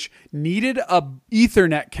Live, which needed a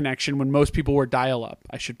Ethernet connection when most people were dial-up,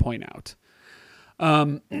 I should point out,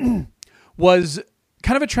 was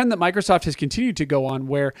kind of a trend that Microsoft has continued to go on,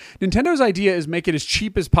 where Nintendo's idea is make it as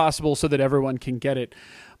cheap as possible so that everyone can get it.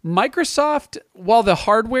 Microsoft, while the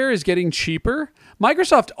hardware is getting cheaper,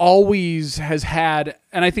 Microsoft always has had,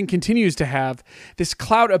 and I think continues to have, this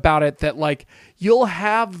clout about it that like you'll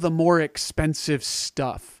have the more expensive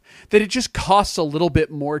stuff, that it just costs a little bit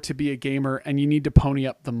more to be a gamer and you need to pony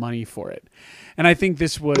up the money for it. And I think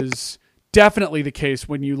this was definitely the case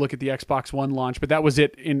when you look at the Xbox One launch, but that was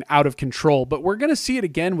it in out of control. But we're going to see it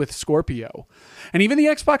again with Scorpio and even the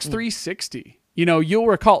Xbox 360. You know, you'll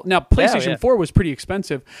recall now PlayStation 4 was pretty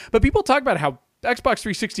expensive, but people talk about how Xbox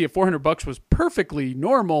 360 at $400 was perfectly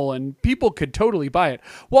normal and people could totally buy it.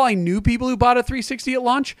 Well, I knew people who bought a 360 at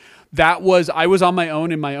launch. I was on my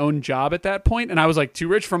own in my own job at that point, and I was like, too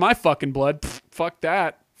rich for my fucking blood. Pfft, fuck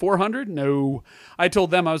that. 400? No. I told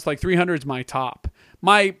them, I was like, 300 is my top.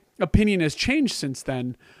 My opinion has changed since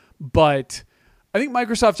then, but I think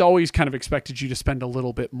Microsoft's always kind of expected you to spend a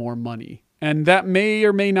little bit more money, and that may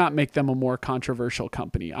or may not make them a more controversial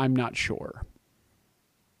company. I'm not sure.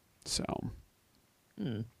 So,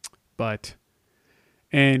 but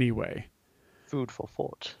anyway. Food for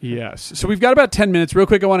thought. Yes. So we've got about 10 minutes. Real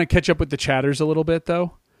quick, I want to catch up with the chatters a little bit,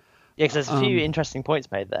 though. Yeah, because there's a few interesting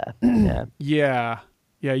points made there. Yeah.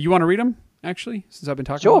 You want to read them? actually, since I've been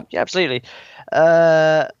talking Sure, about it? Yeah, absolutely.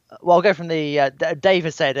 Well, I'll go from the Dave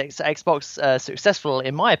has said Xbox successful,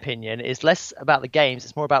 in my opinion, is less about the games.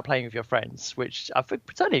 It's more about playing with your friends, which I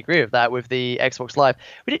totally agree with that with the Xbox Live.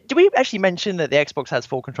 Did we actually mention that the Xbox has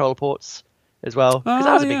 4 controller ports as well? Because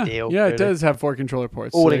that was a big deal. Yeah, really. It does have 4 controller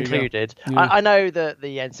ports. All so included. Yeah. I know that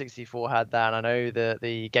the N64 had that, and I know that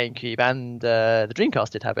the GameCube and the Dreamcast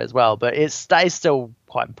did have it as well, but that is still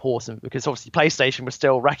quite important because obviously PlayStation was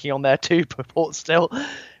still racking on their 2 ports still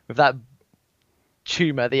with that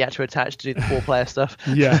tumor they had to attach to do the 4-player stuff.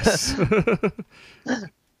 Yes.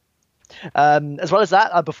 As well as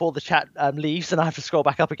that, before the chat leaves, and I have to scroll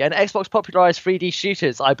back up again, Xbox popularized 3D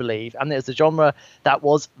shooters, I believe, and there's a genre that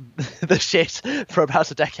was the shit for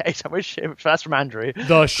about a decade. That's from Andrew.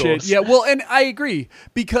 The shit. Yeah, well, and I agree,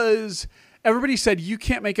 because everybody said you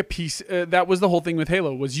can't make a PC. That was the whole thing with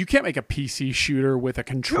Halo, was you can't make a PC shooter with a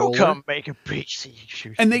controller. You can't make a PC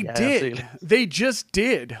shooter. And they did. Absolutely. They just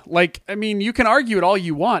did. Like, I mean, you can argue it all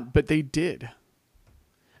you want, but they did.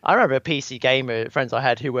 I remember PC gamer friends I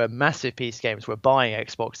had who were massive PC gamers were buying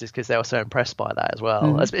Xboxes because they were so impressed by that as well.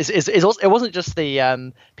 Mm-hmm. It wasn't just the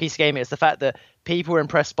PC gaming; it's the fact that people were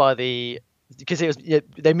impressed by because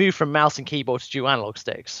they moved from mouse and keyboard to dual analog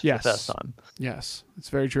sticks for the first time. Yes, it's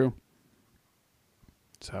very true.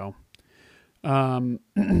 So, all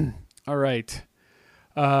right.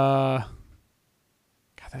 God,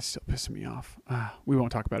 that's still pissing me off. We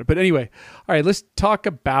won't talk about it, but anyway, all right. Let's talk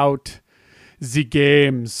about the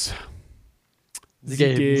games.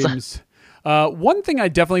 One thing I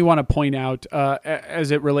definitely want to point out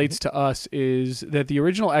as it relates to us is that the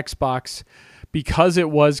original Xbox, because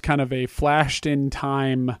it was kind of a flashed in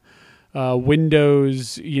time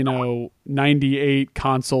Windows, 98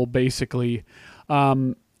 console, basically,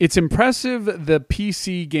 it's impressive the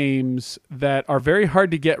PC games that are very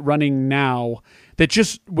hard to get running now, that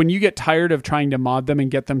just when you get tired of trying to mod them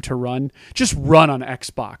and get them to run, just run on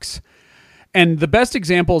Xbox. And the best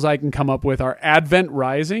examples I can come up with are Advent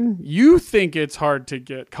Rising. You think it's hard to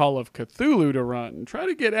get Call of Cthulhu to run. Try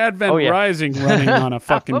to get Advent Rising running on a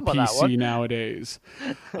fucking PC nowadays.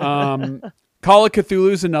 Call of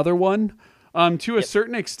Cthulhu is another one. To a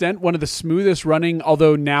certain extent, one of the smoothest running,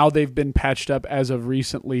 although now they've been patched up as of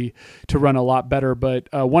recently to run a lot better. But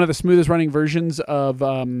one of the smoothest running versions of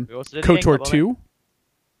KOTOR 2.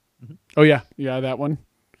 Mm-hmm. Oh, yeah. Yeah, that one.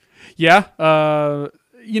 Yeah.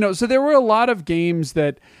 So there were a lot of games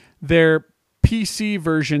that their PC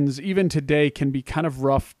versions, even today, can be kind of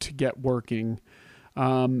rough to get working,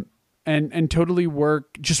 and totally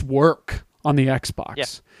work on the Xbox. Yeah.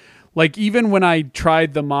 Like, even when I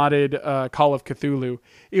tried the modded Call of Cthulhu,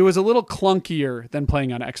 it was a little clunkier than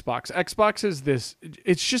playing on Xbox. Xbox is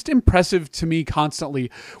it's just impressive to me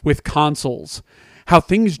constantly with consoles, how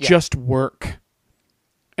things just work.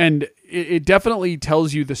 And it definitely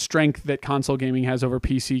tells you the strength that console gaming has over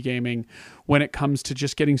PC gaming when it comes to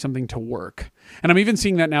just getting something to work. And I'm even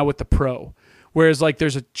seeing that now with the Pro. Whereas, like,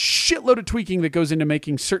 there's a shitload of tweaking that goes into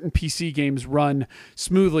making certain PC games run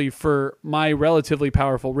smoothly for my relatively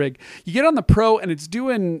powerful rig. You get on the Pro and it's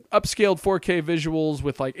doing upscaled 4K visuals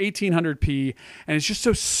with like 1800p, and it's just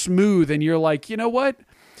so smooth. And you're like, you know what?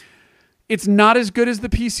 It's not as good as the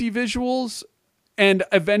PC visuals. And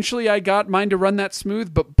eventually I got mine to run that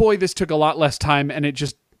smooth, but boy, this took a lot less time, and it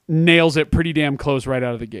just nails it pretty damn close right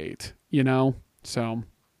out of the gate, So,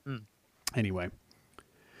 Anyway.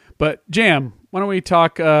 But Jam, why don't we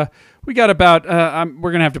talk? We got about.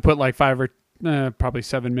 We're gonna have to put like 5 or probably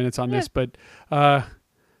 7 minutes on this, but why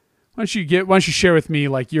don't you share with me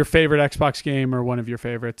like your favorite Xbox game or one of your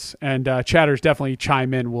favorites? And chatters, definitely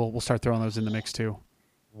chime in. We'll start throwing those in the mix too.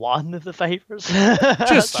 One of the favorites.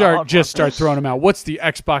 Just start throwing them out. What's the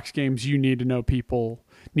Xbox games you need to know people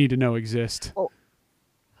need to know exist? Well,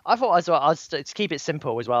 I thought as well, to keep it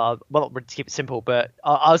simple as well. Well, not really to keep it simple, but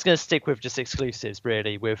I was going to stick with just exclusives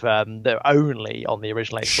really, with they're only on the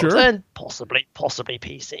original Xbox and possibly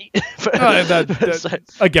PC.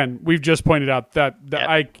 Again, we've just pointed out that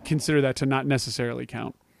I consider that to not necessarily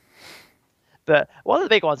count. But one of the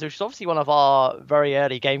big ones, which is obviously one of our very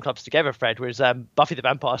early game clubs together, Fred, was Buffy the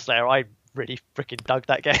Vampire Slayer. I really freaking dug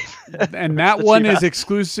that game. And that one is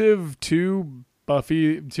exclusive to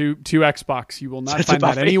Buffy, to Xbox. You will not find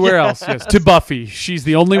that anywhere else. Yes, to Buffy. She's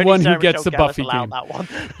the only one who gets the Buffy game. That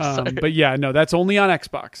one. But yeah, no, that's only on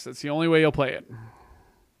Xbox. That's the only way you'll play it.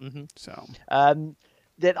 Mm-hmm. So.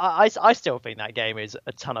 I still think that game is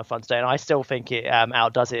a ton of fun today, and I still think it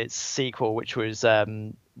outdoes its sequel, which was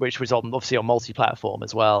obviously on multi-platform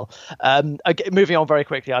as well. Moving on very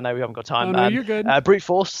quickly, I know we haven't got time. Oh, no, you're good. Brute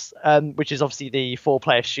Force, which is obviously the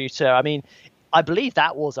 4-player shooter. I mean, I believe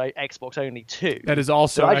that was a Xbox only too. That is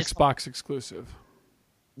also Xbox exclusive.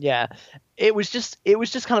 Yeah, it was just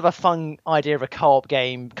kind of a fun idea of a co-op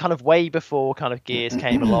game, kind of way before kind of Gears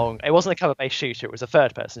came along. It wasn't a cover-based shooter; it was a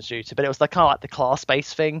third-person shooter, but it was kind of like the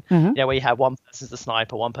class-based thing. You know, where you have one person's the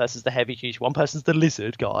sniper, one person's the heavy shooter, one person's the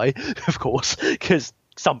lizard guy, of course, because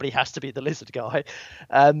somebody has to be the lizard guy.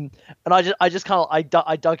 And I just kind of I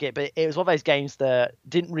dug it, but it was one of those games that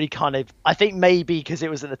didn't really kind of, I think maybe because it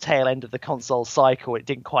was at the tail end of the console cycle, it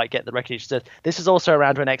didn't quite get the recognition. So this was also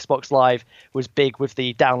around when Xbox Live was big with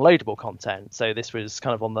the downloadable content, so this was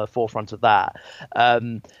kind of on the forefront of that.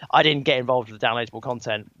 I didn't get involved with the downloadable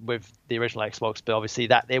content with the original Xbox, but obviously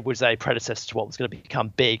that it was a predecessor to what was going to become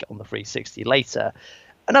big on the 360 later.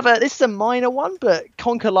 This is a minor one, but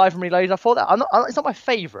Conquer Live and Reloaded, I thought that it's not my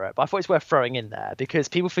favourite, but I thought it's worth throwing in there because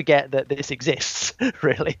people forget that this exists,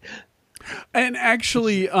 really. And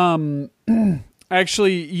actually,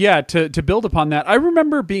 yeah, to build upon that, I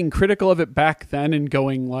remember being critical of it back then and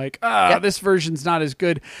going like, this version's not as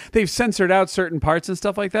good. They've censored out certain parts and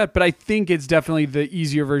stuff like that, but I think it's definitely the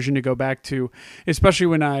easier version to go back to, especially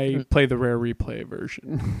when I play the Rare Replay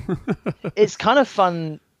version. It's kind of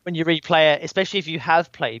fun when you replay it, especially if you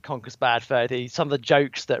have played Conker's Bad Fur, some of the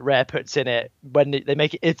jokes that Rare puts in it when they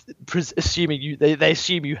make it, assuming they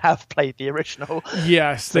assume you have played the original.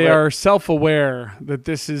 Yes, so they are self-aware that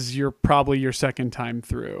this is probably your second time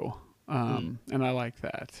through, and I like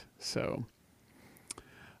that. So,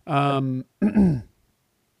 but big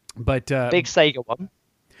Sega one,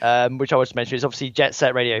 which I was to mention, is obviously Jet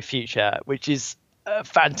Set Radio Future, which is a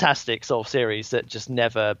fantastic sort of series that just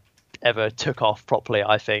never ever took off properly,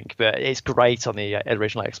 I think, but it's great on the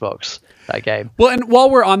original Xbox, that game. Well, and while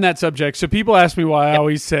we're on that subject, so people ask me why I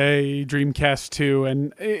always say Dreamcast 2,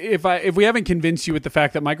 and if we haven't convinced you with the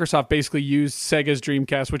fact that Microsoft basically used Sega's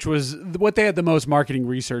Dreamcast, which was what they had the most marketing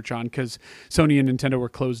research on because Sony and Nintendo were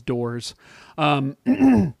closed doors,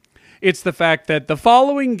 it's the fact that the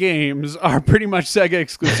following games are pretty much Sega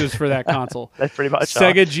exclusives for that console. They pretty much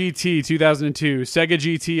Sega GT 2002, Sega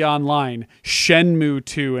GT Online, Shenmue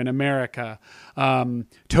 2 in America,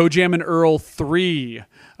 Toe Jam and Earl 3,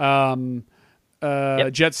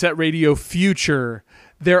 Jet Set Radio Future.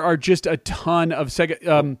 There are just a ton of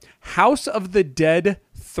Sega. House of the Dead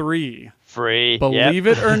 3. Free. Believe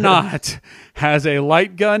it or not, has a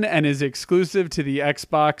light gun and is exclusive to the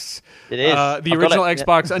Xbox. It is. The original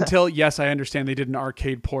Xbox until, yes, I understand they did an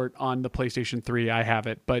arcade port on the PlayStation 3. I have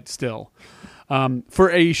it, but still. For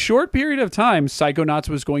a short period of time, Psychonauts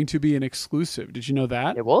was going to be an exclusive. Did you know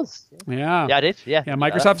that? It was. Yeah. Yeah, I did. Yeah. Yeah,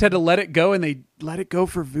 Microsoft had to let it go, and they let it go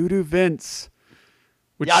for Voodoo Vince.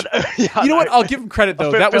 Which, you know what? I'll give him credit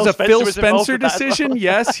though. That was a Phil Spencer decision. Well.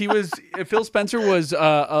 Yes, he was. Phil Spencer was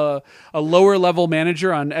a lower level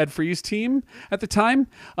manager on Ed Free's team at the time.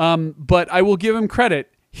 But I will give him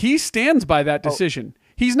credit. He stands by that decision.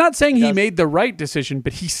 He's not saying he made the right decision,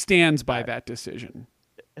 but he stands by that decision.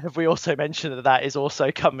 Have we also mentioned that is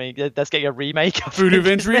also coming? That's getting a remake of Voodoo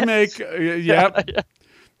Vince remake. Yep. Yeah.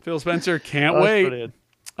 Phil Spencer can't wait. Brilliant.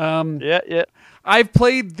 Yeah. I've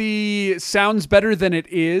played the Sounds Better Than It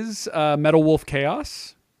Is Metal Wolf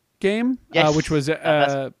Chaos game, which was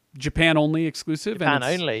Japan only exclusive. Japan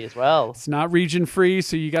only as well. It's not region free,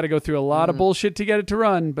 so you got to go through a lot of bullshit to get it to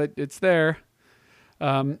run, but it's there.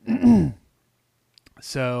 So,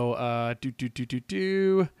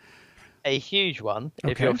 a huge one,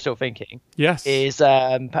 if you're still thinking, yes, is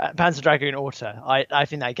Panzer Dragoon Auto. I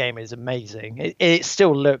think that game is amazing. It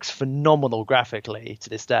still looks phenomenal graphically to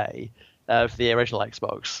this day. For the original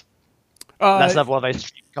Xbox. That's another one of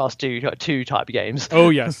those Dreamcast 2 type of games. Oh,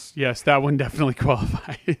 yes. Yes, that one definitely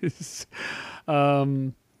qualifies.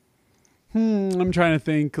 I'm trying to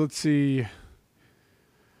think. Let's see.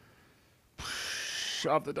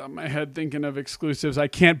 Off the top of my head, thinking of exclusives, I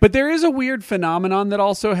can't. But there is a weird phenomenon that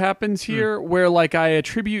also happens here where, like, I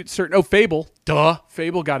attribute certain... Fable. Duh.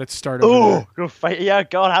 Fable got its start over there. Yeah,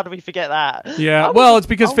 God, how did we forget that? Yeah, well, it's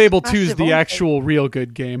because Fable 2 is the actual real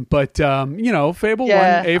good game. But, Fable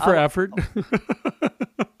 1, A for effort.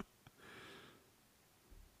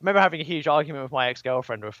 I remember having a huge argument with my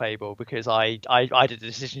ex-girlfriend with Fable because I did a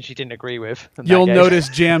decision she didn't agree with. You'll notice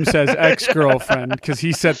Jam says ex-girlfriend because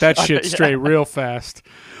he set that shit straight real fast.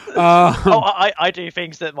 I do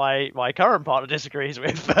things that my current partner disagrees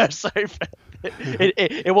with, so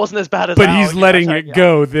it wasn't as bad as. But he's letting it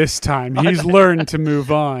go this time. He's learned to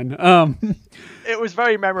move on. It was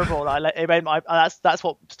very memorable. That's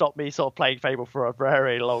what stopped me sort of playing Fable for a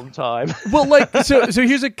very long time. Well, so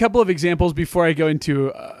here's a couple of examples before I go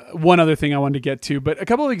into one other thing I wanted to get to, but a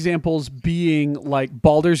couple of examples being like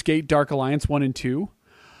Baldur's Gate Dark Alliance 1 and 2,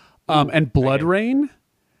 and Blood Rain.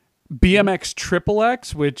 BMX Triple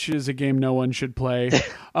X, which is a game no one should play.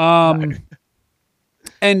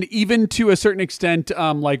 And even to a certain extent,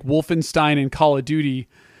 like Wolfenstein and Call of Duty,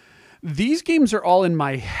 these games are all in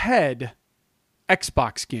my head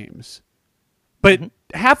Xbox games. But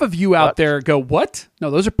half of you out there go, what? No,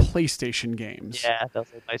 those are PlayStation games. Yeah, those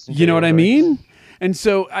are PlayStation. You know what I mean? And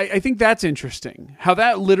so I think that's interesting, how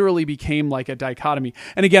that literally became like a dichotomy.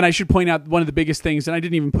 And again, I should point out one of the biggest things, and I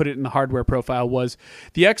didn't even put it in the hardware profile, was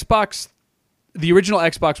the Xbox. The original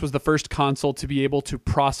Xbox was the first console to be able to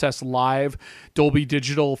process live Dolby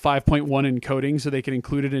Digital 5.1 encoding so they could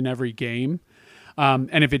include it in every game.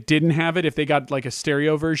 And if it didn't have it, if they got like a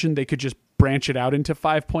stereo version, they could just branch it out into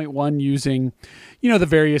 5.1 using, the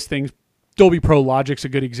various things. Dolby Pro Logic's a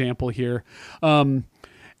good example here.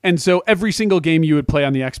 And so every single game you would play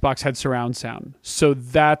on the Xbox had surround sound. So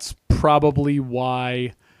that's probably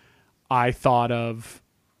why I thought of,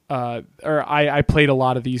 I played a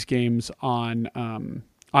lot of these games on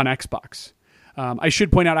Xbox. I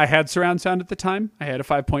should point out I had surround sound at the time. I had a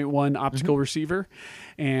 5.1 optical receiver,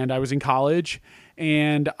 and I was in college.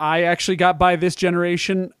 And I actually got by this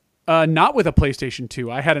generation not with a PlayStation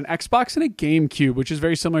 2. I had an Xbox and a GameCube, which is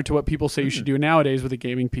very similar to what people say you should do nowadays with a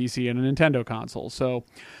gaming PC and a Nintendo console. So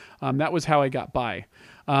that was how I got by.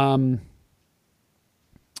 And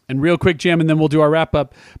real quick, Jam, and then we'll do our wrap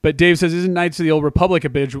up. But Dave says, isn't Knights of the Old Republic a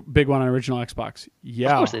big one on original Xbox?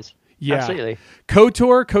 Yeah. Of course it is. Yeah. Absolutely.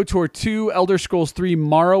 KOTOR 2, Elder Scrolls 3,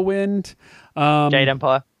 Morrowind. Jade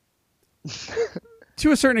Empire.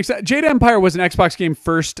 To a certain extent, Jade Empire was an Xbox game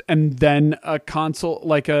first and then a console,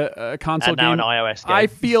 like a console game. And now an iOS game. I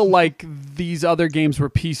feel like these other games were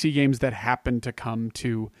PC games that happened to come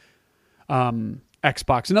to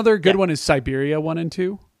Xbox. Another good one is Siberia 1 and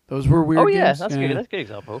 2. Those were weird games. That's good. That's a good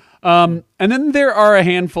example. And then there are a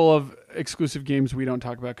handful of exclusive games we don't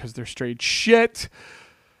talk about because they're straight shit.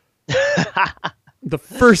 The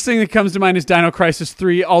first thing that comes to mind is Dino Crisis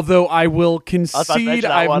 3, although I will concede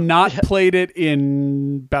I've not played it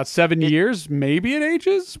in about 7 years. Maybe it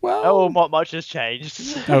ages well. Oh, not much has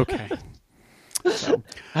changed. Okay. So.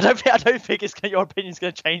 I don't think your opinion's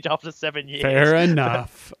going to change after 7 years. Fair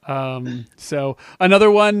enough. So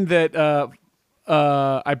another one that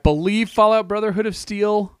I believe Fallout Brotherhood of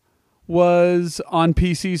Steel was on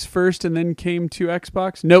PCs first and then came to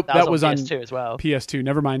Xbox. Nope, that was on PS2 as well. PS2.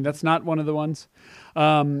 Never mind. That's not one of the ones.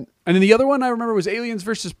 And then the other one I remember was Aliens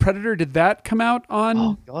versus Predator. Did that come out on?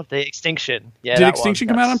 Oh God, the Extinction. Yeah. Did Extinction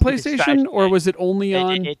come out on PlayStation, or was it only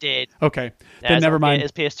on? It did. Okay, then never mind.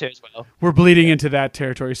 It's PS2 as well. We're bleeding into that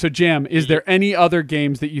territory. So, Jam, is there any other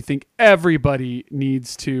games that you think everybody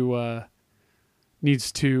needs to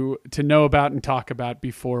know about and talk about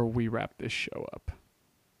before we wrap this show up?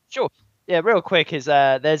 Sure. Yeah, real quick is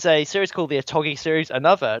there's a series called the Otogi series,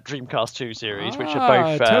 another Dreamcast 2 series, which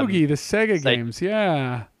are both Otogi, the Sega games.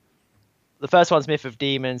 Yeah. The first one's Myth of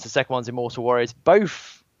Demons, the second one's Immortal Warriors.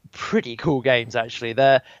 Both pretty cool games, actually.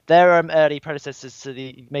 They're early predecessors to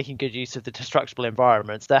the making good use of the destructible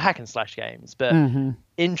environments. They're hack and slash games, but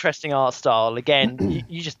interesting art style. Again,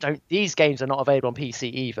 you just don't. These games are not available on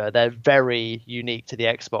PC either. They're very unique to the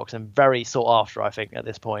Xbox and very sought after, I think, at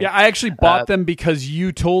this point. Yeah, I actually bought them because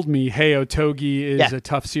you told me, "Hey, Otogi is a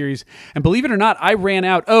tough series." And believe it or not, I ran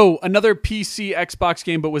out. Oh, another PC Xbox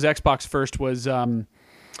game, but was Xbox first was.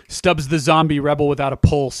 Stubbs the Zombie Rebel Without a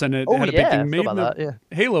Pulse, and it had a big thing made in the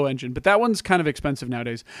Halo engine. But that one's kind of expensive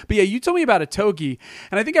nowadays. But yeah, you told me about Otogi,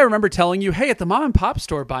 and I think I remember telling you, hey, at the mom and pop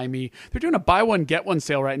store by me, they're doing a buy one, get one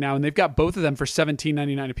sale right now, and they've got both of them for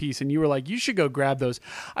 $17.99 a piece. And you were like, you should go grab those.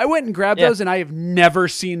 I went and grabbed those, and I have never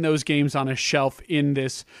seen those games on a shelf in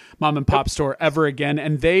this mom and pop store ever again.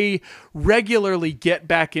 And they regularly get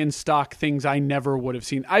back in stock things I never would have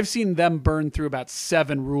seen. I've seen them burn through about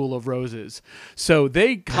 7 Rule of Roses. So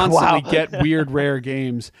they constantly get weird, rare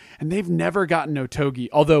games. And they've never gotten Otogi,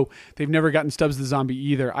 although they've never gotten Stubbs the Zombie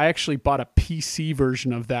either. I actually bought a PC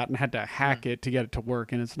version of that and had to hack it to get it to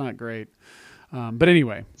work, and it's not great. But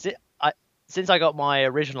anyway. Since I got my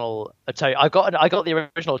original Otogi, I got the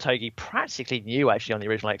original Otogi practically new, actually, on the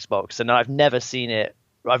original Xbox, and I've never seen it.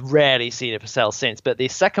 I've rarely seen it for sale since. But the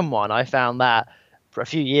second one, I found that for a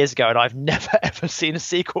few years ago, and I've never ever seen a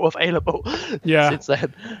sequel available since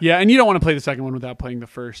then. Yeah, and you don't want to play the second one without playing the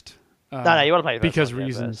first. No, you want to play the first because one,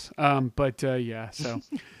 reasons. So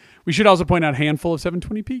we should also point out a handful of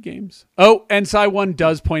 720p games. Oh, and Psy1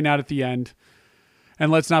 does point out at the end.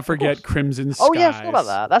 And let's not forget Crimson Skies. Oh, yeah, I forgot about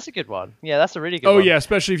that. That's a good one. Yeah, that's a really good one. Oh, yeah,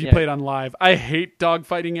 especially if you play it on live. I hate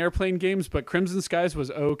dogfighting airplane games, but Crimson Skies was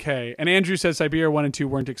okay. And Andrew says Siberia 1 and 2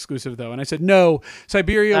 weren't exclusive, though. And I said, no,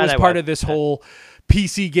 Siberia was part of this whole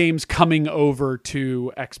PC games coming over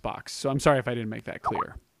to Xbox. So I'm sorry if I didn't make that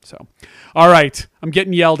clear. So, all right. I'm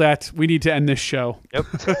getting yelled at. We need to end this show. Yep.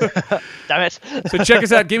 Damn it. So check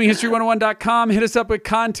us out, gaminghistory101.com. Hit us up with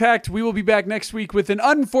contact. We will be back next week with an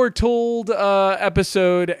unforetold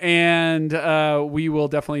episode, and we will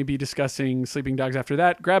definitely be discussing Sleeping Dogs after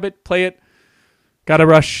that. Grab it, play it. Gotta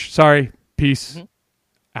rush. Sorry. Peace.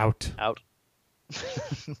 Out.